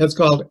 it's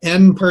called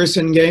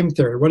N-person game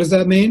theory. What does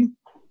that mean?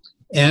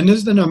 N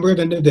is the number of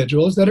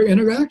individuals that are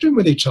interacting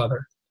with each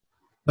other.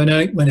 When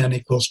n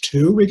equals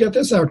 2, we get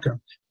this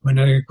outcome. When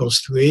n equals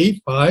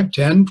 3, 5,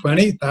 10,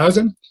 20,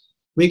 1,000,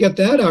 we get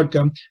that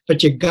outcome.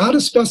 But you got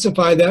to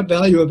specify that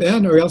value of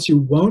n, or else you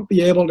won't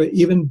be able to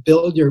even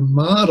build your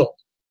model.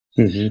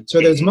 Mm-hmm. So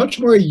there's much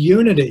more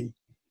unity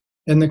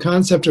in the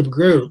concept of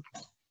group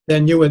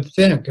than you would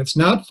think. It's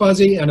not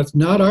fuzzy and it's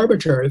not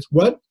arbitrary. It's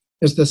what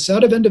is the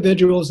set of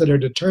individuals that are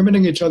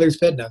determining each other's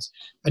fitness.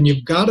 And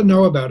you've got to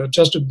know about it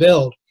just to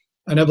build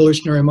an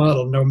evolutionary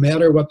model, no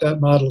matter what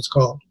that model is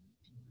called.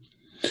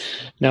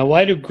 Now,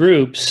 why do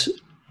groups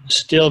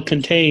still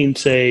contain,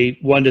 say,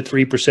 1 to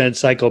 3%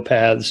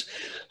 psychopaths?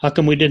 How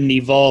come we didn't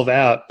evolve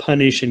out,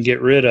 punish, and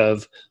get rid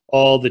of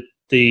all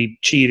the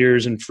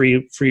cheaters and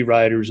free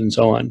riders and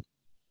so on?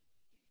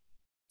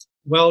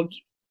 Well,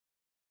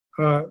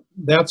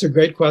 that's a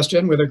great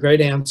question with a great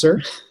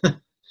answer.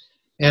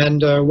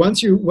 And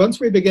once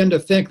we begin to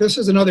think, this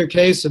is another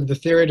case of the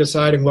theory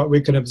deciding what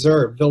we can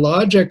observe. The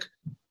logic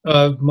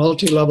of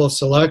multi-level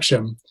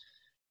selection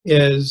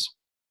is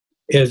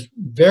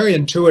very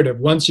intuitive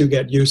once you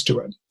get used to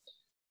it.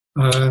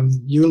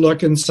 You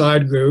look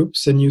inside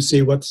groups and you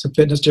see what's the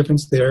fitness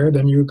difference there.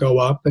 Then you go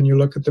up and you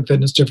look at the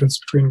fitness difference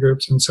between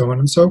groups and so on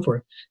and so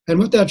forth. And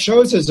what that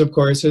shows us, of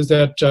course, is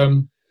that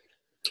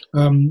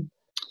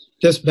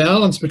this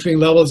balance between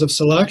levels of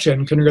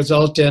selection can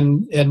result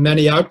in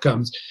many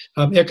outcomes.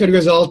 It could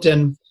result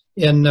in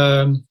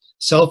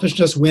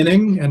selfishness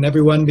winning and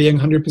everyone being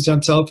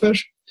 100%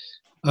 selfish,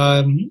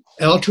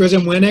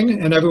 altruism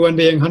winning and everyone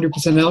being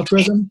 100%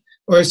 altruism,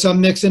 or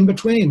some mix in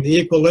between. The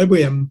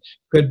equilibrium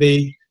could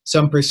be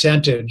some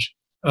percentage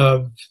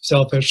of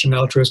selfish and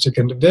altruistic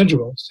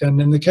individuals. And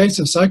in the case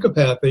of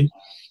psychopathy,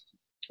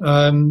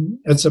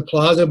 it's a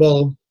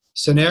plausible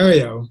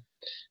scenario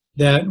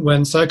that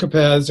when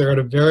psychopaths are at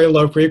a very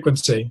low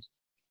frequency,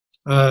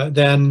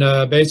 then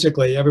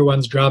basically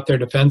everyone's dropped their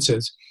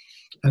defenses,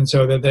 and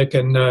so that they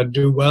can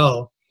do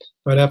well.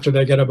 But after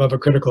they get above a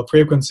critical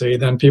frequency,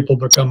 then people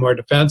become more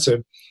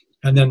defensive,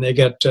 and then they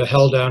get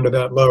held down to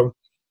that low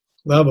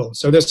level.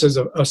 So this is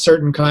a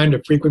certain kind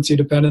of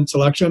frequency-dependent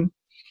selection,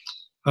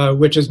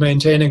 which is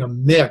maintaining a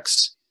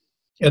mix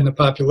in the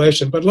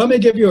population. But let me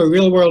give you a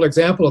real-world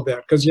example of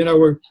that, because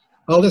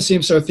all this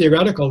seems so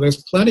theoretical.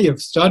 There's plenty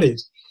of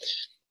studies,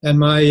 and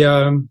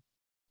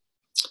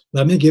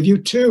let me give you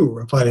two,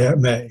 if I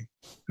may,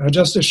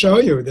 just to show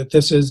you that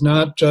this is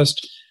not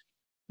just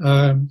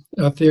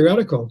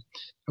theoretical.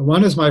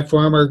 One is my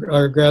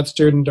former grad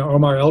student,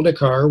 Omar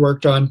Eldikar,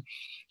 worked on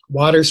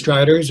water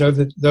striders.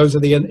 Those are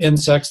the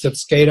insects that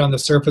skate on the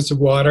surface of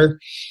water,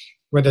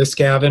 where they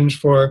scavenge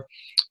for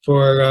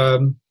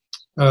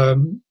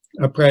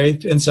prey,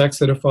 insects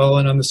that have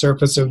fallen on the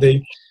surface of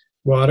the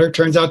water.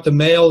 Turns out the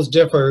males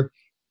differ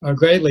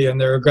greatly in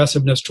their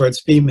aggressiveness towards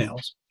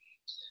females.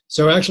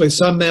 So actually,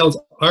 some males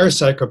are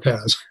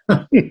psychopaths.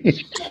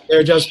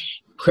 They're just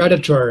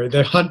predatory.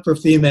 They hunt for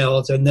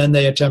females and then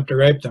they attempt to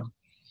rape them.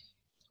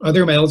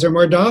 Other males are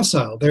more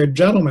docile. They're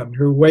gentlemen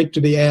who wait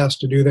to be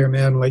asked to do their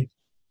manly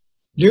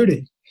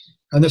duty.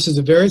 And this is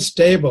a very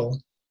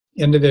stable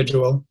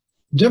individual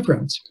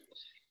difference.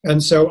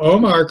 And so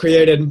Omar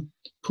created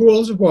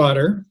pools of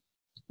water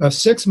of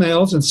 6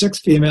 males and 6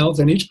 females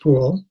in each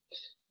pool,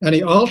 and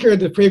he altered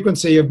the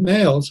frequency of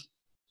males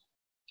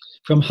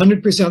from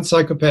 100%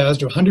 psychopaths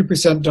to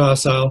 100%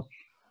 docile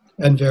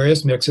and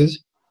various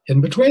mixes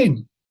in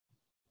between.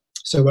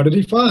 So what did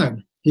he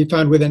find? He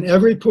found within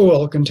every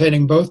pool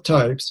containing both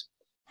types,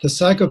 the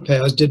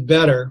psychopaths did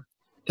better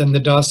than the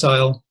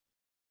docile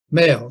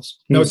males.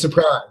 No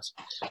surprise.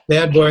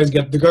 Bad boys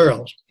get the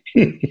girls.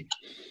 In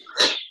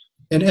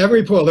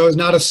every pool, there was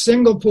not a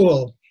single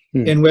pool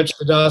in which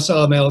the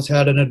docile males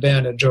had an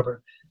advantage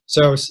over.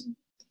 So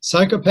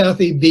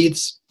psychopathy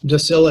beats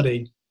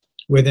docility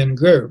within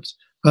groups.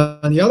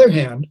 On the other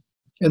hand,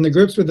 in the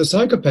groups with the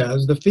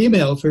psychopaths, the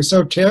females were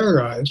so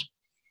terrorized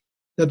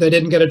that they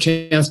didn't get a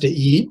chance to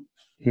eat,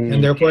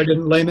 and therefore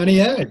didn't lay many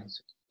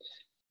eggs.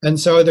 And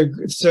so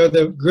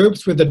the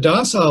groups with the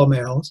docile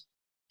males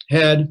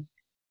had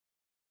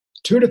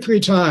 2 to 3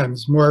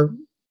 times more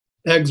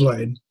eggs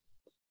laid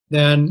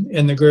than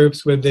in the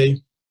groups with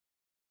the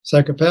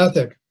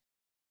psychopathic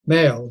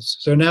males.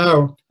 So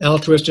now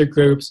altruistic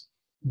groups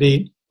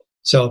beat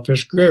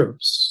selfish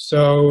groups.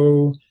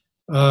 So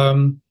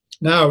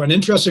now an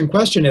interesting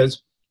question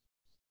is,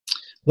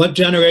 what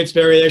generates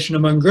variation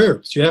among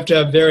groups? You have to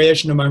have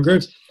variation among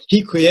groups.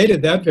 He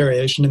created that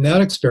variation in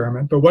that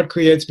experiment, but what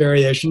creates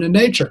variation in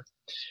nature?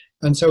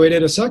 And so he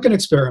did a second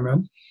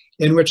experiment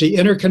in which he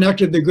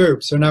interconnected the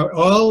groups. So now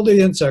all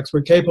the insects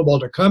were capable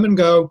to come and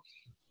go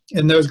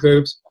in those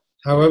groups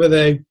however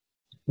they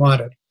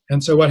wanted.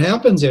 And so what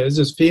happens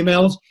is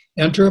females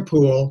enter a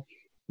pool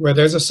where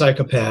there's a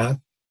psychopath.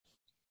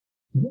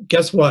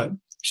 Guess what?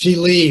 She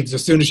leaves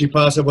as soon as she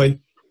possibly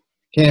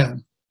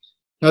can.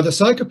 Now, the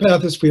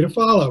psychopath is free to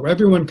follow.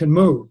 Everyone can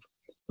move.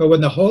 But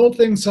when the whole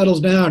thing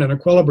settles down and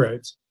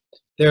equilibrates,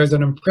 there's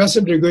an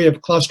impressive degree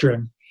of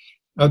clustering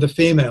of the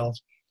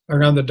females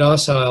around the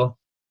docile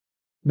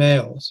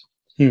males.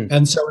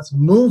 And so it's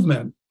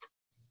movement,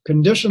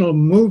 conditional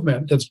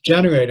movement, that's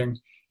generating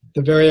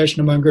the variation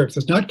among groups.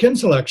 It's not kin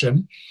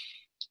selection.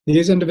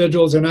 These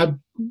individuals are not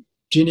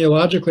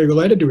genealogically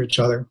related to each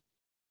other.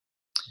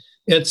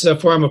 It's a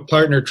form of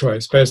partner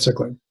choice,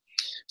 basically.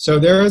 So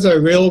there is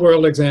a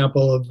real-world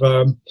example of,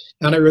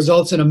 and it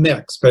results in a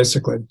mix,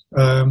 basically,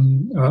 a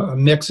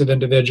mix of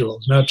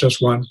individuals, not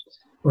just one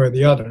or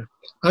the other.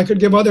 I could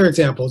give other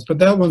examples, but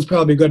that one's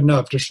probably good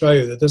enough to show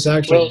you that this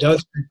actually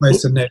does take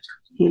place in nature.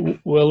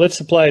 Well,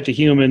 let's apply it to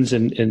humans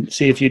and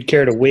see if you'd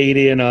care to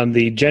weigh in on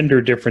the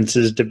gender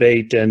differences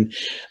debate and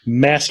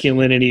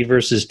masculinity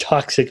versus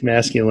toxic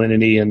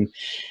masculinity, and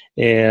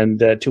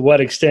to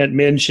what extent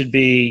men should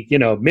be,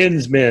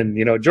 men's men,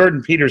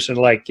 Jordan Peterson,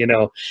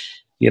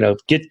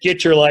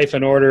 get your life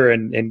in order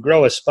and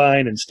grow a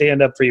spine and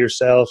stand up for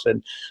yourself,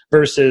 and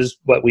versus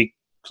what we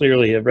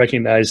clearly have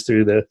recognized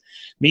through the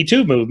Me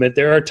Too movement,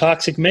 there are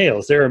toxic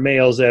males. There are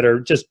males that are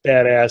just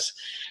badass,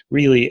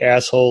 really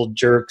asshole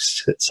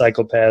jerks,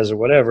 psychopaths or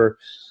whatever.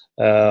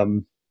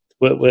 There's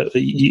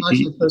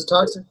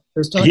toxic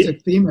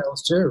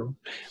females too.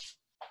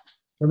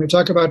 When we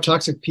talk about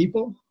toxic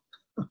people,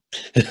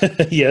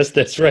 yes,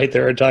 that's right.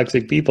 There are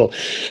toxic people.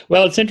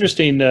 Well, it's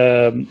interesting,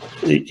 the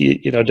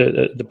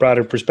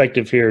broader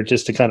perspective here,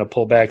 just to kind of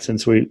pull back,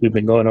 since we've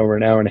been going over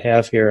an hour and a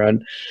half here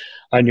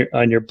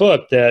on your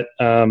book, that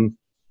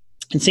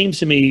it seems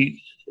to me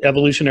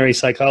evolutionary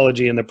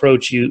psychology and the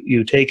approach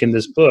you take in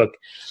this book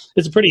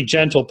is a pretty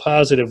gentle,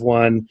 positive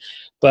one.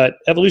 But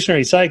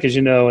evolutionary psych, as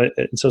you know, and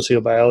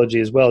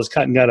sociobiology as well, has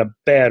got a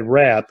bad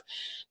rap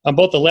on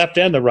both the left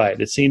and the right.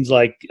 It seems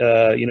like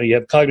you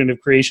have cognitive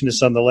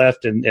creationists on the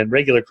left and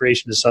regular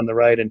creationists on the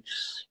right,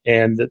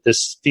 and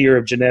this fear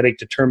of genetic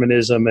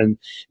determinism and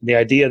the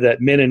idea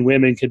that men and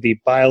women could be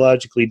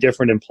biologically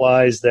different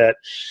implies that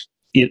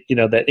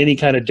that any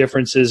kind of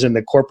differences in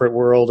the corporate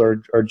world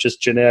are just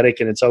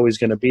genetic, and it's always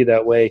going to be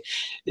that way.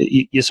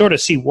 You sort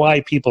of see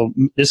why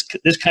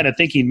this kind of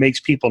thinking makes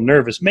people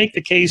nervous. Make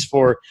the case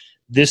for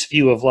this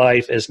view of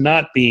life as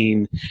not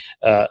being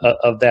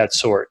of that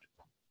sort.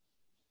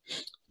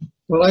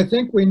 Well, I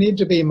think we need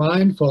to be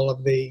mindful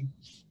of the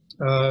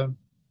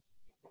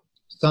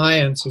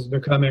science is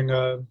becoming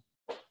a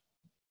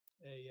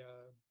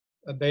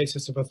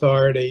basis of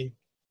authority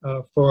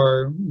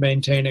for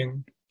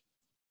maintaining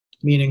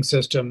meaning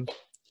systems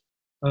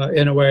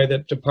in a way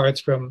that departs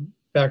from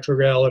factual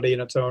reality in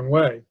its own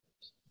way.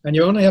 And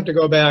you only have to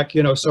go back,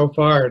 so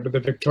far to the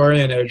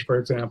Victorian age, for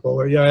example,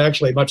 or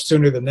actually much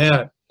sooner than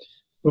that,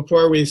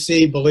 before we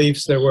see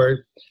beliefs that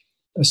were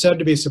said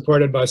to be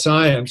supported by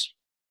science.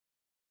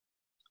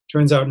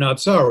 Turns out not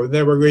so.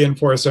 They were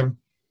reinforcing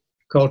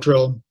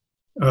cultural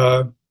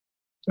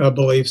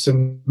beliefs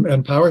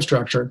and power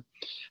structure.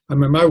 I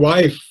mean, my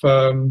wife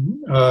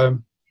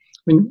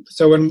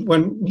So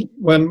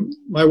when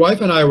my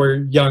wife and I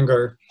were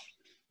younger,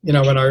 in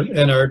our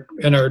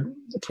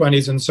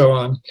 20s and so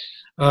on,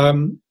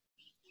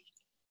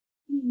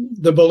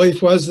 the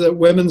belief was that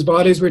women's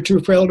bodies were too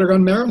frail to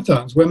run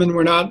marathons. Women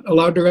were not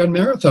allowed to run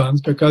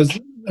marathons because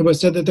it was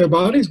said that their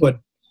bodies would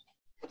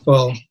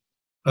fall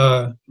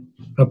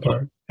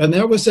apart. And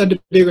that was said to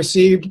be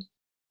received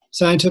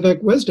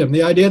scientific wisdom.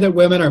 The idea that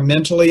women are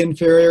mentally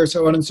inferior,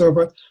 so on and so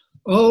forth,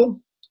 all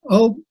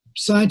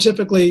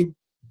scientifically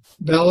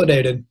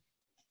validated,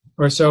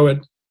 or so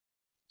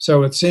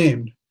it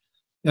seemed.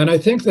 And I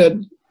think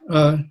that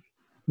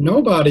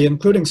nobody,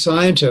 including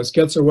scientists,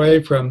 gets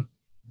away from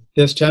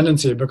this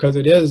tendency, because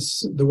it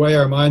is the way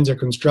our minds are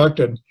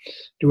constructed,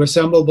 to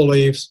assemble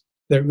beliefs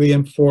that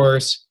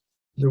reinforce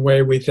the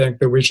way we think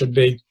that we should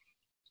be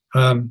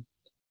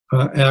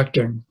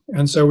acting.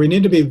 And so we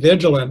need to be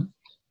vigilant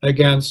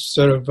against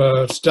sort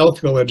of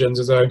stealth religions,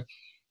 as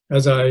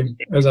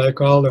I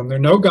call them. There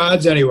are no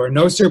gods anywhere,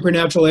 no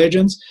supernatural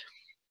agents.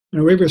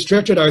 And we've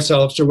restricted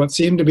ourselves to what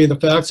seem to be the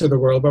facts of the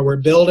world, but we're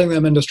building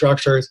them into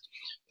structures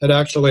that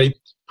actually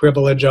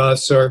privilege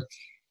us, or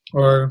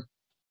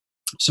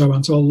so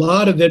on. So a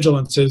lot of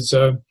vigilance is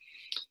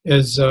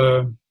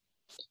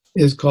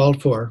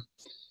called for.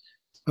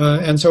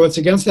 And so it's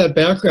against that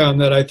background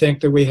that I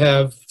think that we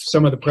have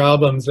some of the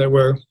problems that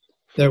we're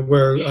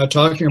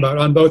talking about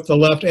on both the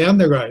left and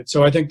the right.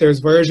 So I think there's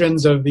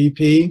versions of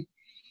VP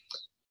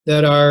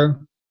that are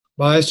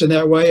biased in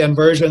that way, and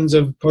versions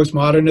of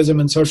postmodernism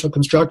and social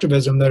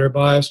constructivism that are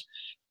biased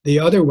the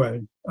other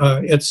way.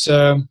 It's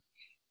a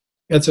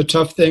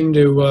tough thing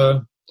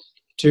to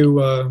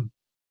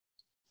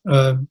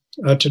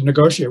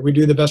negotiate. We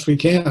do the best we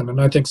can,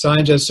 and I think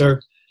scientists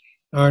are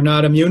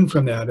not immune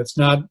from that. It's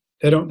not.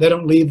 They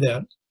don't leave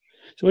that.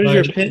 So what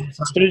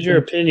is your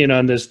opinion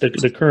on this,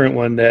 the current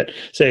one that,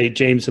 say,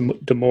 James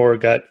Damore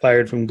got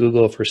fired from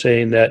Google for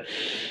saying that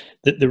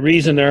the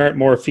reason there aren't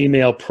more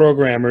female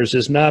programmers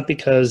is not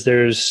because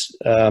there's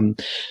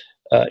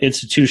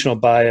institutional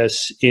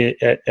bias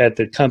at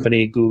the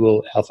company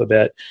Google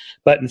Alphabet,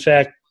 but in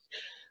fact,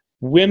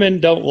 women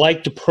don't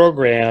like to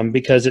program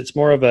because it's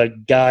more of a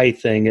guy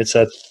thing. It's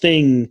a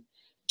thing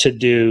to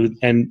do,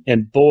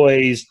 and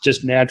boys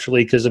just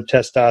naturally, because of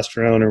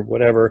testosterone or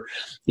whatever,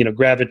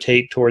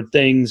 gravitate toward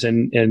things,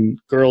 and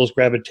girls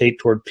gravitate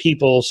toward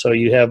people. So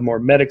you have more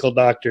medical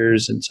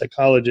doctors and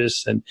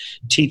psychologists and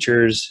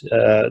teachers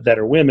that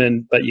are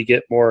women, but you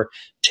get more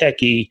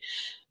techie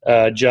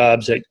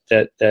jobs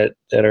that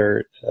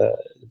are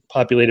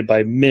populated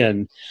by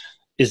men.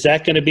 Is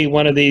that going to be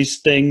one of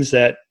these things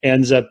that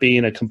ends up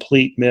being a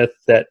complete myth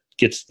that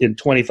gets, in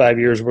 25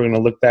 years, we're going to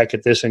look back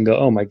at this and go,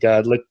 oh my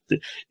God, look, the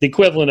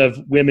equivalent of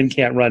women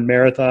can't run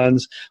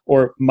marathons?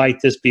 Or might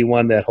this be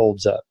one that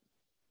holds up?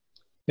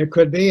 It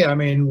could be. I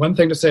mean, one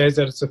thing to say is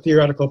that it's a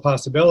theoretical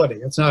possibility.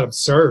 It's not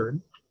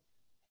absurd.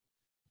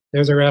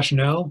 There's a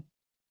rationale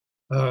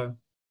behind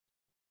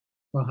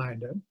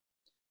it.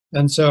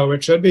 And so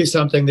it should be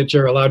something that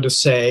you're allowed to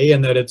say,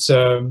 and that it's,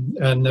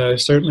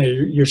 certainly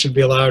you should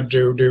be allowed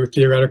to do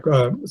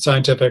theoretical,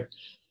 scientific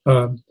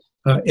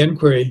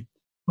inquiry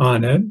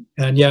on it.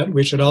 And yet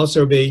we should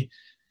also be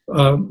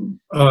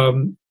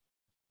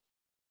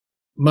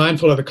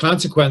mindful of the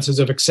consequences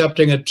of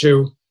accepting it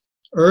too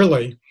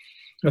early,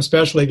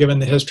 especially given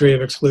the history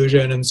of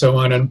exclusion and so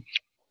on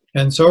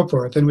and so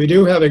forth. And we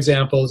do have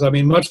examples. I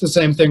mean, much the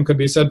same thing could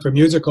be said for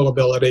musical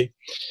ability.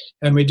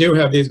 And we do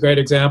have these great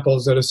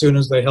examples that as soon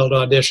as they held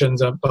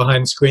auditions up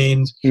behind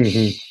screens,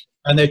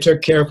 and they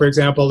took care, for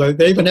example,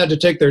 they even had to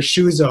take their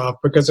shoes off,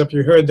 because if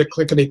you heard the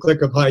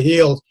clickety-click of high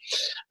heels,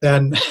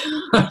 then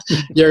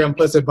your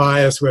implicit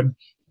bias would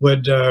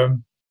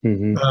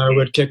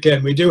kick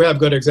in. We do have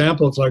good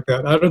examples like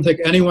that. I don't think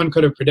anyone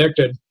could have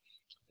predicted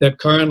that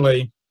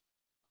currently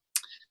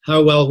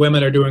how well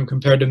women are doing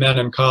compared to men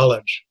in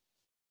college.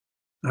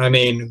 I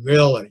mean,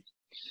 really.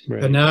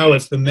 Right. And now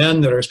it's the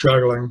men that are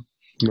struggling.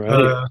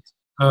 Right.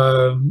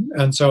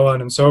 And so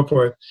on and so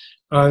forth.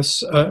 I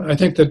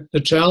think that the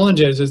challenge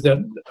is that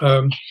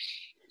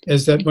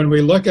when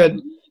we look at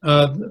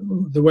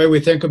the way we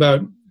think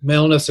about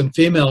maleness and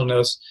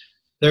femaleness,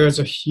 there is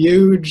a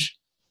huge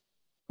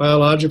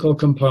biological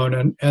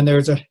component, and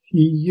there's a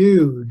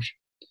huge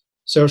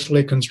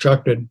socially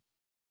constructed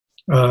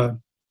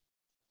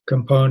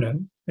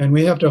component, and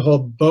we have to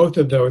hold both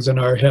of those in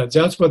our heads.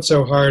 That's what's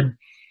so hard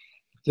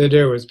to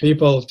do, is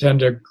people tend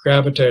to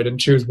gravitate and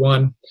choose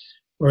one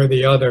or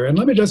the other. And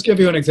let me just give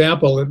you an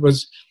example. It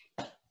was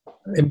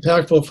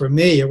impactful for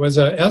me. It was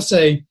an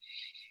essay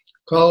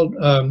called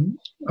A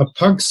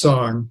Punk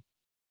Song.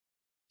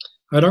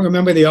 I don't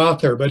remember the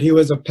author, but he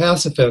was a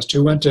pacifist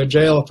who went to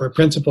jail for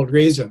principled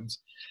reasons.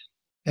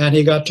 And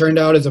he got turned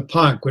out as a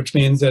punk, which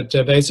means that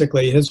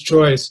basically his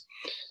choice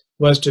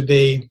was to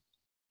be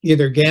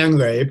either gang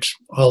raped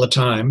all the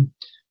time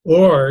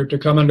or to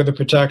come under the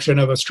protection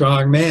of a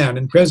strong man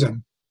in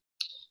prison.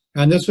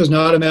 And this was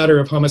not a matter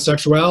of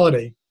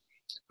homosexuality.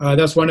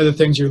 That's one of the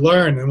things you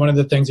learn, and one of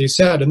the things he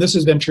said, and this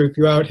has been true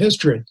throughout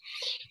history.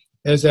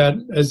 is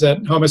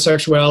that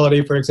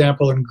homosexuality, for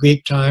example, in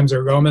Greek times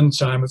or Roman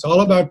time, was all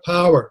about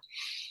power.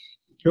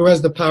 Who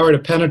has the power to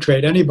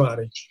penetrate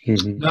anybody?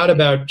 Not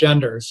about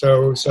gender.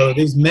 So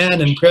these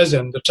men in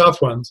prison, the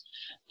tough ones,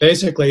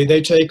 basically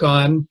they take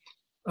on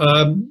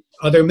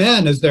other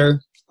men as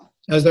their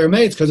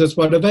mates because it's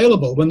what's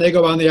available. When they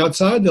go on the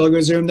outside, they'll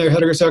resume their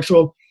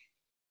heterosexual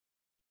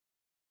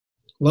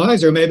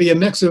lives, or maybe a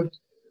mix of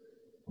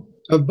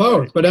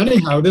both. But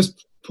anyhow, this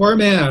poor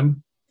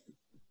man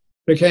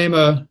became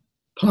a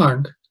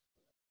punk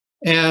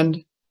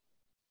and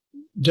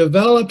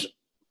developed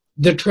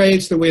the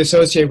traits that we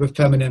associate with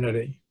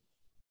femininity.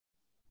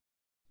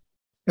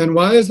 And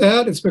why is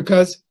that? It's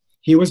because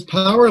he was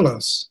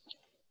powerless.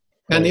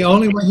 And the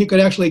only way he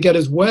could actually get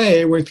his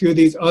way were through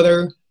these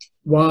other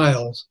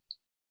wiles,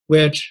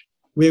 which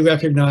we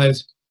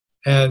recognize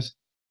as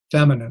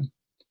feminine.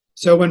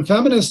 So when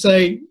feminists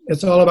say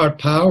it's all about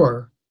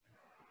power,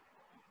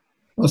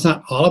 well, it's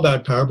not all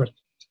about power, but a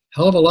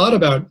hell of a lot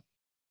about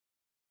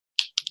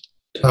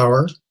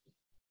power.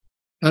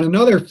 And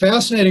another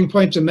fascinating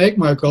point to make,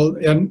 Michael,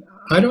 and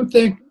I don't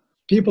think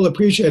people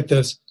appreciate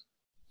this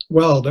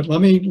well, but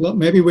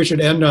maybe we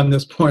should end on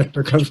this point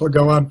because we'll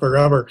go on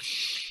forever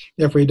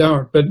if we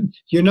don't. But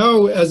you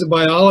know, as a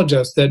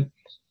biologist, that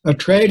a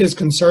trait is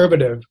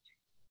conservative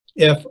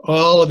if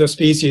all of the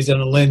species in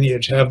a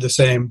lineage have the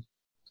same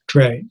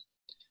trait.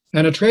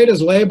 And a trait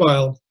is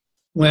labile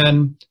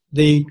when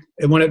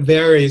it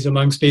varies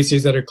among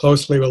species that are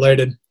closely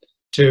related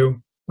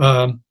to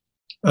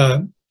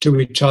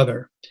each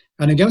other.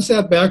 And against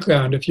that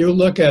background, if you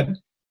look at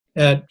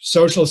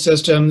social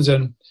systems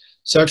and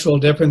sexual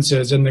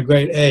differences in the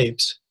great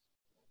apes,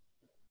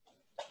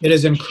 it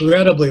is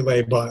incredibly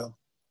labile.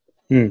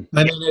 I mean,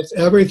 it's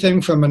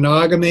everything from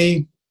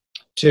monogamy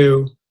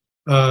to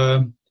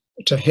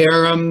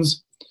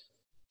harems,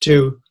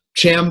 to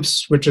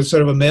chimps, which is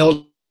sort of a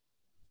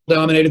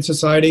male-dominated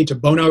society, to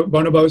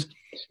bonobos,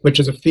 which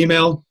is a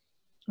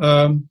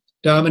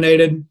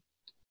female-dominated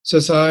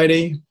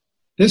society.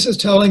 This is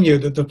telling you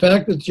that the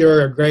fact that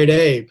you're a great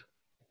ape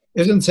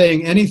isn't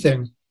saying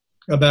anything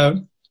about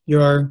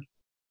your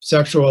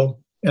sexual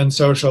and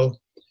social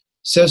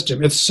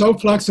system. It's so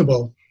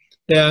flexible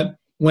that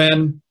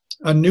when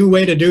a new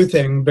way to do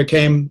things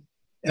became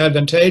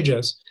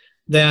advantageous,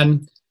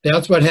 then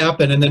that's what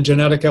happened, and then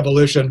genetic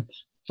evolution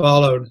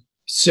followed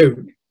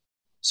suit.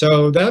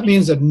 So that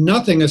means that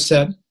nothing is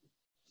set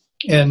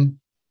in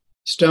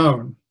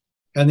stone.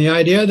 And the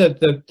idea that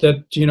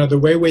the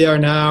way we are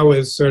now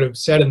is sort of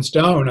set in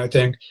stone, I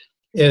think,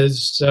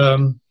 is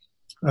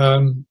always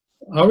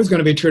going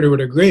to be true to a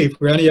degree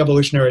for any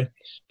evolutionary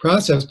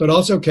process, but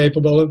also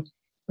capable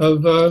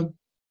of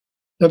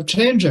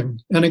changing.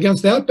 And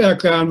against that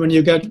background, when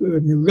you get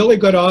really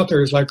good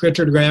authors like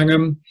Richard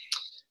Wrangham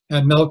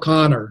and Mel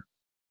Konner,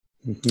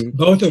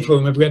 both of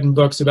whom have written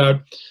books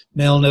about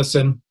maleness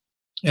and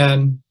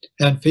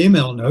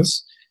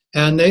femaleness,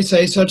 and they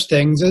say such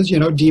things as,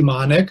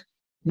 demonic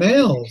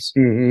males.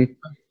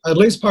 At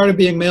least part of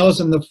being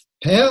males in the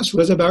past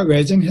was about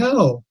raising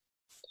hell.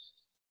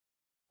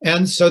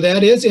 And so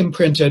that is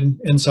imprinted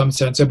in some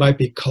sense. It might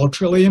be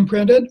culturally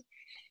imprinted.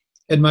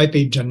 It might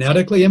be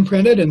genetically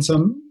imprinted in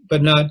some,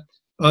 but not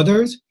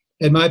others.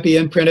 It might be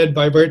imprinted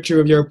by virtue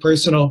of your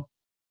personal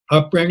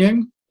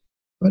upbringing.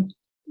 But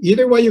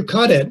either way you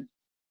cut it,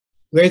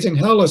 raising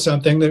hell is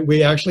something that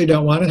we actually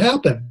don't want to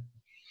happen.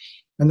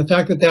 And the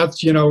fact that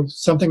that's,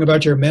 something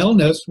about your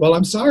maleness, well,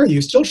 I'm sorry,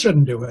 you still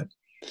shouldn't do it.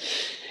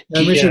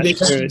 And we should be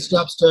taking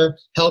steps to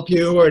help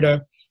you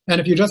and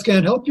if you just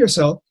can't help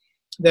yourself,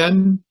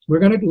 then we're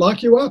going to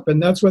lock you up.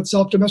 And that's what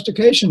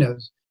self-domestication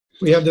is.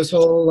 We have this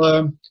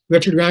whole,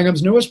 Richard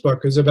Wrangham's newest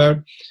book is about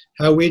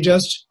how we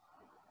just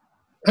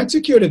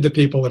executed the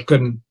people that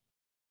couldn't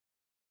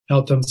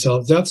help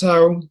themselves. That's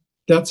why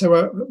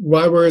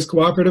we're as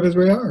cooperative as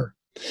we are.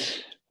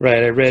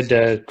 Right. I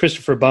read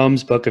Christopher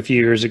Baum's book a few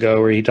years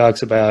ago where he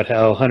talks about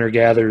how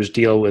hunter-gatherers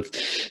deal with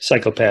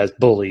psychopaths,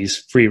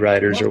 bullies, free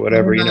riders, or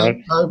whatever,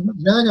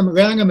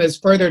 Wrangham is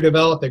further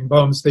developing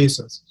Baum's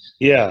thesis.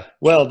 Yeah.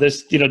 Well,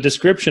 this,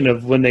 description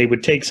of when they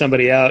would take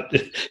somebody out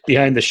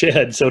behind the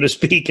shed, so to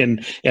speak,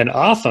 and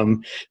off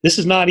them, this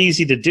is not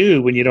easy to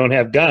do when you don't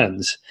have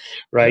guns,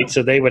 right? Yeah.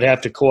 So they would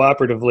have to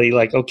cooperatively,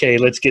 like, okay,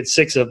 let's get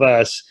 6 of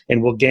us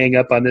and we'll gang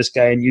up on this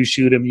guy and you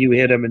shoot him, you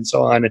hit him, and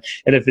so on. And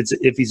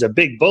if he's a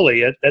big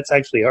bully, that's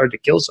actually hard to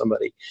kill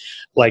somebody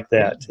like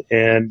that.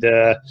 And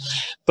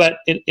but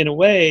in a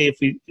way,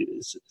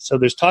 so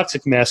there's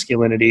toxic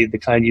masculinity, the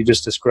kind you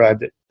just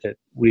described that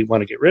we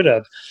want to get rid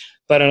of.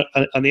 But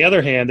on the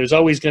other hand, there's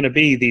always going to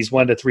be these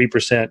 1% to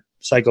 3%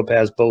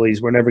 psychopaths,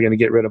 bullies. We're never going to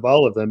get rid of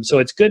all of them. So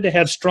it's good to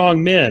have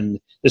strong men.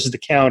 This is the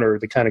counter,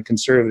 the kind of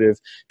conservative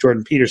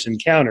Jordan Peterson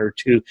counter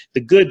to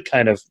the good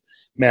kind of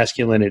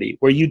masculinity,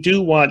 where you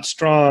do want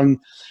strong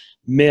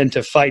men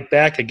to fight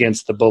back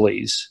against the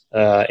bullies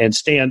and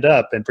stand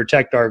up and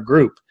protect our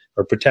group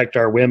or protect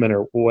our women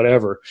or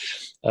whatever.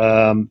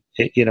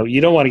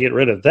 You don't want to get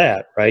rid of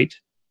that, right?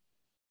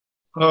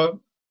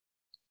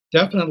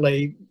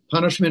 Definitely.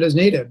 Punishment is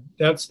needed.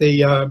 That's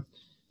the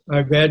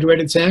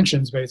graduated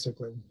sanctions,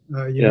 basically.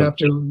 You have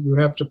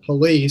to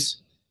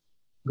police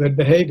good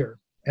behavior.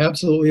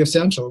 Absolutely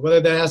essential. Whether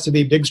that has to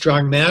be big,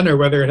 strong men, or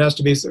whether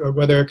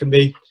it can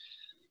be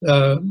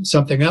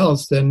something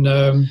else,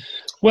 then.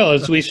 Well,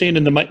 as we've seen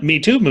in the Me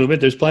Too movement,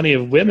 there's plenty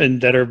of women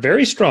that are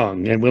very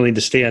strong and willing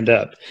to stand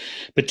up,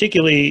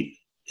 particularly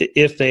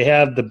if they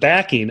have the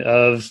backing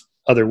of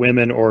other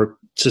women or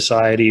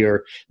society.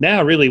 Or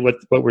now really what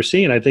we're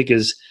seeing, I think,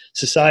 is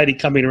society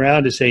coming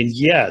around to saying,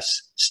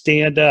 yes,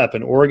 stand up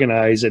and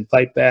organize and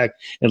fight back,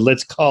 and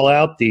let's call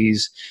out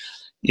these,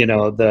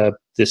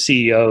 the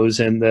CEOs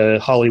and the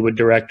Hollywood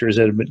directors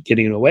that have been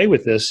getting away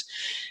with this.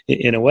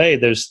 In a way,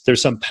 there's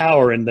some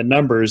power in the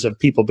numbers of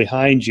people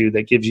behind you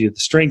that gives you the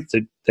strength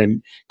to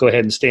then go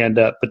ahead and stand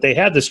up. But they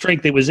have the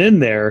strength that was in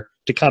there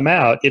to come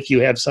out if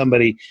you have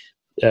somebody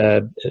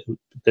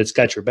that's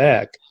got your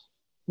back.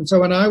 And so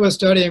when I was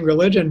studying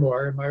religion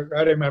more,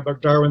 writing my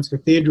book Darwin's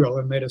Cathedral,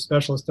 and made a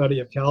special study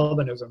of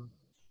Calvinism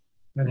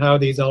and how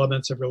these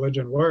elements of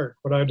religion work,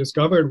 what I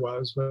discovered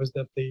was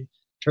that the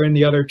turn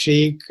the other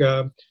cheek,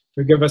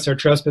 forgive us our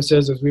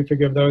trespasses as we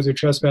forgive those who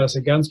trespass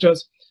against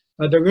us.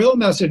 The real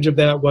message of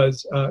that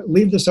was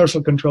leave the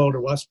social control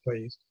to us,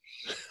 please.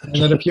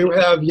 And that if you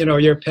have,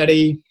 your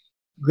petty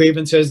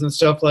grievances and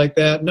stuff like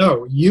that,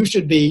 no, you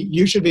should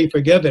be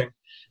forgiving.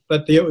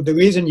 But the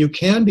reason you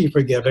can be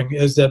forgiving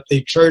is that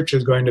the church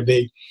is going to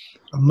be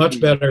a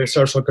much better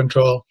social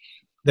control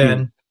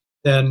than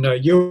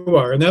you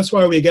are, and that's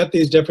why we get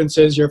these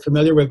differences. You're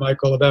familiar with,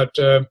 Michael, about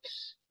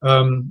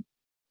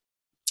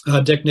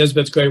Dick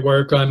Nisbet's great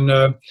work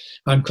on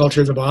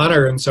cultures of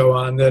honor and so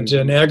on, that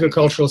in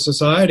agricultural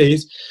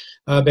societies,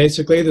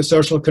 basically the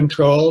social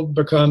control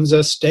becomes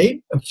a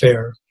state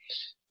affair.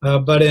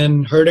 But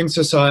in herding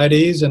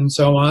societies and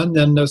so on,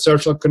 then the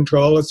social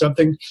control is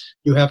something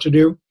you have to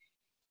do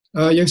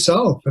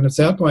yourself. And at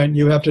that point,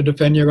 you have to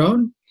defend your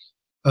own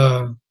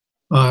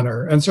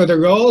honor. And so the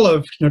role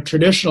of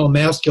traditional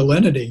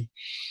masculinity,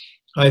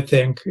 I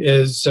think,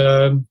 is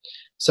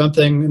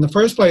something, in the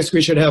first place,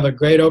 we should have a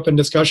great open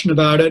discussion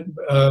about it.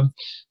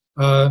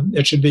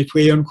 It should be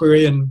free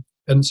inquiry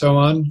and so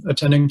on,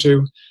 attending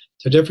to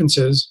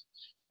differences.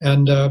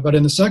 And but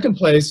in the second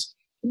place,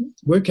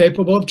 we're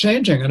capable of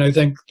changing. And I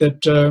think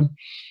that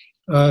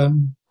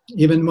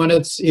even when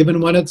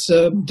it's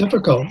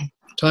difficult,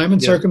 time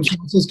and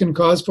circumstances can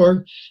cause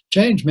for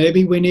change.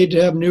 Maybe we need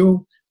to have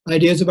new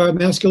ideas about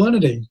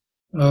masculinity.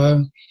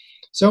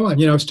 So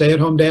on,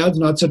 stay-at-home dad's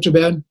not such a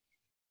bad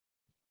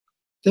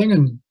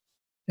thing,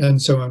 and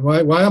so on.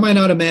 Why am I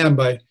not a man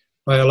by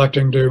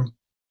electing to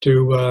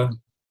do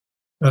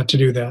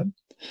that?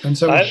 And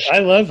so I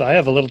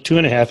have a little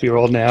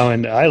 2.5-year-old now,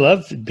 and I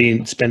love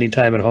spending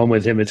time at home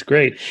with him. It's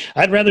great.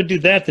 I'd rather do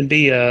that than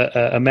be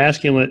a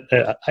masculine,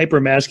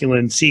 hyper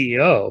masculine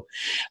CEO.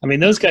 I mean,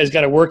 those guys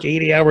got to work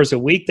 80 hours a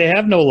week. They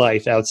have no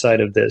life outside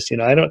of this.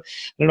 I don't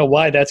know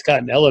why that's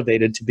gotten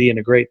elevated to being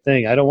a great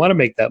thing. I don't want to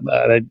make that.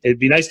 It'd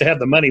be nice to have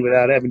the money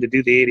without having to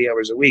do the 80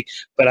 hours a week,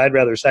 but I'd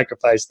rather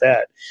sacrifice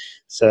that.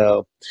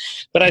 So,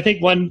 but I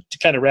think to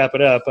kind of wrap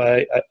it up,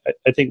 I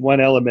think one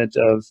element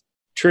of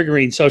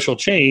triggering social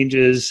change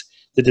is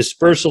the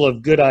dispersal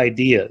of good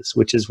ideas,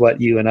 which is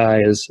what you and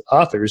I as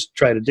authors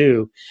try to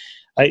do.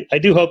 I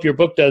do hope your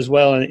book does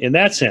well in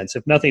that sense,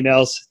 if nothing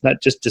else,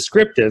 not just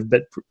descriptive,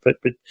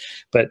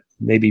 but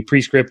maybe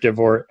prescriptive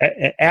or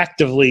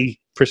actively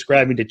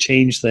prescribing to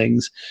change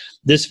things.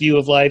 This view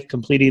of life,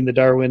 completing the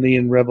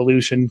Darwinian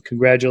Revolution.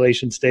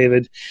 Congratulations,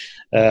 David.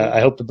 I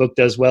hope the book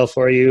does well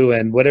for you,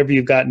 and whatever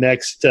you've got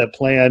next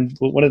planned.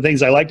 One of the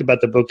things I liked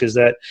about the book is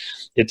that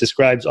it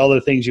describes all the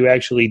things you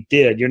actually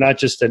did. You're not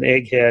just an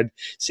egghead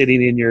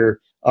sitting in your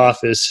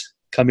office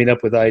coming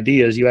up with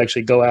ideas. You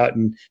actually go out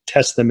and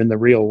test them in the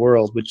real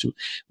world, which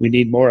we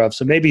need more of.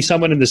 So maybe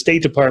someone in the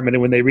State Department,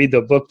 and when they read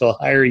the book, they'll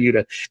hire you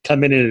to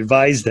come in and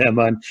advise them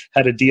on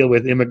how to deal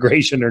with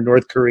immigration or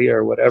North Korea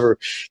or whatever,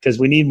 because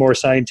we need more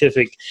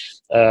scientific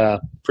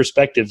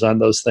perspectives on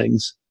those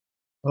things.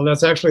 Well,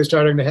 that's actually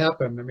starting to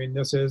happen. I mean,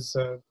 this is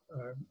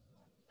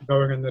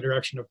going in the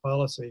direction of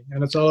policy.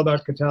 And it's all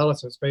about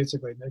catalysis,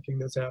 basically, making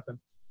this happen,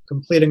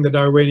 completing the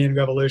Darwinian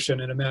Revolution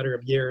in a matter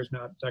of years,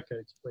 not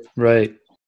decades, please. Right.